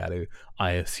Garu Garu,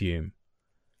 I assume,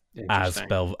 as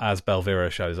Belvira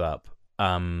shows up.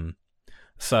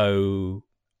 So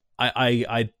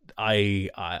I'm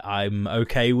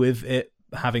okay with it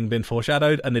having been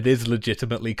foreshadowed, and it is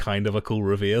legitimately kind of a cool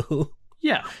reveal.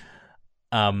 Yeah.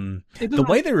 The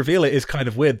way they reveal it is kind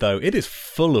of weird, though. It is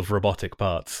full of robotic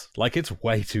parts. Like, it's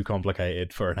way too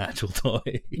complicated for an actual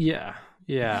toy. Yeah.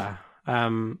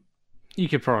 You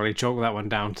could probably chalk that one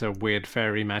down to weird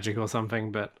fairy magic or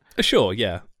something, but sure,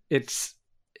 yeah. It's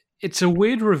a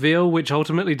weird reveal which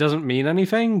ultimately doesn't mean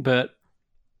anything, but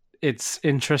it's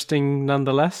interesting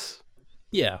nonetheless.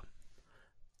 Yeah.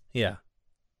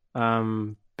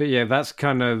 But yeah, that's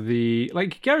kind of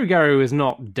like Garu Garu is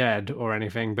not dead or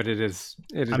anything, but it is.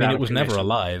 I mean, it was never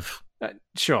alive.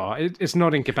 Sure, it's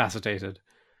not incapacitated.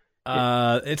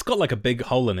 It's got like a big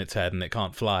hole in its head and it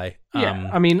can't fly.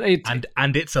 Yeah, I mean,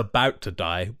 and it's about to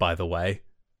die, by the way.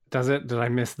 Does it? Did I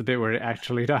miss the bit where it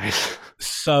actually dies?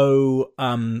 So,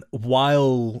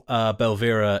 while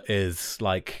Belvira is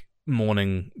like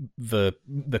mourning the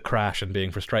crash and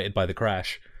being frustrated by the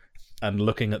crash and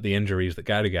looking at the injuries that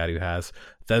Garu Garu has,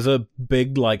 there's a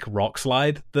big like rock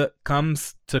slide that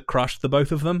comes to crush the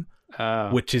both of them.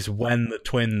 Which is when the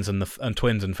twins and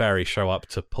twins and fairy show up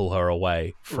to pull her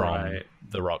away from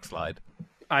the rock slide.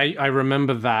 I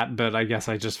remember that, but I guess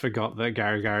I just forgot that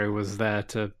Garu Garu was there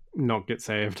to not get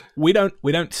saved. We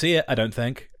don't see it, I don't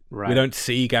think. Right. We don't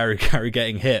see Garu Garu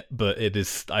getting hit, but it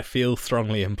is, I feel,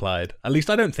 strongly implied. At least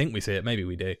I don't think we see it. Maybe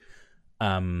we do.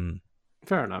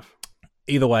 Fair enough.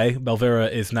 Either way, Belvira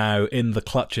is now in the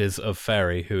clutches of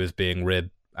Fairy, who is being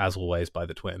rid, as always, by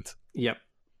the twins. Yep.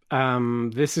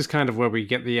 This is kind of where we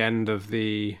get the end of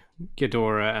the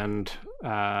Ghidorah and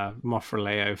Mothra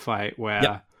Leo fight,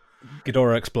 where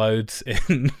Ghidorah explodes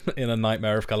in a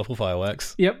nightmare of colourful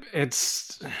fireworks. Yep,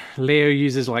 it's Leo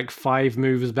uses like 5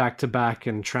 moves back to back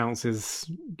and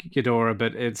trounces Ghidorah,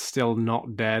 but it's still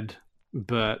not dead.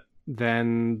 But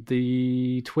then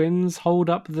the twins hold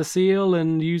up the seal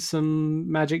and use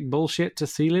some magic bullshit to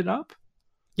seal it up.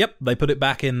 Yep, they put it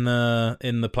back in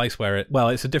the place where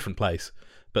it's a different place.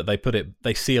 But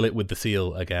they seal it with the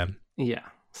seal again. Yeah.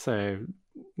 So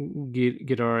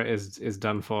Ghidorah is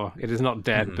done for. It is not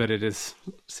dead, but it's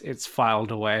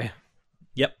filed away.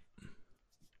 Yep.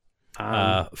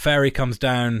 Fairy comes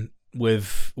down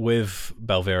with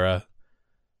Belvira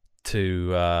to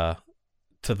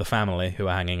the family who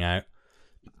are hanging out,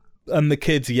 and the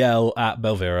kids yell at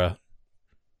Belvira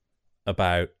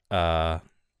about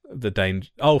the danger.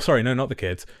 Oh, sorry, no, not the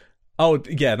kids. Oh,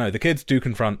 yeah, no, the kids do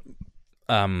confront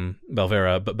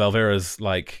Belvira, but Belvira's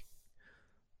like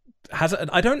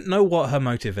I don't know what her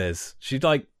motive is. She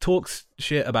like talks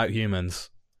shit about humans.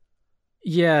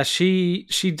 Yeah, she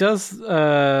does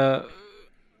a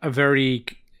very.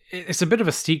 It's a bit of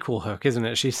a sequel hook, isn't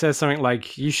it? She says something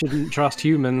like, "You shouldn't trust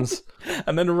humans,"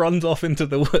 and then runs off into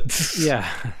the woods. Yeah,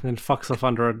 and fucks off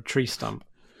under a tree stump.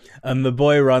 And the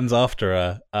boy runs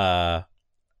after her.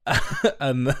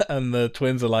 And the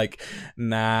twins are like,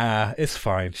 "Nah, it's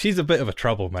fine. She's a bit of a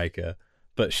troublemaker,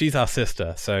 but she's our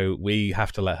sister, so we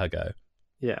have to let her go."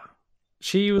 Yeah,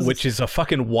 she was, which is a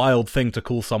fucking wild thing to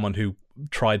call someone who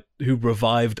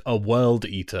revived a world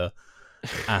eater,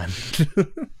 and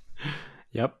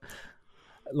yep,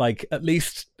 like at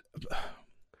least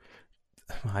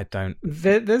I don't.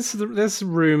 There's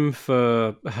room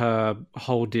for her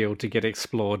whole deal to get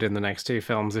explored in the next two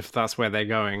films if that's where they're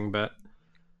going, but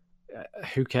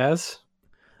who cares?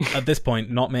 At this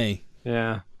point, not me.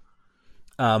 Yeah.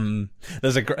 We're in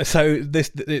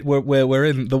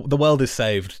the world is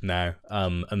saved now,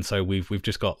 and so we've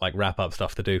just got like wrap up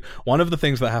stuff to do. One of the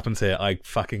things that happens here I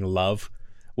fucking love,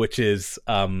 which is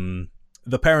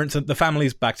the parents and the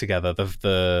family's back together.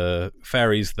 The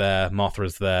fairy's there,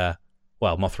 Mothra's there.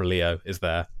 Well, Mothra Leo is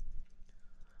there,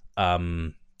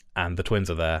 and the twins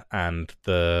are there, and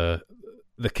the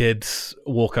kids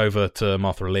walk over to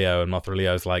Mothra Leo, and Mothra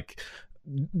Leo's like,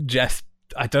 just.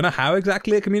 I don't know how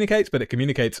exactly it communicates, but it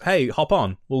communicates, "Hey, hop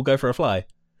on, we'll go for a fly."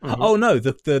 Mm-hmm. Oh no,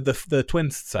 the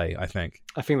twins say, I think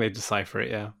they decipher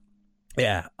it.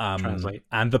 Yeah. Translate.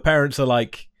 And the parents are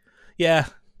like, yeah,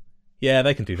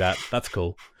 they can do that. That's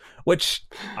cool. Which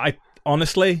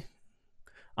honestly,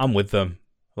 I'm with them.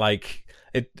 Like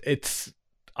it's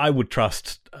I would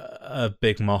trust a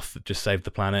big moth that just saved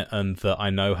the planet and that I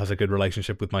know has a good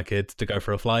relationship with my kids to go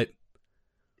for a flight.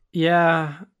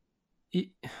 Yeah.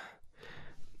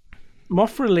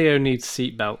 Mothra Leo needs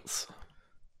seatbelts.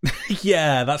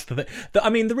 Yeah, that's the thing. I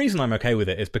mean, the reason I'm okay with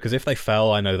it is because if they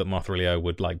fell, I know that Mothra Leo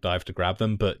would like dive to grab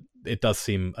them, but it does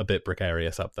seem a bit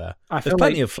precarious up there. There's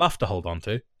plenty of fluff to hold on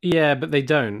to. Yeah, but they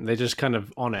don't. They're just kind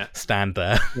of on it. Stand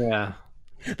there. Yeah.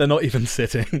 They're not even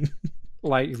sitting.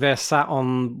 Like, they're sat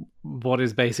on what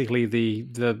is basically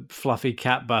the fluffy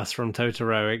cat bus from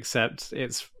Totoro, except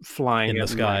it's flying in the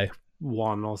sky. Like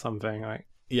 1 or something. Like.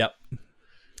 Yep.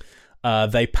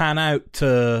 They pan out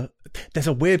to... There's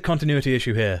a weird continuity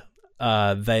issue here.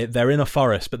 They're in a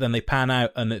forest, but then they pan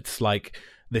out and it's like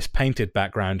this painted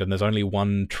background and there's only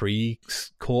one tree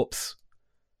corpse.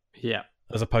 Yeah.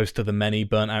 As opposed to the many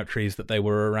burnt out trees that they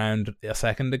were around a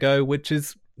second ago, which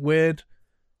is weird.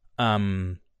 But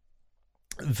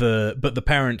the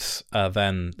parents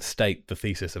then state the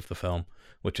thesis of the film,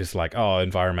 which is like,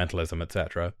 environmentalism,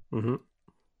 etc. Mm-hmm.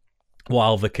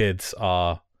 While the kids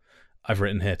are... I've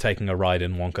written here, taking a ride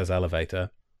in Wonka's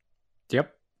elevator.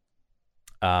 Yep.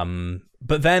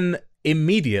 But then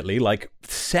immediately, like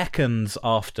seconds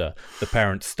after, the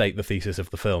parents state the thesis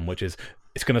of the film, which is,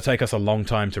 it's going to take us a long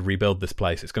time to rebuild this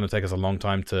place. It's going to take us a long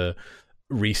time to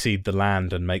reseed the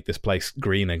land and make this place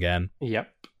green again. Yep.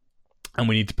 And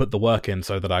we need to put the work in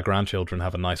so that our grandchildren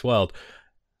have a nice world.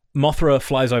 Mothra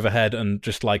flies overhead and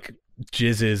just like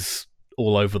jizzes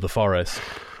all over the forest.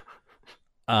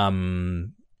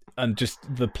 And just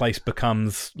the place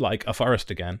becomes like a forest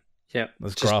again. Yeah.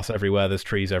 There's grass everywhere, there's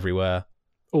trees everywhere.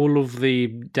 All of the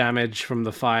damage from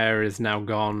the fire is now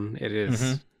gone. It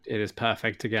is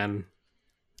perfect again.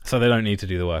 So they don't need to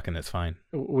do the work and it's fine.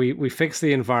 We fix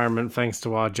the environment thanks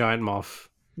to our giant moth.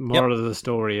 Moral of the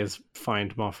story is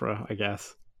find Mothra, I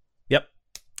guess. Yep.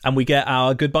 And we get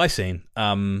our goodbye scene,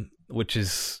 which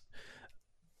is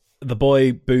the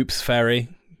boy boops Fairy,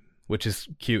 which is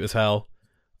cute as hell.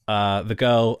 The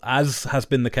girl, as has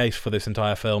been the case for this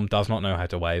entire film, does not know how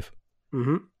to wave.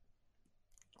 Mm-hmm.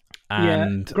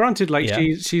 And granted,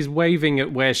 she's waving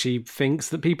at where she thinks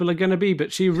that people are going to be,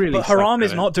 but she really. But her arm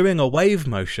is not doing a wave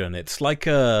motion. It's like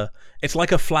a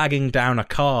flagging down a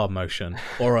car motion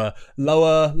or a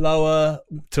lower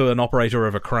to an operator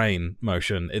of a crane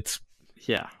motion. It's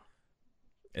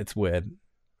weird.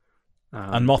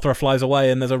 And Mothra flies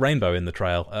away, and there's a rainbow in the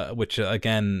trail, which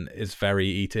again is very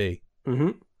E.T. Mm-hmm.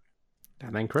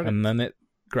 And then credits. And then it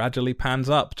gradually pans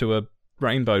up to a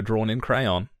rainbow drawn in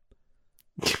crayon.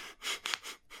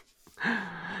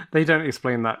 They don't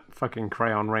explain that fucking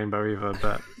crayon rainbow either,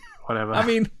 but whatever. I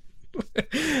mean,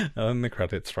 and the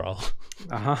credits roll.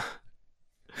 Uh-huh.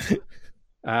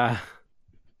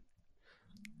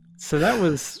 So that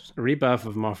was Rebirth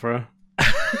of Mothra.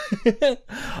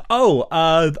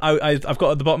 I've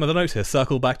got at the bottom of the notes here.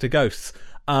 Circle back to ghosts.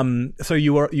 So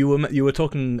you were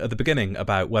talking at the beginning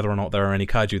about whether or not there are any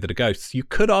kaiju that are ghosts. You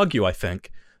could argue, I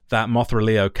think, that Mothra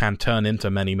Leo can turn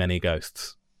into many, many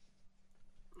ghosts.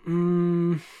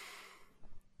 I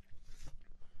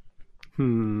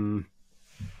don't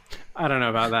know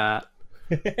about that.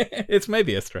 It's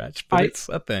maybe a stretch, but it's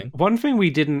a thing. One thing we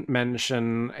didn't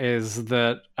mention is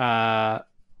that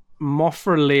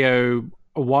Mothra Leo,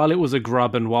 while it was a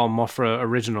grub and while Mothra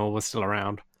Original was still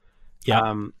around,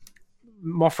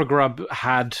 Mothra Grub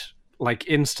had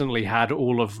instantly had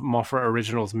all of Mothra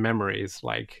Original's memories.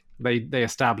 Like they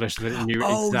established that it knew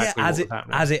exactly what was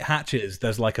happening. As it hatches,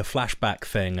 there's like a flashback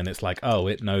thing, and it's like, oh,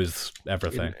 it knows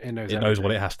everything. It knows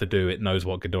what it has to do. It knows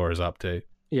what Ghidorah's up to.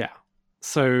 Yeah.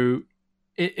 So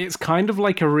it's kind of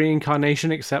like a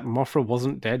reincarnation, except Mothra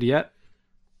wasn't dead yet.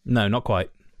 No, not quite.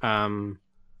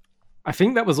 I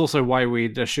think that was also why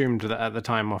we'd assumed that at the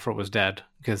time Mothra was dead,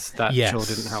 because that sure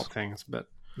didn't help things. But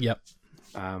yep.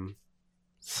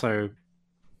 So,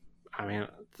 I mean,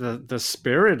 the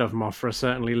spirit of Mothra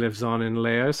certainly lives on in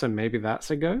Leo, so maybe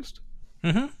that's a ghost.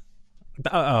 Mm-hmm.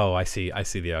 Oh, I see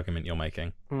the argument you're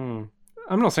making. I'm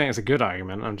not saying it's a good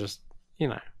argument. I'm just,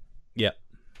 Yep.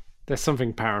 There's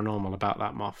something paranormal about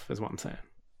that moth, is what I'm saying.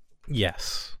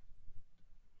 Yes.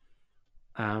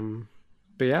 But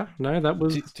yeah, no, that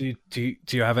was. Do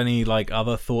you have any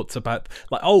other thoughts about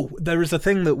there's a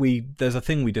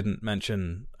thing we didn't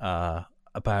mention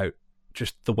about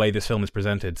just the way this film is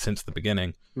presented since the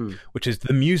beginning, which is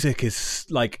the music is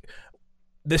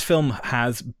this film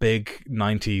has big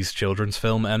 90s children's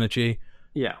film energy.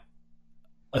 Yeah.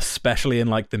 Especially in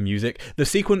the music. The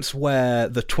sequence where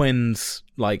the twins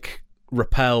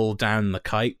rappel down the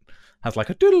kite has a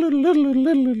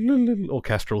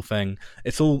orchestral thing.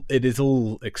 It is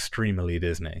all extremely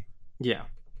Disney. Yeah.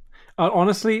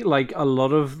 Honestly, a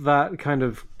lot of that kind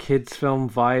of kids film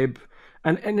vibe,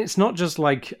 and it's not just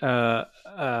a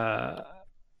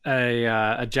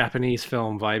Japanese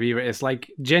film vibe either. It's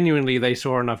genuinely they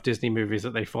saw enough Disney movies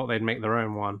that they thought they'd make their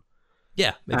own one.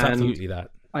 Yeah, it's absolutely that.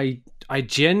 I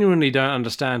genuinely don't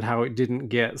understand how it didn't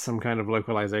get some kind of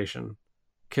localization.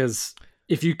 Because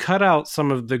if you cut out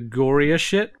some of the gorier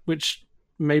shit, which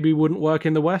maybe wouldn't work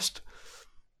in the West,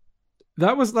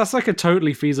 that's a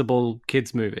totally feasible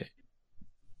kids movie.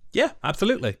 Yeah,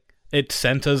 absolutely. It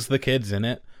centers the kids in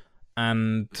it,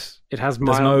 and it has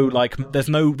there's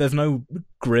no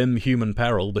grim human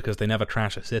peril because they never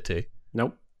trash a city.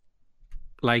 Nope.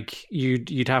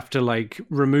 You'd have to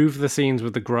remove the scenes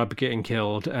with the grub getting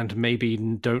killed and maybe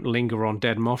don't linger on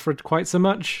dead Mothra quite so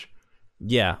much.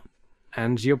 Yeah.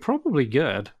 And you're probably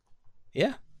good.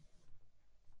 Yeah.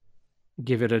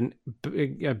 Give it a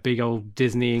big old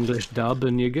Disney English dub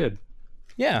and you're good.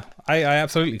 Yeah, I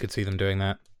absolutely could see them doing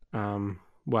that.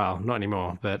 Well, not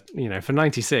anymore, but for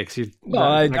 96,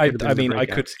 I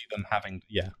could see them having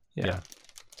Yeah.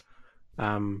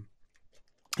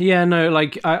 Yeah, no,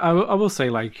 I will say,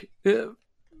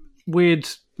 weird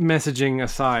messaging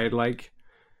aside,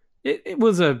 it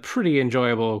was a pretty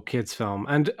enjoyable kids film,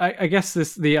 and I guess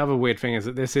the other weird thing is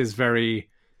that this is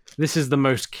the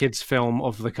most kids film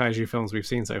of the kaiju films we've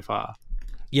seen so far.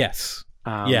 Yes.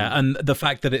 And the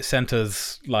fact that it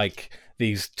centers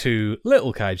these two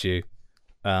little kaiju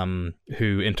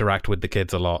who interact with the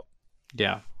kids a lot.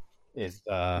 Yeah. Is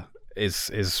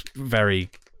very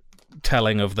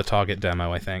telling of the target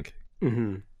demo, I think.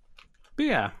 Mm-hmm. But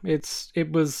yeah,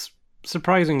 it was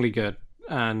surprisingly good,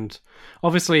 and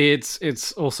obviously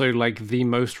it's also the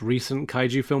most recent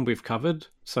kaiju film we've covered,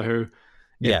 so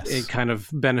it kind of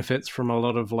benefits from a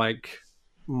lot of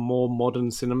more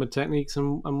modern cinema techniques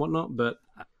and whatnot,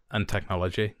 and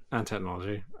technology.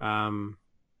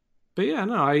 But yeah,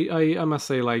 no, I must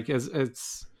say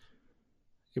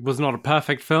it was not a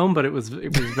perfect film, but it was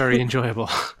very enjoyable.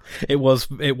 It was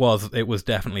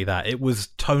definitely that. It was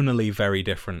tonally very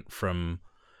different from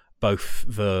both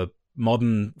the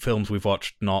modern films we've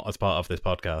watched not as part of this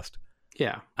podcast.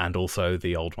 Yeah. And also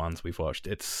the old ones we've watched.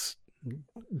 It's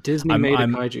Disney made a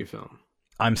kaiju film.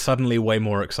 I'm suddenly way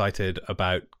more excited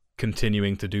about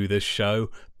continuing to do this show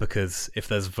because if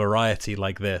there's variety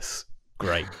like this,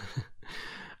 great.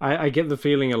 I get the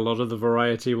feeling a lot of the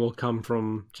variety will come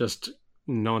from just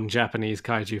non-Japanese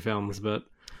kaiju films, but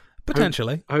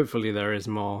potentially hopefully there is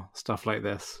more stuff like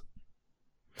this.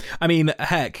 I mean,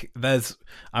 heck,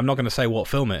 I'm not going to say what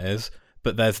film it is,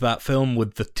 but there's that film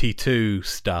with the T2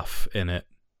 stuff in it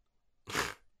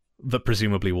that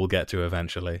presumably we'll get to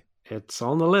eventually. It's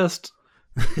on the list.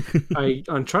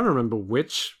 I'm trying to remember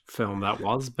which film that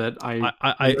was, but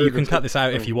You can cut this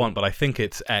out if you want, but I think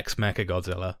it's X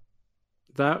Mechagodzilla.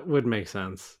 That would make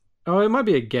sense. Oh, it might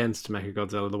be against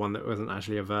Mechagodzilla, the one that wasn't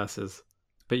actually a versus.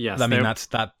 But yes, I mean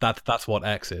that's what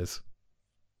X is.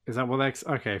 Is that what X?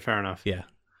 Okay, fair enough. Yeah.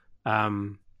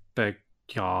 But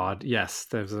God, yes,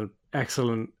 there's an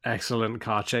excellent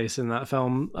car chase in that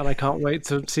film, and I can't wait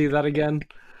to see that again.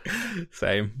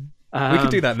 Same. We could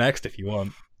do that next if you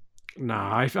want. No,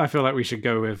 I feel like we should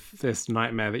go with this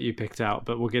nightmare that you picked out,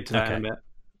 but we'll get to that in a bit.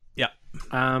 Yeah.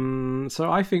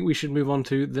 So I think we should move on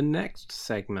to the next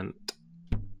segment.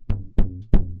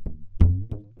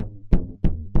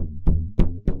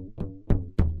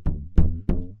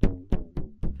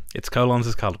 It's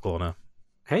Colons' Color Corner.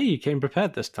 Hey, you came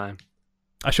prepared this time.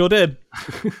 I sure did.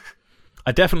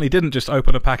 I definitely didn't just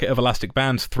open a packet of elastic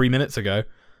bands 3 minutes ago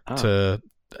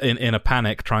in a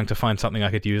panic trying to find something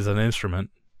I could use as an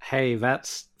instrument. Hey,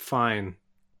 that's fine.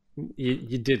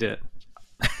 You did it.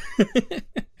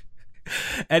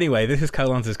 Anyway, this is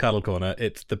Colons' Cuddle Corner.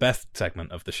 It's the best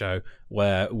segment of the show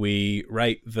where we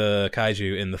rate the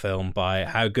kaiju in the film by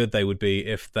how good they would be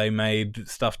if they made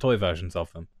stuffed toy versions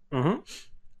of them. Mm-hmm.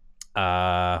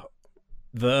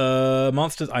 The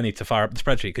monsters... I need to fire up the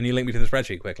spreadsheet. Can you link me to the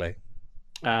spreadsheet quickly?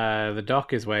 The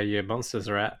dock is where your monsters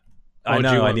are at. I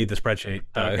know, I need the spreadsheet.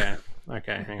 Though.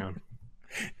 Okay, hang on.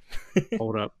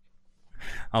 Hold up.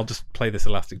 I'll just play this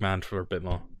elastic band for a bit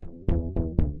more.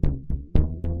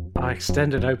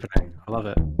 Extended opening. I love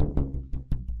it.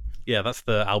 Yeah, that's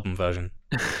the album version.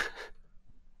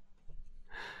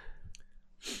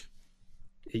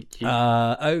 You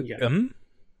got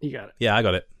it. Yeah, I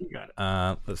got it. You got it.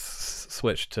 Let's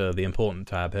switch to the important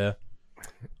tab here.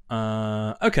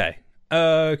 Okay.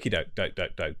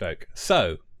 Okie doke.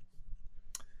 So,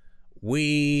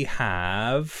 we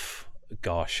have...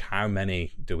 Gosh, how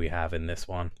many do we have in this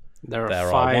one? There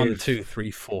are 5. 1, 2,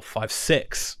 3, 4, 5,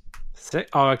 6. 6?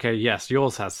 Oh, okay. Yes,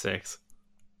 yours has 6.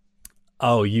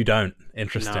 Oh, you don't.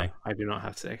 Interesting. No, I do not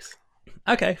have 6.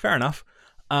 Okay, fair enough.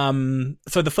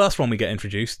 So the first one we get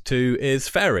introduced to is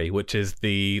Fairy, which is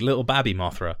the little babby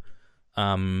Mothra.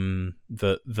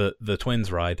 The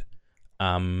twins ride.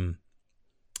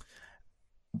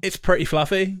 It's pretty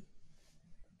fluffy.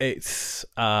 It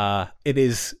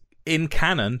is in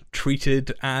canon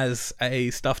treated as a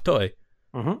stuffed toy.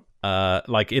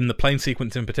 Mm-hmm. Like in the plane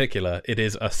sequence in particular, it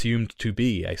is assumed to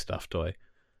be a stuffed toy.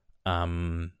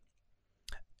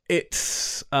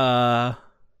 It's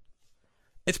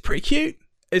pretty cute.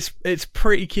 It's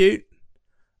pretty cute.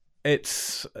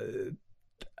 It's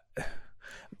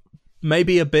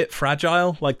maybe a bit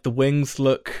fragile. Like the wings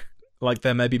look like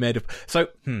they're maybe made of. So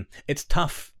it's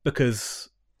tough because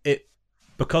it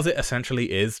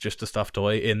essentially is just a stuffed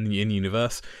toy in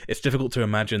universe. It's difficult to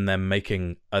imagine them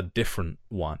making a different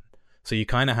one. So you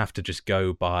kind of have to just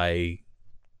go by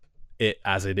it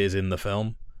as it is in the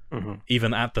film,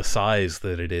 even at the size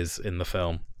that it is in the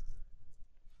film.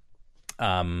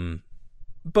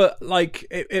 But like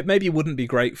it maybe wouldn't be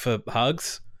great for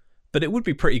hugs, but it would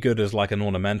be pretty good as like an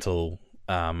ornamental.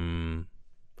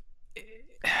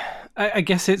 I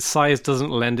guess its size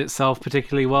doesn't lend itself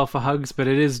particularly well for hugs, but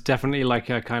it is definitely like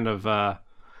a kind of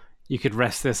you could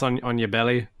rest this on your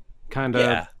belly, kind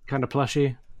of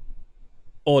plushie,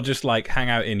 or just like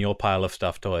hang out in your pile of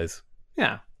stuffed toys.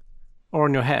 Yeah, or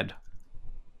on your head.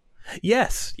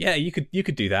 Yes, yeah, you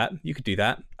could do that. You could do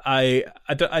that. I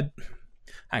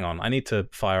hang on. I need to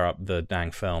fire up the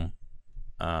dang film.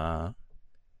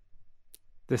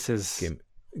 This is.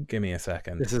 Give me a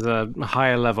second. This is a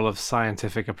higher level of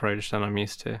scientific approach than I'm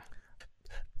used to.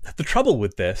 The trouble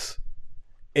with this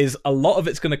is a lot of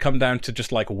it's going to come down to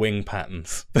just like wing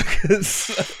patterns because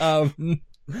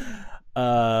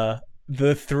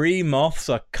the 3 moths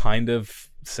are kind of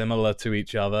similar to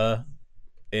each other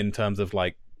in terms of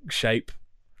like shape.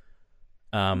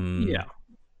 Yeah.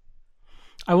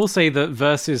 I will say that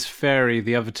versus Fairy,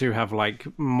 the other 2 have like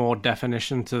more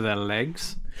definition to their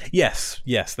legs. Yes,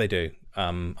 they do.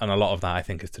 And a lot of that I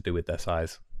think is to do with their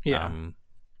size. Yeah.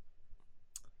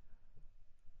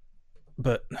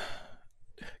 But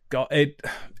God,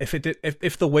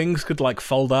 if the wings could like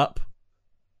fold up.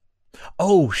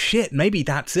 Oh shit, maybe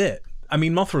that's it. I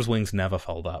mean, Mothra's wings never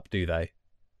fold up, do they?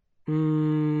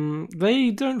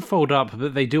 They don't fold up,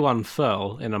 but they do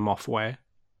unfurl in a moth way.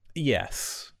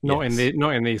 Yes. Not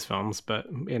in these films, but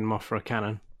in Mothra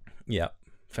canon. Yeah,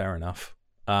 fair enough.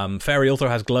 Fairy also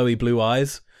has glowy blue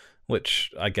eyes,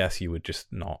 which I guess you would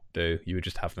just not do. You would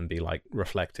just have them be like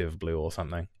reflective blue or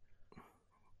something.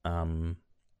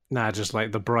 Nah, just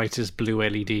like the brightest blue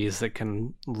LEDs that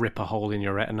can rip a hole in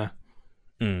your retina.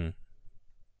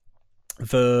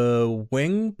 The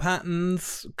wing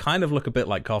patterns kind of look a bit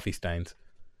like coffee stains.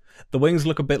 The wings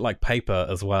look a bit like paper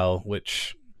as well,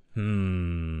 which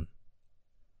No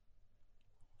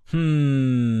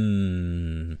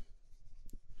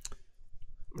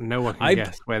one can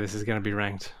guess where this is going to be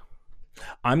ranked.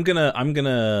 I'm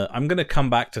gonna come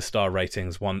back to star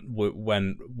ratings when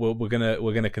we're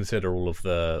gonna consider all of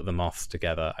the moths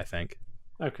together, I think.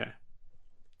 Okay.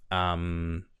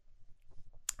 Garu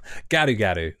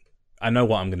Garu. I know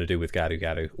what I'm gonna do with Garu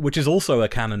Garu, which is also a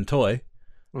canon toy.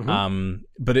 Mm-hmm.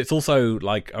 But it's also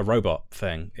like a robot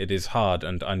thing. It is hard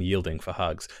and unyielding for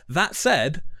hugs. That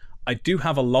said, I do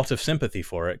have a lot of sympathy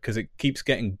for it because it keeps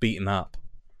getting beaten up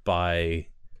by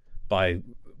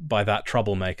that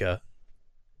troublemaker.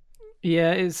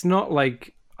 Yeah, it's not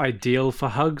like ideal for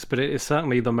hugs, but it is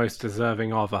certainly the most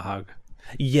deserving of a hug.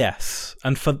 Yes,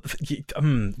 and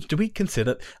do we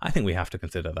consider? I think we have to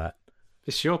consider that.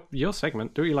 It's your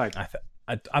segment. Do what you like.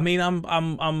 I mean,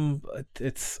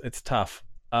 it's tough.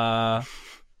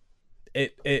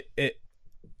 It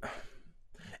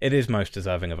is most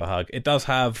deserving of a hug. It does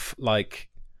have like.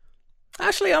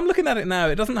 Actually, I'm looking at it now.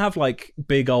 It doesn't have like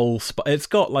big old. It's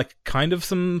got like kind of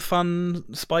some fun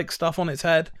spike stuff on its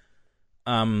head.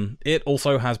 It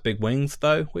also has big wings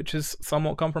though, which is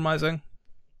somewhat compromising.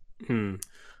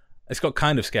 It's got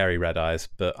kind of scary red eyes,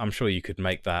 but I'm sure you could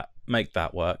make that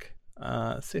work.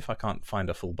 Let's see if I can't find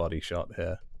a full body shot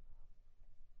here.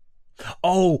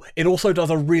 Oh, it also does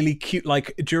a really cute,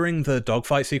 like during the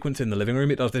dogfight sequence in the living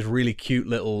room, it does this really cute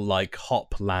little like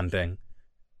hop landing.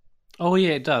 Oh yeah,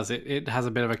 it does. It has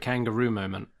a bit of a kangaroo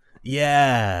moment.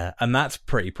 Yeah, and that's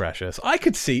pretty precious. I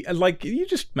could see, like, you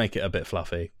just make it a bit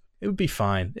fluffy. It would be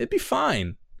fine. It'd be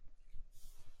fine.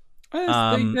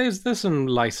 There's some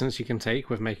license you can take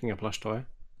with making a plush toy.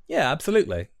 Yeah,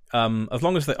 absolutely. As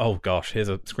long as they... Oh gosh, here's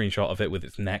a screenshot of it with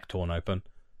its neck torn open.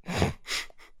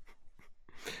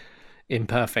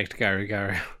 Imperfect Garu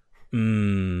Garu.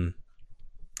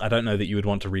 I don't know that you would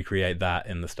want to recreate that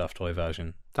in the stuffed toy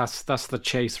version. That's the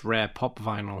Chase Rare pop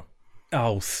vinyl.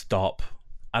 Oh, stop.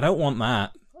 I don't want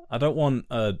that. I don't want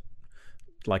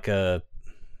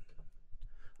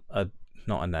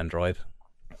not an android.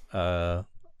 And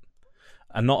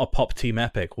not a Pop Team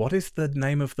Epic. What is the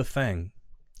name of the thing?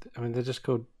 I mean, they're just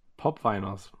called pop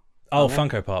vinyls. Oh,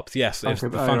 Funko Pops. Yes, the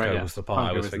Funko right, yeah. was the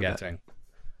part Funko I was forgetting.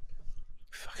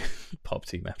 Fucking Pop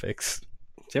Team Epics.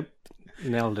 Yep,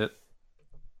 nailed it.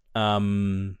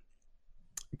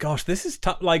 Gosh, this is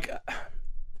tough. Like,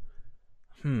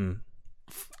 I'm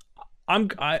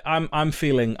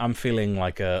feeling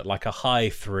like a high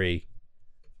 3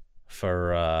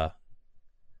 for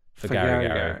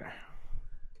Gary.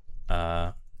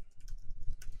 That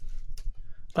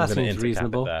seems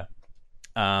reasonable.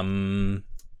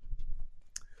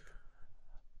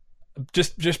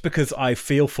 Just because I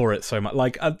feel for it so much,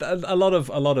 like a lot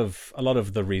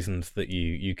of the reasons that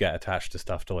you get attached to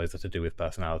stuffed toys are to do with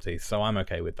personality, so I'm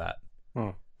okay with that.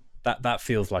 That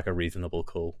feels like a reasonable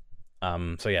call.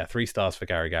 So yeah, 3 stars for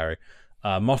Gary Gary.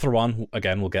 Mothra 1,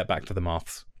 again, we'll get back to the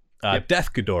moths. Yep.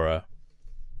 Death Ghidorah.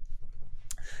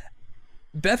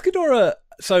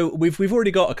 So we've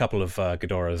already got a couple of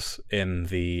Ghidorahs in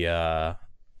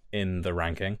the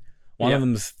ranking.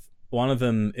 One of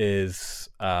them is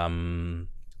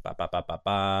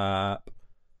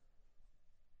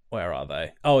where are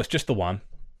they? Oh, it's just the one,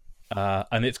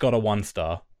 and it's got a 1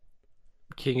 star.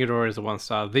 King Ghidorah is a 1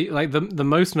 star. The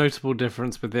most notable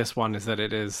difference with this one is that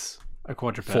it is a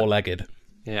quadruped, 4-legged.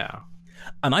 Yeah,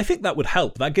 and I think that would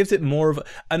help. That gives it more of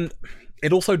and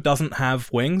it also doesn't have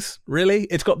wings. Really,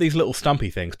 it's got these little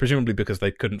stumpy things, presumably because they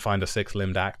couldn't find a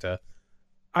 6-limbed actor.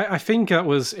 I think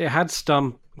it had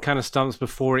stumps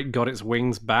before it got its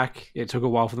wings back. It took a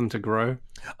while for them to grow.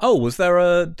 Oh,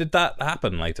 did that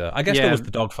happen later? I guess there was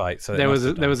the dogfight. So there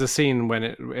was a scene when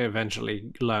it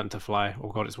eventually learned to fly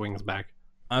or got its wings back.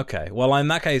 Okay, well in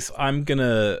that case, I'm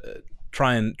gonna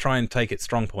try and take its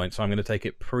strong point. So I'm gonna take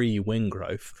it pre-wing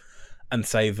growth, and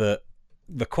say that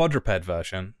the quadruped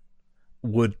version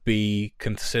would be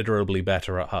considerably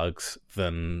better at hugs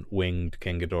than winged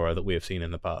King Ghidorah that we have seen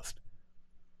in the past.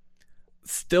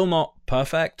 Still not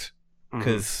perfect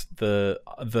because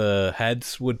the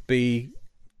heads would be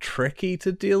tricky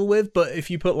to deal with, but if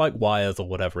you put like wires or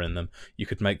whatever in them, you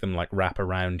could make them like wrap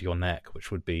around your neck, which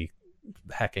would be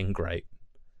hecking great.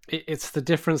 It's the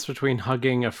difference between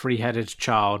hugging a 3-headed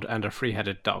child and a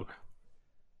 3-headed dog.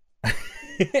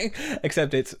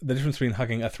 Except it's the difference between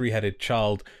hugging a 3-headed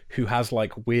child who has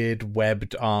like weird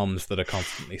webbed arms that are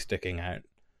constantly sticking out.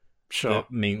 Sure.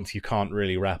 That means you can't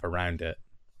really wrap around it.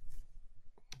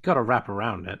 Got to wrap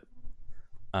around it.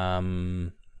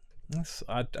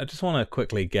 I just want to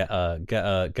quickly get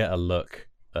a look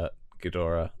at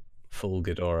Ghidorah, full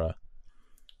Ghidorah.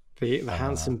 The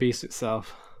handsome beast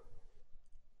itself.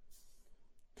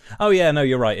 Oh yeah, no,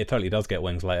 you're right. It totally does get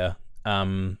wings later.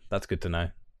 That's good to know.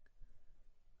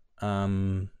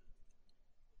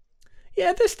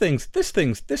 Yeah, this thing's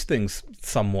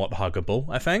somewhat huggable,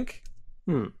 I think.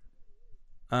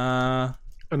 An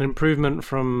improvement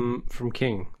from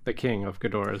the king of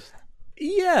Ghidorahs.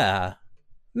 Yeah,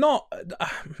 not.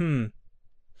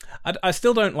 I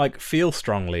still don't like feel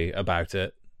strongly about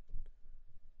it.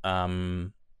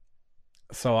 So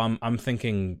I'm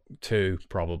thinking 2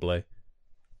 probably,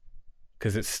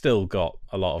 because it's still got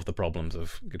a lot of the problems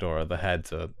of Ghidorah. The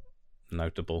heads are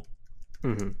notable.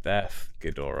 Death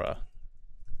Ghidorah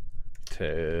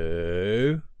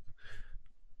 2.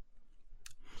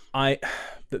 I'm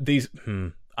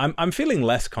feeling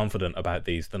less confident about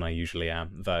these than I usually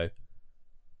am, though.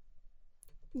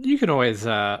 You can always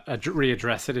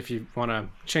readdress it if you want to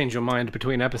change your mind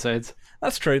between episodes.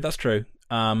 That's true.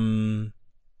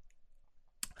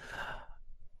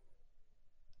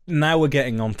 Now we're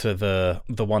getting onto the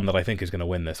one that I think is going to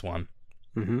win this one.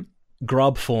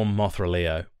 Grub form Mothra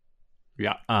Leo.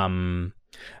 Yeah.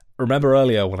 Remember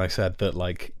earlier when I said that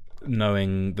like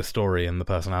knowing the story and the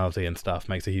personality and stuff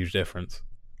makes a huge difference?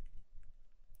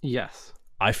 Yes.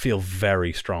 I feel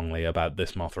very strongly about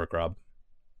this Mothra grub.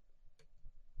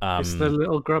 It's the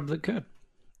little grub that could.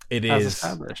 It as is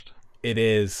established. It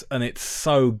is, and it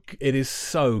is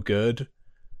so good.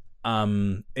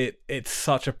 It's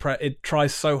such a it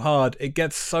tries so hard, it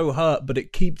gets so hurt, but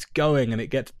it keeps going and it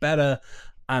gets better,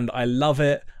 and I love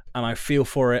it and I feel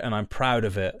for it and I'm proud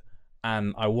of it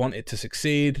and I want it to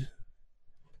succeed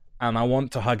and I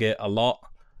want to hug it a lot.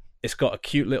 It's got a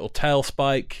cute little tail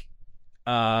spike.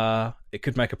 It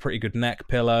could make a pretty good neck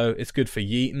pillow. It's good for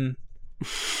yeeting.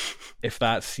 If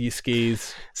that's your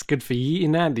skis. It's good for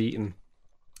yeeting and eating.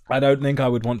 I don't think I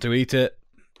would want to eat it.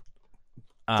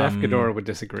 Death Ghidorah would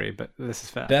disagree, but this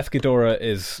is fair. Death Ghidorah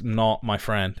is not my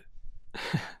friend.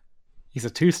 He's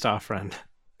a 2-star friend.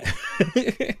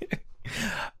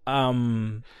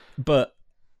 But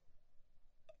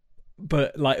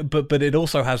it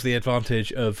also has the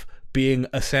advantage of being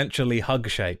essentially hug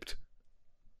shaped.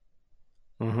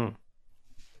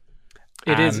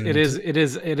 It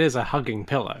is a hugging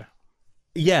pillow.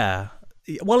 Yeah.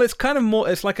 Well, it's kind of more.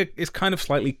 It's kind of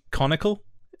slightly conical,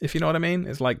 if you know what I mean.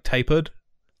 It's like tapered.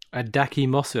 A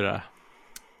Dakimosura.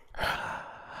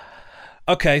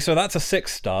 Okay, so that's a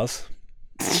 6 stars.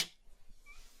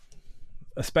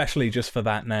 Especially just for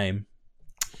that name.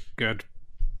 Good.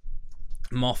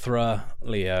 Mothra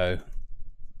Leo,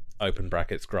 open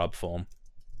brackets, grub form.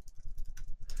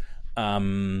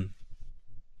 The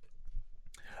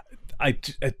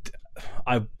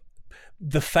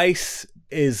face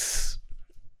is...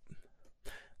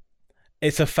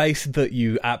 It's a face that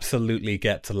you absolutely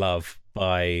get to love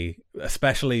by,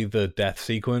 especially the death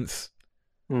sequence.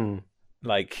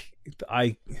 Like,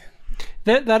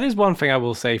 That is one thing I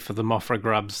will say for the Mothra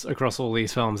grubs across all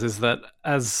these films, is that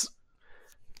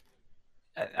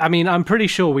I'm pretty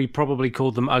sure we probably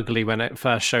called them ugly when it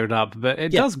first showed up, but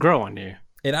it does grow on you.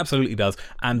 It absolutely does.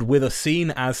 And with a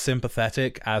scene as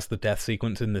sympathetic as the death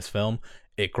sequence in this film,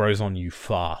 it grows on you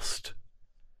fast.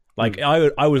 Like,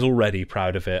 I was already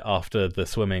proud of it after the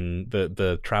swimming,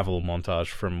 the travel montage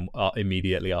from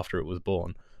immediately after it was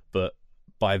born. But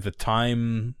by the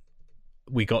time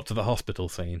we got to the hospital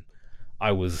scene,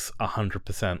 I was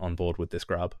 100% on board with this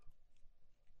grab.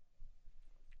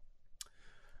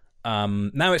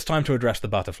 Now it's time to address the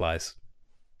butterflies.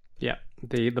 Yeah,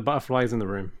 the butterflies in the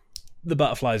room. The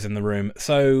butterflies in the room.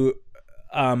 So,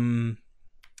 again,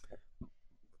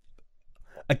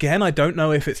 I don't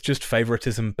know if it's just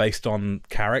favoritism based on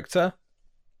character,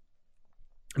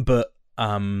 but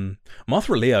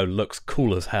Mothra Leo looks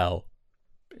cool as hell.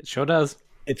 It sure does.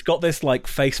 It's got this like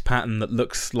face pattern that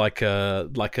looks like a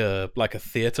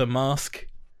theater mask.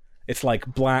 It's like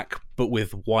black but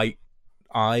with white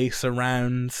eye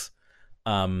surrounds.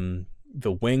 The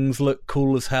wings look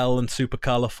cool as hell and super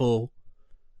colorful.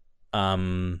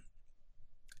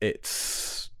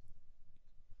 It's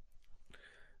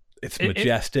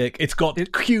majestic. It's got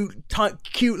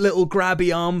cute little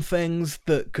grabby arm things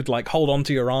that could like hold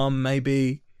onto your arm,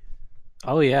 maybe.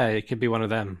 Oh yeah, it could be one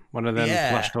of them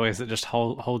plush toys that just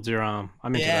holds your arm.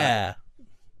 I'm into that.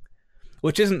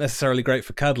 Which isn't necessarily great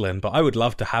for cuddling, but I would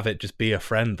love to have it just be a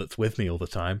friend that's with me all the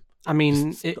time. I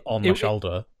mean, on my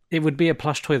shoulder. It would be a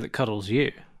plush toy that cuddles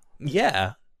you.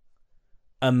 Yeah.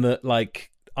 And that,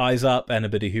 like, eyes up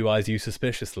anybody who eyes you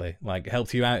suspiciously. Like,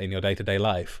 helps you out in your day-to-day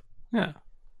life. Yeah.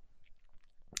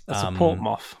 A support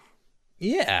moth.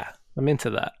 Yeah. I'm into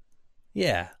that.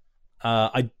 Yeah.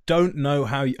 I don't know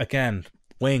how... Again,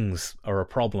 wings are a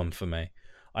problem for me.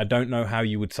 I don't know how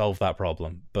you would solve that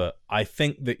problem, but I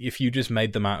think that if you just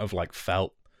made them out of like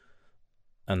felt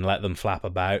and let them flap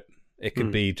about, it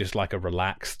could be just like a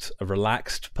relaxed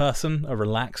person, a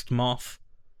relaxed moth.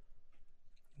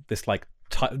 This like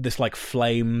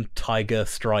flame tiger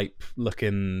stripe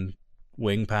looking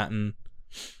wing pattern.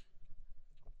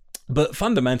 But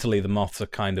fundamentally, the moths are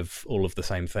kind of all of the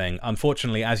same thing.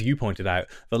 Unfortunately, as you pointed out,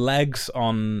 the legs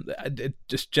on...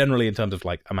 just generally in terms of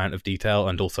like amount of detail,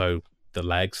 and also the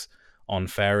legs on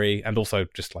Fairy, and also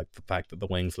just like the fact that the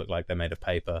wings look like they're made of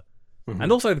paper. Mm-hmm.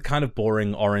 And also the kind of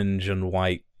boring orange and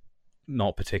white,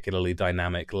 not particularly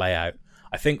dynamic layout.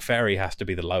 I think Fairy has to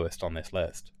be the lowest on this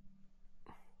list.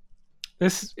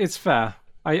 It's fair.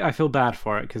 I feel bad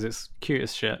for it because it's cute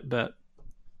as shit, but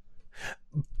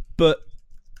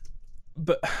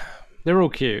they're all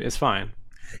cute. It's fine.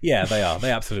 Yeah, they are.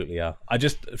 They absolutely are. I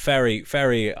just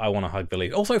Fairy. I want to hug the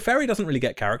lead. Also, Fairy doesn't really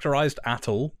get characterized at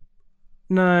all.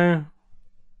 No,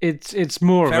 it's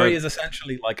more. Fairy is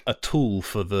essentially like a tool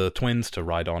for the twins to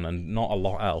ride on, and not a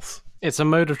lot else. It's a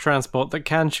mode of transport that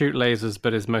can shoot lasers,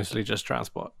 but is mostly just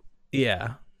transport.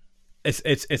 Yeah,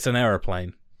 it's an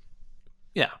aeroplane.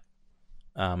 Yeah.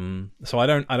 So I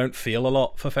don't feel a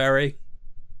lot for Fairy.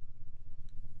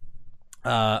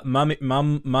 Mummy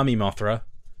Mothra,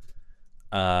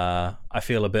 I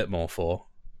feel a bit more for.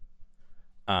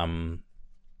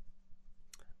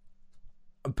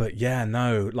 But yeah,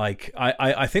 no, like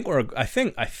I think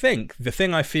the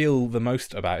thing I feel the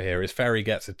most about here is Fairy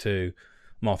gets a 2,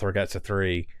 Mothra gets a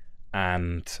 3,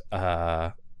 and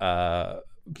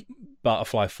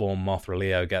Butterfly form Mothra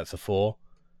Leo gets a 4.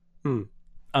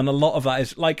 And a lot of that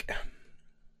is like,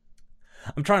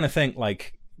 I'm trying to think,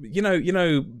 like, you know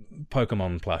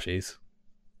Pokemon plushies.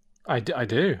 I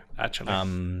do actually.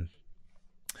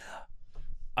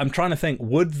 I'm trying to think,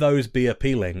 would those be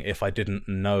appealing if I didn't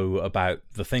know about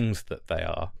the things that they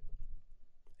are?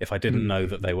 If I didn't know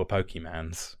that they were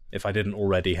Pokemans? If I didn't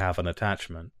already have an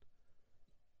attachment?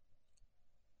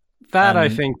 That, I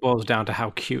think, boils down to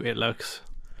how cute it looks.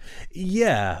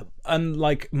 Yeah, and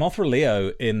like Mothra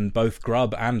Leo in both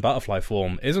Grub and Butterfly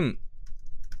form isn't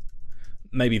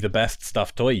maybe the best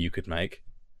stuffed toy you could make,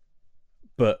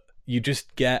 but you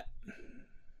just get...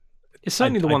 It's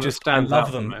certainly the one that stands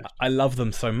out the most. I love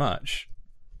them so much.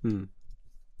 So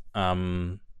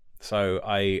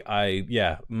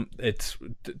it's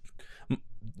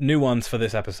new ones for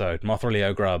this episode. Mothra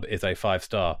Leo Grub is a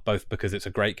 5-star, both because it's a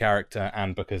great character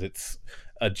and because it's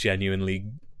a genuinely...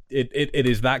 It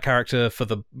is that character for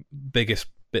the biggest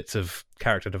bits of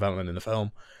character development in the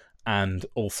film, and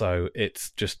also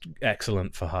it's just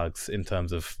excellent for hugs in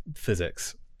terms of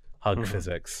physics,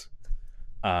 physics.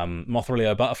 Mothra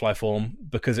Leo Butterfly form,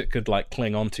 because it could like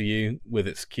cling onto you with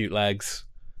its cute legs.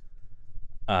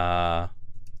 It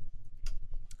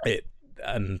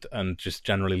and just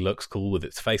generally looks cool with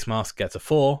its face mask, gets a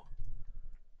 4.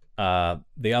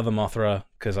 The other Mothra,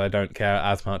 because I don't care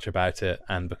as much about it,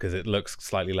 and because it looks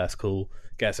slightly less cool,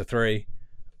 gets a 3,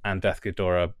 and Death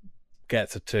Ghidorah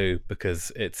gets a 2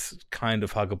 because it's kind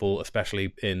of huggable,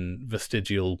 especially in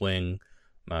vestigial wing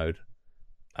mode.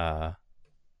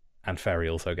 And Fairy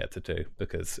also gets a 2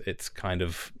 because it's kind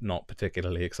of not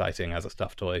particularly exciting as a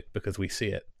stuffed toy because we see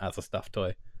it as a stuffed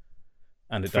toy,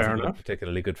 and it doesn't look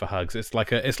particularly good for hugs. It's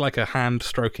like a hand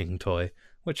stroking toy,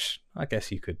 which I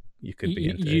guess you could be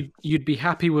into. You'd be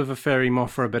happy with a Fairy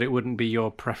Mothra, but it wouldn't be your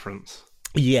preference.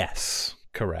 Yes,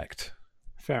 correct.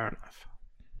 Fair enough.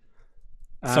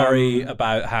 Sorry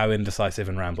about how indecisive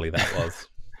and rambly that was.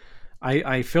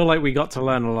 I feel like we got to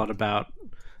learn a lot about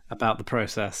the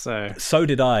process. So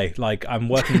did I. Like, I'm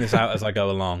working this out as I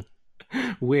go along.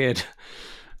 Weird.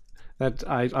 That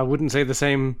I wouldn't say the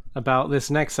same about this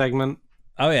next segment.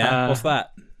 Oh yeah, what's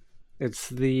that? It's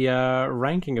the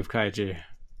ranking of Kaiju.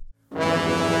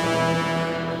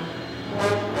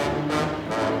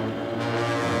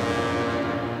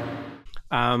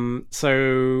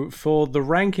 So for the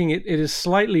ranking, it is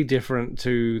slightly different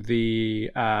to the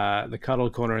Cuddle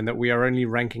Corner in that we are only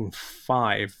ranking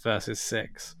 5 versus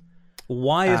 6.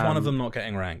 Why is one of them not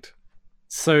getting ranked?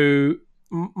 So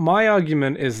my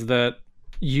argument is that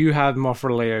you had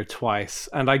Mothra Leo twice,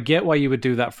 and I get why you would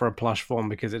do that for a plush form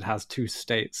because it has 2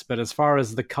 states. But as far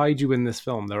as the Kaiju in this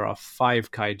film, there are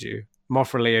 5 Kaiju.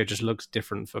 Mothra Leo just looks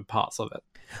different for parts of it.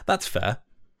 That's fair.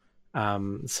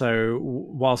 So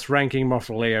whilst ranking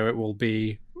Mothra Leo, it will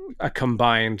be a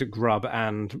combined Grub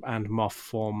and Moth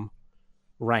form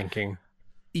ranking.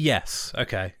 Yes,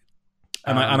 okay.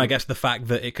 And I guess the fact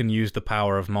that it can use the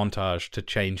power of montage to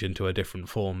change into a different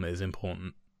form is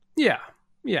important. Yeah.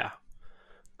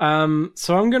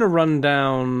 So I'm going to run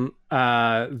down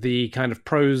the kind of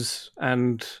pros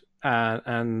and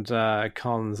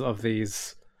cons of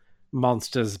these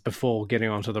monsters before getting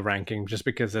onto the ranking, just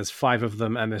because there's 5 of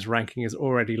them and this ranking is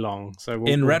already long. So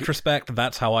in retrospect,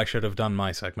 that's how I should have done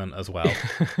my segment as well.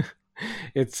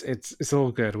 it's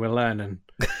all good. We're learning.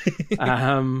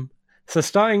 So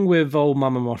starting with old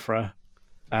Mama Mothra,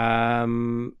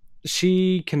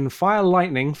 she can fire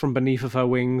lightning from beneath of her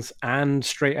wings and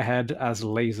straight ahead as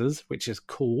lasers, which is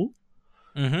cool.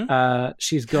 Mm-hmm.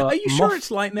 She's got. Are you sure it's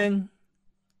lightning?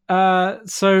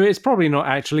 So it's probably not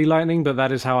actually lightning, but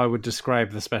that is how I would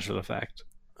describe the special effect.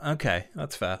 Okay,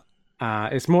 that's fair.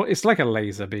 It's like a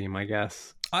laser beam, I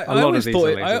guess. I always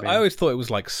thought it was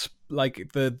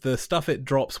like the stuff it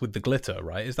drops with the glitter,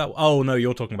 right? Is that? Oh no,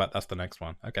 you're talking about that's the next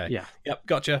one. Okay. Yeah. Yep.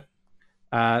 Gotcha.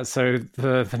 So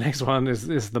the next one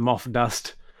is the moth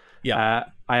dust. Yeah.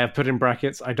 I have put in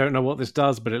brackets. I don't know what this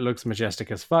does, but it looks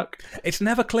majestic as fuck. It's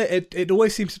never clear. It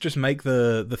always seems to just make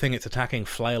the thing it's attacking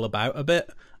flail about a bit.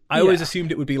 I always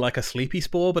assumed it would be like a sleepy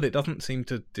spore, but it doesn't seem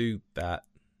to do that.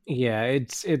 Yeah,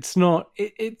 it's not.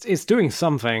 It's doing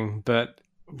something, but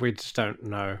we just don't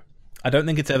know. I don't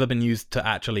think it's ever been used to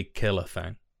actually kill a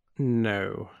thing.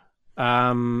 No.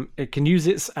 It can use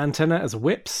its antenna as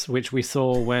whips, which we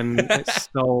saw when it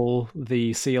stole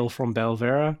the seal from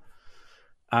Belvera.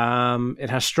 It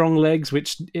has strong legs,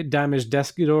 which it damaged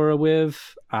Descadora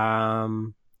with.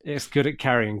 It's good at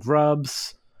carrying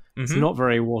grubs. Mm-hmm. It's not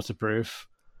very waterproof,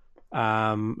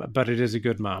 but it is a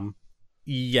good mum.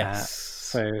 Yes.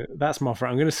 So that's Mothra.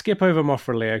 I'm going to skip over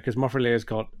Mothra Leo because Mothra Leo's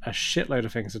got a shitload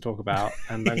of things to talk about,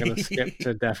 and I'm going to skip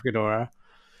to Defgadora.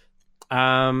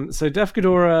 So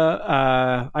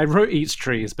Defgadora, I wrote eats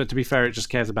trees, but to be fair, it just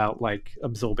cares about like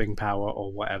absorbing power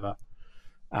or whatever,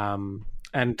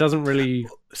 and doesn't really.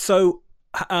 So,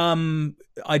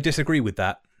 I disagree with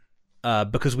that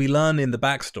because we learn in the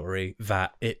backstory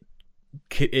that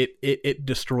it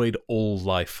destroyed all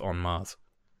life on Mars.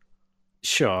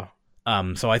 Sure.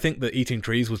 So I think that eating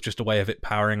trees was just a way of it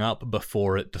powering up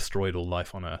before it destroyed all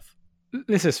life on Earth.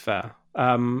 This is fair.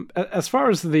 As far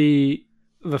as the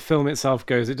film itself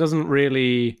goes, it doesn't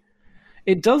really.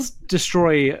 It does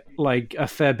destroy like a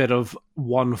fair bit of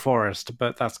one forest,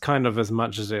 but that's kind of as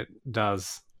much as it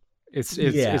does. It's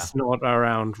not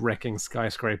around wrecking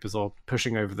skyscrapers or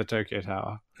pushing over the Tokyo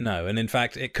Tower. No, and in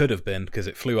fact, it could have been because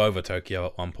it flew over Tokyo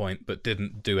at one point, but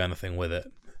didn't do anything with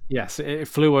it. Yes, it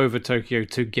flew over Tokyo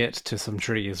to get to some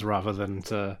trees rather than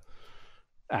to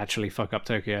actually fuck up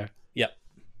Tokyo. Yep.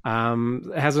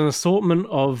 It has an assortment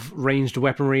of ranged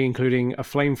weaponry, including a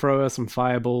flamethrower, some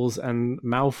fireballs, and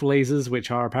mouth lasers,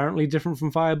 which are apparently different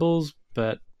from fireballs,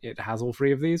 but it has all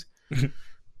 3 of these. It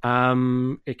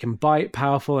can bite,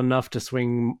 powerful enough to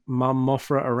swing Mum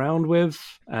Mothra around with,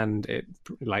 and it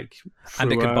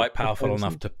can bite powerful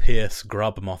enough to pierce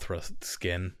Grub Mothra's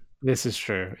skin. This is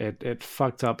true. It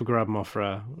fucked up Grub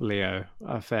Mothra Leo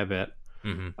a fair bit.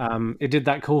 Mm-hmm. It did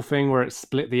that cool thing where it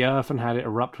split the earth and had it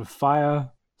erupt with fire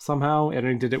somehow. It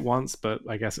only did it once, but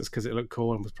I guess it's because it looked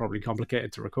cool and was probably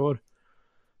complicated to record.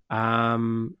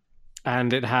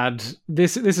 And it had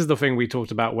this is the thing we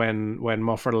talked about when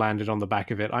Mothra landed on the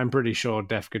back of it. I'm pretty sure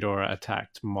Defgadora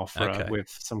attacked Mothra with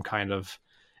some kind of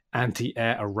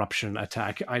anti-air eruption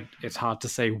attack. It's hard to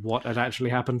say what had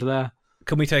actually happened there.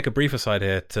 Can we take a brief aside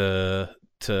here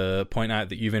to point out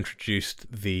that you've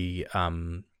introduced the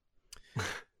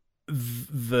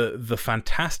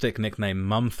fantastic nickname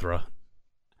Mumthra?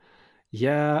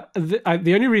 Yeah, the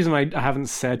only reason I haven't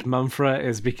said Mumthra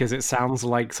is because it sounds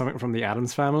like something from the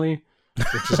Addams Family,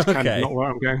 which is kind of not what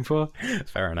I'm going for.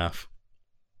 Fair enough.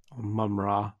 Or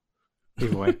Mumra.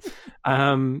 Either way.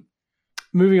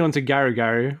 Moving on to Garu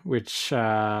Garu, which,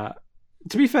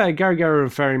 to be fair, Garu Garu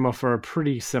and Fairy Mothra are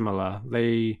pretty similar.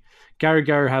 Garu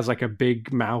Garu has like a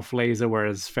big mouth laser,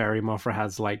 whereas Fairy Mothra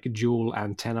has like dual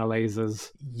antenna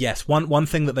lasers. Yes, one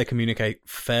thing that they communicate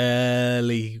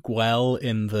fairly well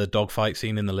in the dogfight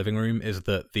scene in the living room is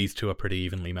that these two are pretty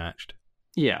evenly matched.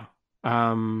 Yeah.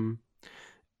 One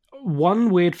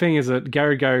weird thing is that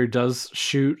Garu Garu does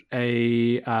shoot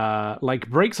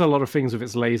breaks a lot of things with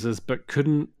its lasers, but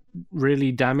couldn't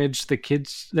really damage the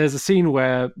kids. There's a scene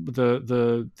where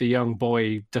the young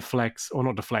boy deflects, or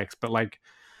not deflects, but like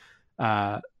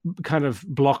kind of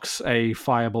blocks a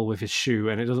fireball with his shoe,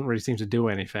 and it doesn't really seem to do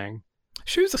anything.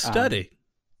 Shoes are sturdy.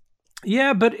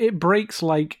 Yeah, but it breaks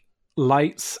like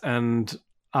lights and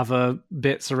other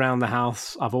bits around the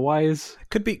house otherwise.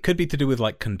 Could be to do with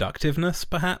like conductiveness,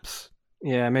 perhaps.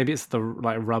 Yeah, maybe it's the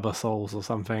like rubber soles or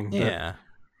something. Yeah.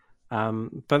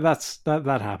 But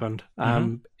that happened.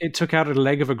 It took out a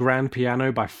leg of a grand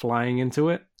piano by flying into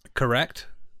it. Correct.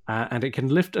 and it can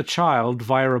lift a child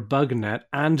via a bug net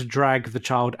and drag the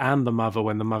child and the mother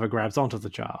when the mother grabs onto the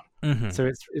child. Mm-hmm. So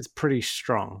it's pretty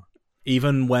strong.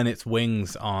 Even when its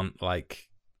wings aren't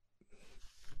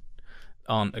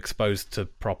exposed to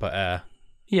proper air.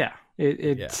 Yeah,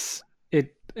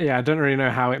 I don't really know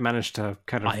how it managed to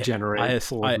kind of generate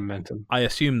forward momentum. I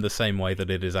assume the same way that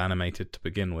it is animated to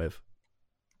begin with.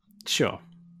 Sure.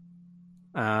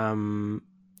 And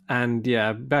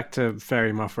yeah, back to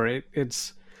Fairy Mothra.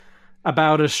 It's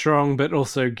about as strong, but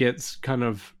also gets kind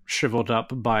of shriveled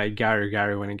up by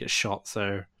Garu when it gets shot.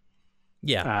 So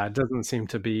yeah, it doesn't seem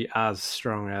to be as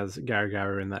strong as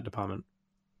Garu in that department.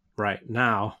 Right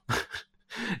now,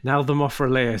 now the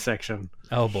Mothra Leo section.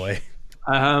 Oh boy.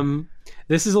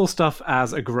 This is all stuff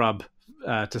as a grub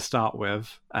to start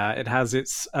with. It has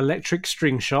its electric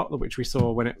string shot, which we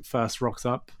saw when it first rocks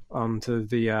up onto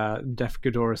the Def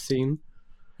Ghidorah scene.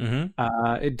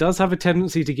 Mm-hmm. It does have a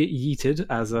tendency to get yeeted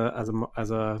as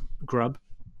a grub.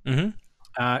 Mm-hmm.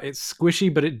 It's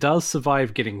squishy, but it does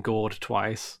survive getting gored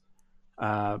twice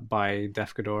by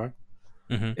Def Ghidorah.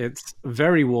 Mm-hmm. It's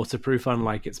very waterproof,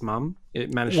 unlike its mum.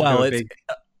 It managed to go big.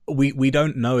 We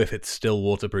don't know if it's still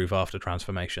waterproof after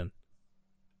transformation.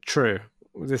 True.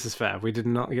 This is fair. We did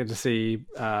not get to see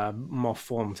Moth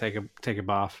form take a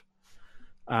bath.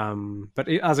 But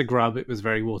as a grub, it was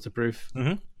very waterproof.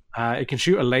 Mm-hmm. It can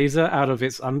shoot a laser out of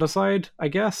its underside, I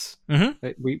guess. Mm-hmm.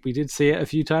 We did see it a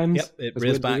few times. Yep, it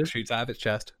rears back, shoots out of its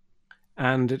chest.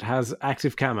 And it has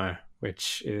active camo,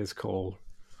 which is cool.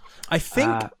 I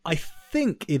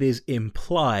think it is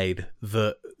implied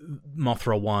that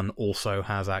Mothra 1 also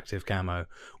has active camo.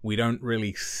 We don't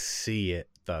really see it,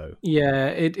 though. Yeah,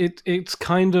 it's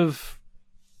kind of...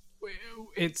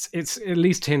 It's at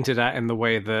least hinted at in the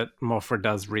way that Mothra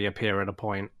does reappear at a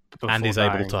point. And is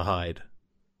able to hide.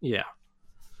 Yeah.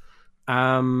 So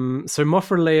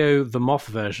Mothra Leo, the Moth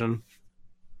version,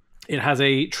 it has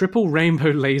a triple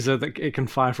rainbow laser that it can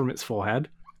fire from its forehead.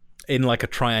 In like a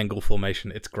triangle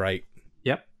formation. It's great.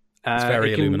 Yep. It's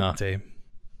very Illuminati.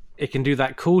 It can do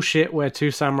that cool shit where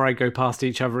two samurai go past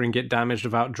each other and get damaged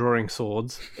without drawing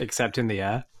swords, except in the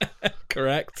air.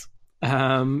 Correct.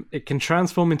 It can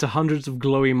transform into hundreds of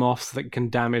glowy moths that can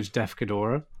damage Def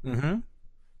Ghidorah. Mm-hmm.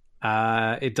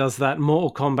 It does that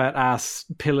Mortal Kombat ass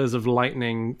Pillars of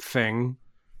Lightning thing,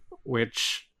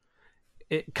 which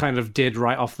it kind of did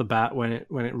right off the bat when it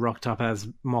rocked up as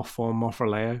Moth form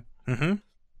Mothra Leo.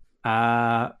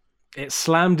 Mm-hmm. It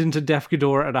slammed into Def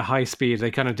Ghidorah at a high speed.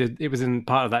 They kind of did. It was in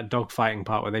part of that dogfighting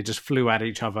part where they just flew at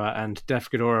each other, and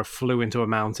Def Ghidorah flew into a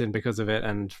mountain because of it,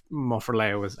 and Mothra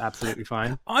Leo was absolutely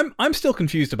fine. I'm still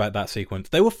confused about that sequence.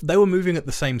 They were moving at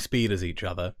the same speed as each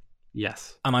other.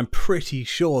 Yes. And I'm pretty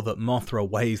sure that Mothra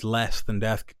weighs less than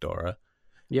Def Ghidorah.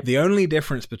 Yep. The only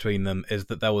difference between them is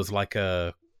that there was like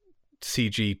a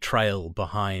CG trail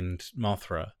behind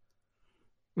Mothra,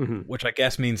 which I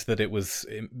guess means that it was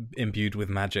imbued with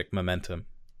magic momentum.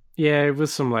 Yeah, it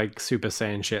was some like Super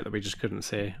Saiyan shit that we just couldn't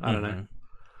see. I don't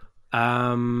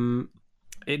know.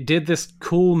 It did this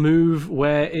cool move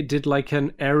where it did like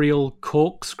an aerial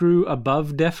corkscrew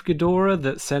above Def Ghidorah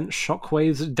that sent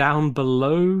shockwaves down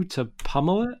below to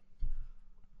pummel it.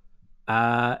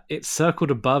 It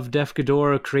circled above Def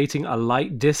Ghidorah, creating a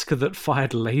light disc that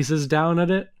fired lasers down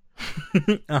at it.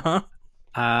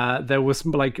 There was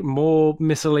like more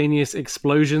miscellaneous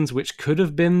explosions, which could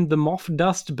have been the moth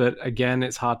dust, but again,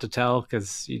 it's hard to tell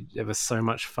because there was so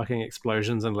much fucking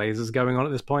explosions and lasers going on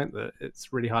at this point that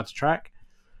it's really hard to track.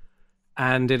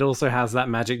 And it also has that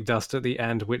magic dust at the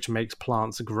end, which makes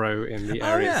plants grow in the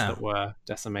areas that were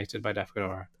decimated by Def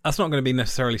Ghidorah. That's not going to be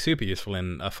necessarily super useful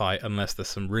in a fight unless there's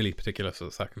some really particular sort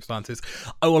of circumstances.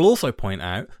 I will also point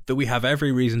out that we have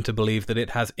every reason to believe that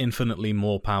it has infinitely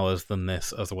more powers than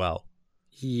this as well.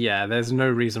 Yeah, there's no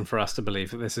reason for us to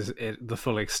believe that this is the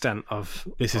full extent of...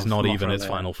 This is not even its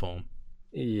final form.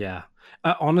 Yeah.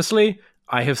 Honestly,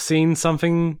 I have seen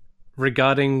something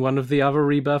regarding one of the other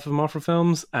Rebirth of Mothra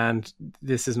films, and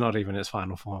this is not even its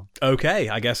final form. Okay,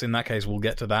 I guess in that case we'll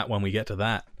get to that when we get to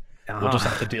that. We'll just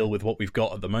have to deal with what we've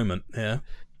got at the moment.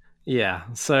 Yeah,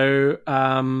 so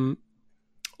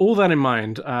all that in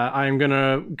mind, I'm going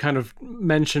to kind of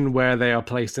mention where they are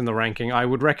placed in the ranking. I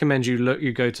would recommend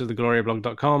you go to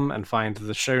theglorioblog.com and find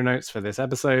the show notes for this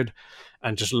episode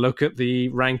and just look at the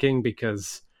ranking,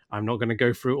 because I'm not going to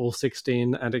go through all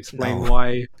 16 and explain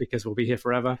why, because we'll be here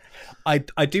forever. I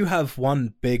do have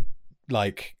one big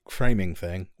like framing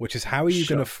thing, which is how are you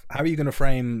going to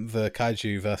frame the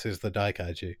kaiju versus the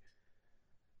daikaiju?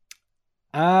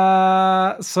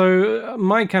 So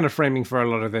my kind of framing for a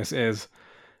lot of this is,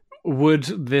 would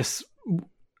this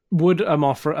would a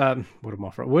kaiju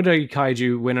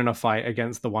win in a fight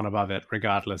against the one above it,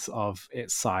 regardless of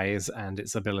its size and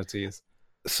its abilities?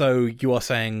 So you are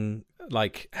saying,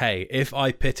 like, hey, if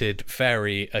I pitted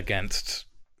Fairy against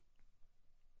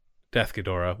Death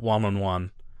Ghidorah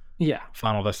 1-on-1, Yeah.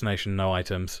 Final Destination, no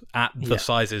items, at the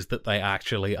sizes that they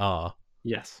actually are.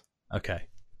 Yes. Okay.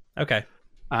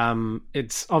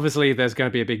 It's obviously there's going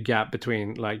to be a big gap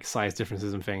between like size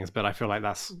differences and things, but I feel like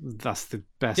that's the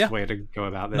best way to go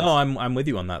about this. No, I'm with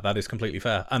you on that. That is completely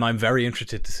fair, and I'm very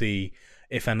interested to see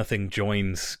if anything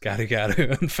joins Garu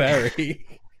Garu and Fairy.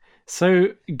 So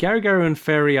Garu Garu and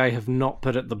Fairy I have not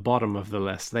put at the bottom of the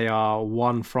list. They are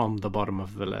one from the bottom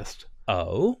of the list.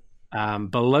 Oh.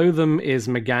 Below them is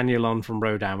Meganulon from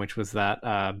Rodan, which was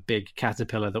that big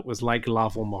caterpillar that was like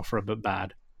Larval Mothra but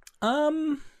bad.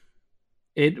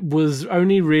 It was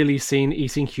only really seen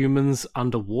eating humans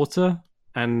underwater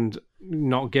and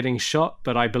not getting shot,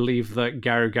 but I believe that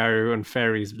Garu Garu and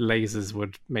Fairy's lasers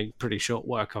would make pretty short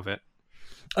work of it.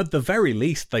 At the very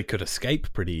least, they could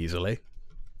escape pretty easily.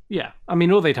 Yeah, I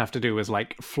mean, all they'd have to do is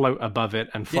like float above it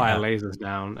and fire lasers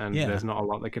down, and there's not a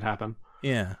lot that could happen.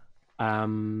 Yeah. I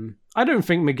don't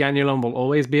think Meganulon will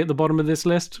always be at the bottom of this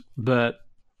list, but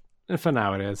for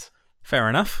now it is. Fair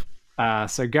enough.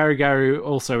 So Garu Garu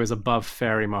also is above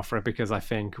Fairy Mothra because I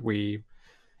think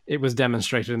it was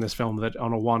demonstrated in this film that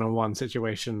on a one-on-one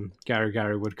situation, Garu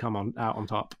Garu would come out on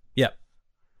top.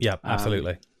 Yep,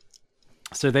 absolutely.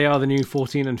 So they are the new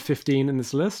 14 and 15 in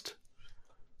this list.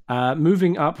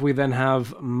 Moving up, we then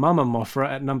have Mama Mothra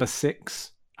at number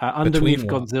 6, underneath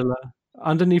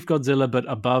Godzilla, but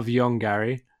above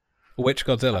Yongari. Which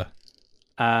Godzilla?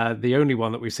 The only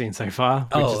one that we've seen so far,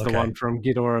 which is the one from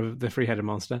Ghidorah, the three-headed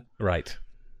monster. Right.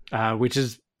 Which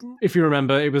is, if you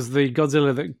remember, it was the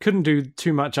Godzilla that couldn't do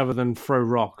too much other than throw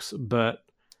rocks, but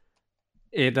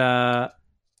it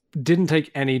didn't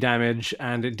take any damage,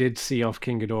 and it did see off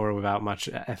King Ghidorah without much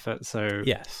effort. So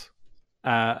yes,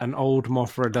 an old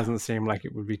Mothra doesn't seem like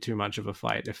it would be too much of a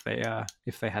fight if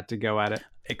they had to go at it.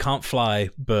 It can't fly,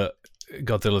 but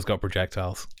Godzilla's got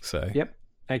projectiles. So yep.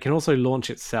 It can also launch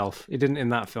itself. It didn't in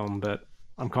that film, but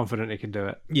I'm confident it can do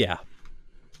it. Yeah.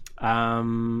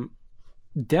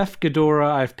 Death Ghidorah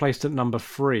I've placed at number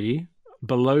 3,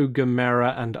 below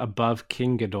Gamera and above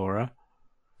King Ghidorah.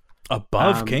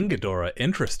 Above King Ghidorah?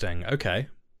 Interesting. Okay.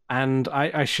 And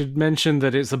I should mention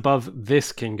that it's above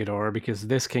this King Ghidorah because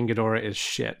this King Ghidorah is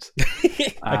shit.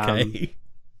 Okay.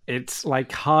 It's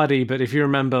like hardy, but if you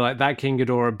remember, like that King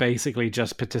Ghidorah basically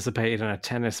just participated in a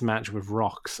tennis match with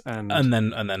rocks and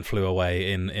then flew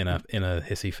away in a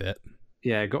hissy fit.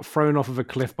 Yeah, got thrown off of a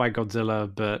cliff by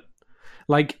Godzilla, but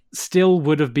like still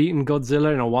would have beaten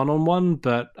Godzilla in a one-on-one,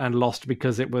 and lost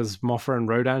because it was Mothra and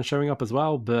Rodan showing up as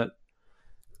well, but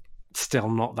still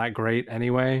not that great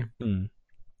anyway.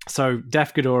 So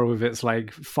Death Ghidorah with its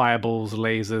like fireballs,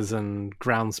 lasers, and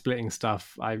ground splitting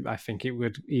stuff, I think it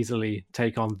would easily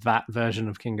take on that version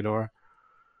of King Ghidorah.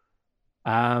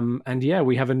 And yeah,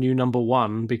 we have a new number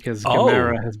 1 because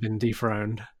Gamera has been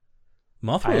dethroned.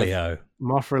 Mothra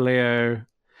Leo.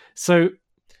 So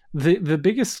the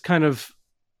biggest kind of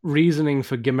reasoning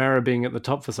for Gamera being at the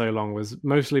top for so long was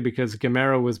mostly because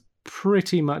Gamera was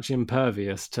pretty much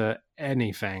impervious to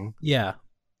anything. Yeah.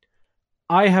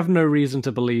 I have no reason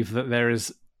to believe that there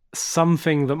is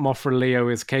something that Mothra Leo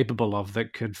is capable of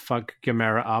that could fuck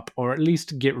Gamera up, or at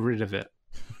least get rid of it.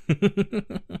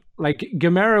 Like,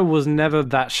 Gamera was never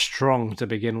that strong to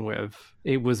begin with.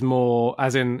 It was more,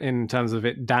 as in terms of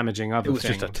it damaging other things. It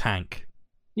was just a tank.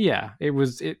 Yeah,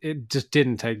 it just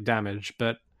didn't take damage,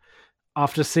 but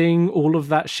after seeing all of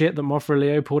that shit that Mothra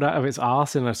Leo pulled out of its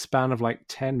ass in a span of like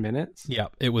 10 minutes... Yeah,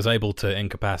 it was able to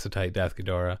incapacitate Death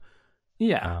Ghidorah.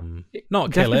 Yeah.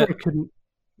 Not kill it.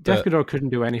 Death Ghidorah couldn't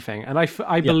do anything. And I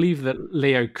believe that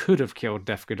Leo could have killed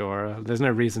Death Ghidorah. There's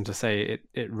no reason to say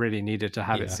it really needed to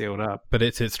have it sealed up. But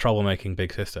it's its troublemaking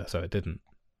big sister, so it didn't.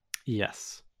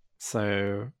 Yes.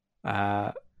 So,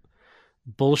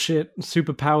 bullshit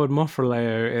superpowered Mothra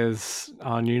Leo is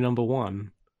our new number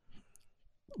 1.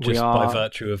 Just by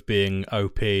virtue of being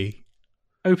OP.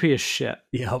 OP is shit.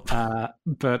 Yep.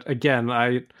 But again,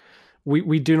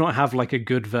 we do not have like a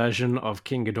good version of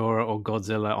King Ghidorah or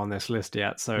Godzilla on this list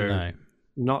yet, so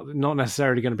not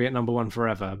necessarily going to be at number 1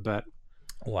 forever, but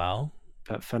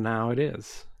for now it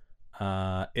is.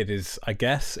 It is, I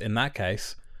guess, in that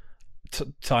case,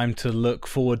 time to look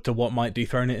forward to what might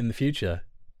dethrone it in the future.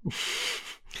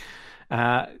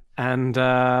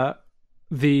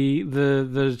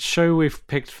 The show we've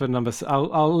picked for number...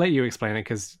 I'll let you explain it,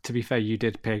 because to be fair, you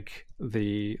did pick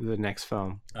the next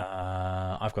film.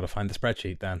 I've got to find the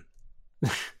spreadsheet then.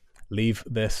 Leave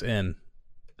this in.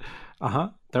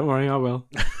 Don't worry, I will.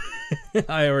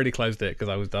 I already closed it because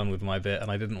I was done with my bit,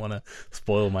 and I didn't want to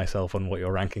spoil myself on what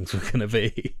your rankings were going to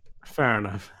be. Fair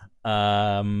enough.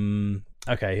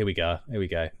 Okay, here we go.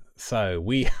 So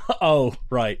oh,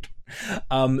 right.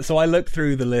 So I looked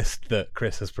through the list that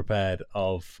Chris has prepared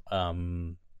of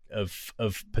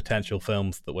potential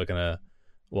films that we're gonna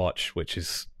watch, which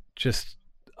is just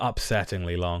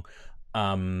upsettingly long.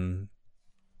 And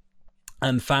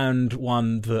found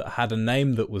one that had a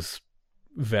name that was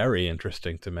very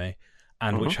interesting to me,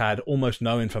 and which had almost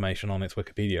no information on its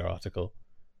Wikipedia article,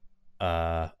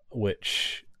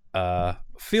 which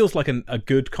feels like a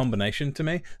good combination to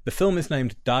me. The film is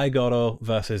named Daigoro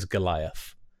versus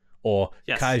Goliath, or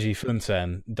Kaiji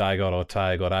Funsen Daigoro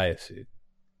Tai Goraisu.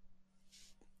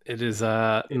 It is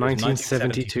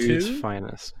 1972's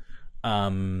finest.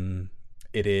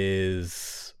 It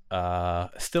is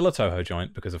still a Toho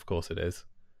joint, because of course it is.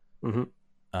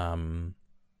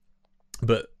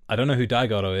 But I don't know who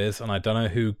Daigoro is, and I don't know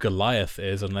who Goliath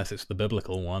is, unless it's the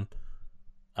biblical one.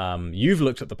 You've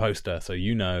looked at the poster, so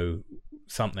you know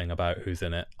something about who's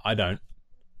in it. I don't.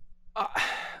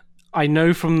 I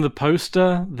know from the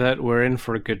poster that we're in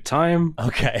for a good time.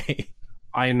 Okay.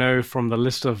 I know from the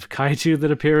list of kaiju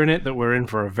that appear in it that we're in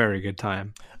for a very good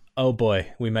time. Oh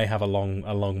boy, we may have a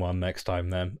long one next time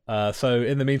then. So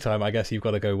in the meantime, I guess you've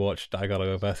got to go watch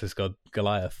Daigoro versus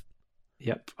Goliath.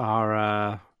 Yep,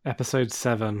 our episode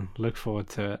 7. Look forward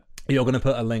to it. You're going to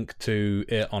put a link to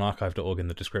it on archive.org in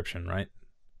the description, right?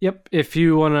 Yep. If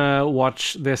you want to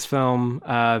watch this film,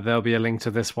 there'll be a link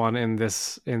to this one in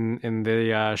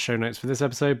the show notes for this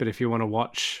episode. But if you want to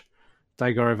watch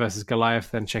Daigoro versus Goliath,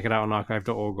 then check it out on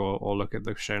archive.org or look at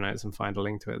the show notes and find a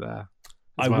link to it there.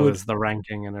 As well as the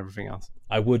ranking and everything else.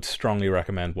 I would strongly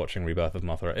recommend watching Rebirth of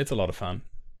Mothra. It's a lot of fun.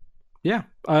 Yeah.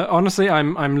 Honestly,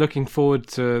 I'm looking forward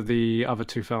to the other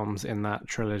 2 films in that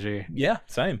trilogy. Yeah,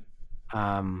 same.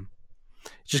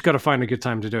 Just got to find a good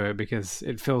time to do it, because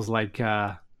it feels like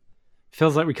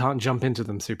we can't jump into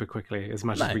them super quickly as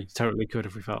much as we totally could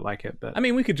if we felt like it. But I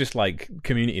mean, we could just like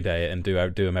community day it and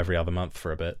do them every other month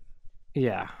for a bit.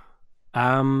 Yeah.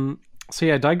 So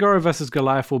yeah, Daigoro versus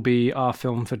Goliath will be our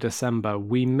film for December.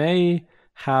 We may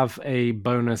have a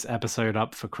bonus episode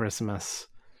up for Christmas.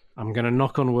 I'm gonna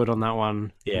knock on wood on that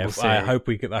one. Yeah, I hope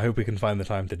we can find the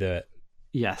time to do it.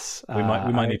 Yes, we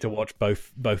might need to watch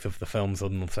both of the films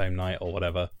on the same night or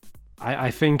whatever.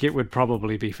 I think it would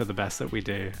probably be for the best that we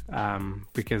do,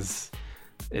 because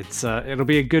it'll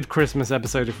be a good Christmas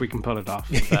episode if we can pull it off.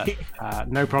 But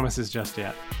no promises just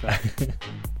yet. But,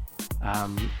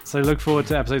 so look forward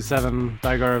to episode 7,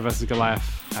 Daigoro versus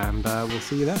Goliath, and we'll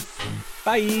see you there.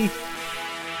 Bye.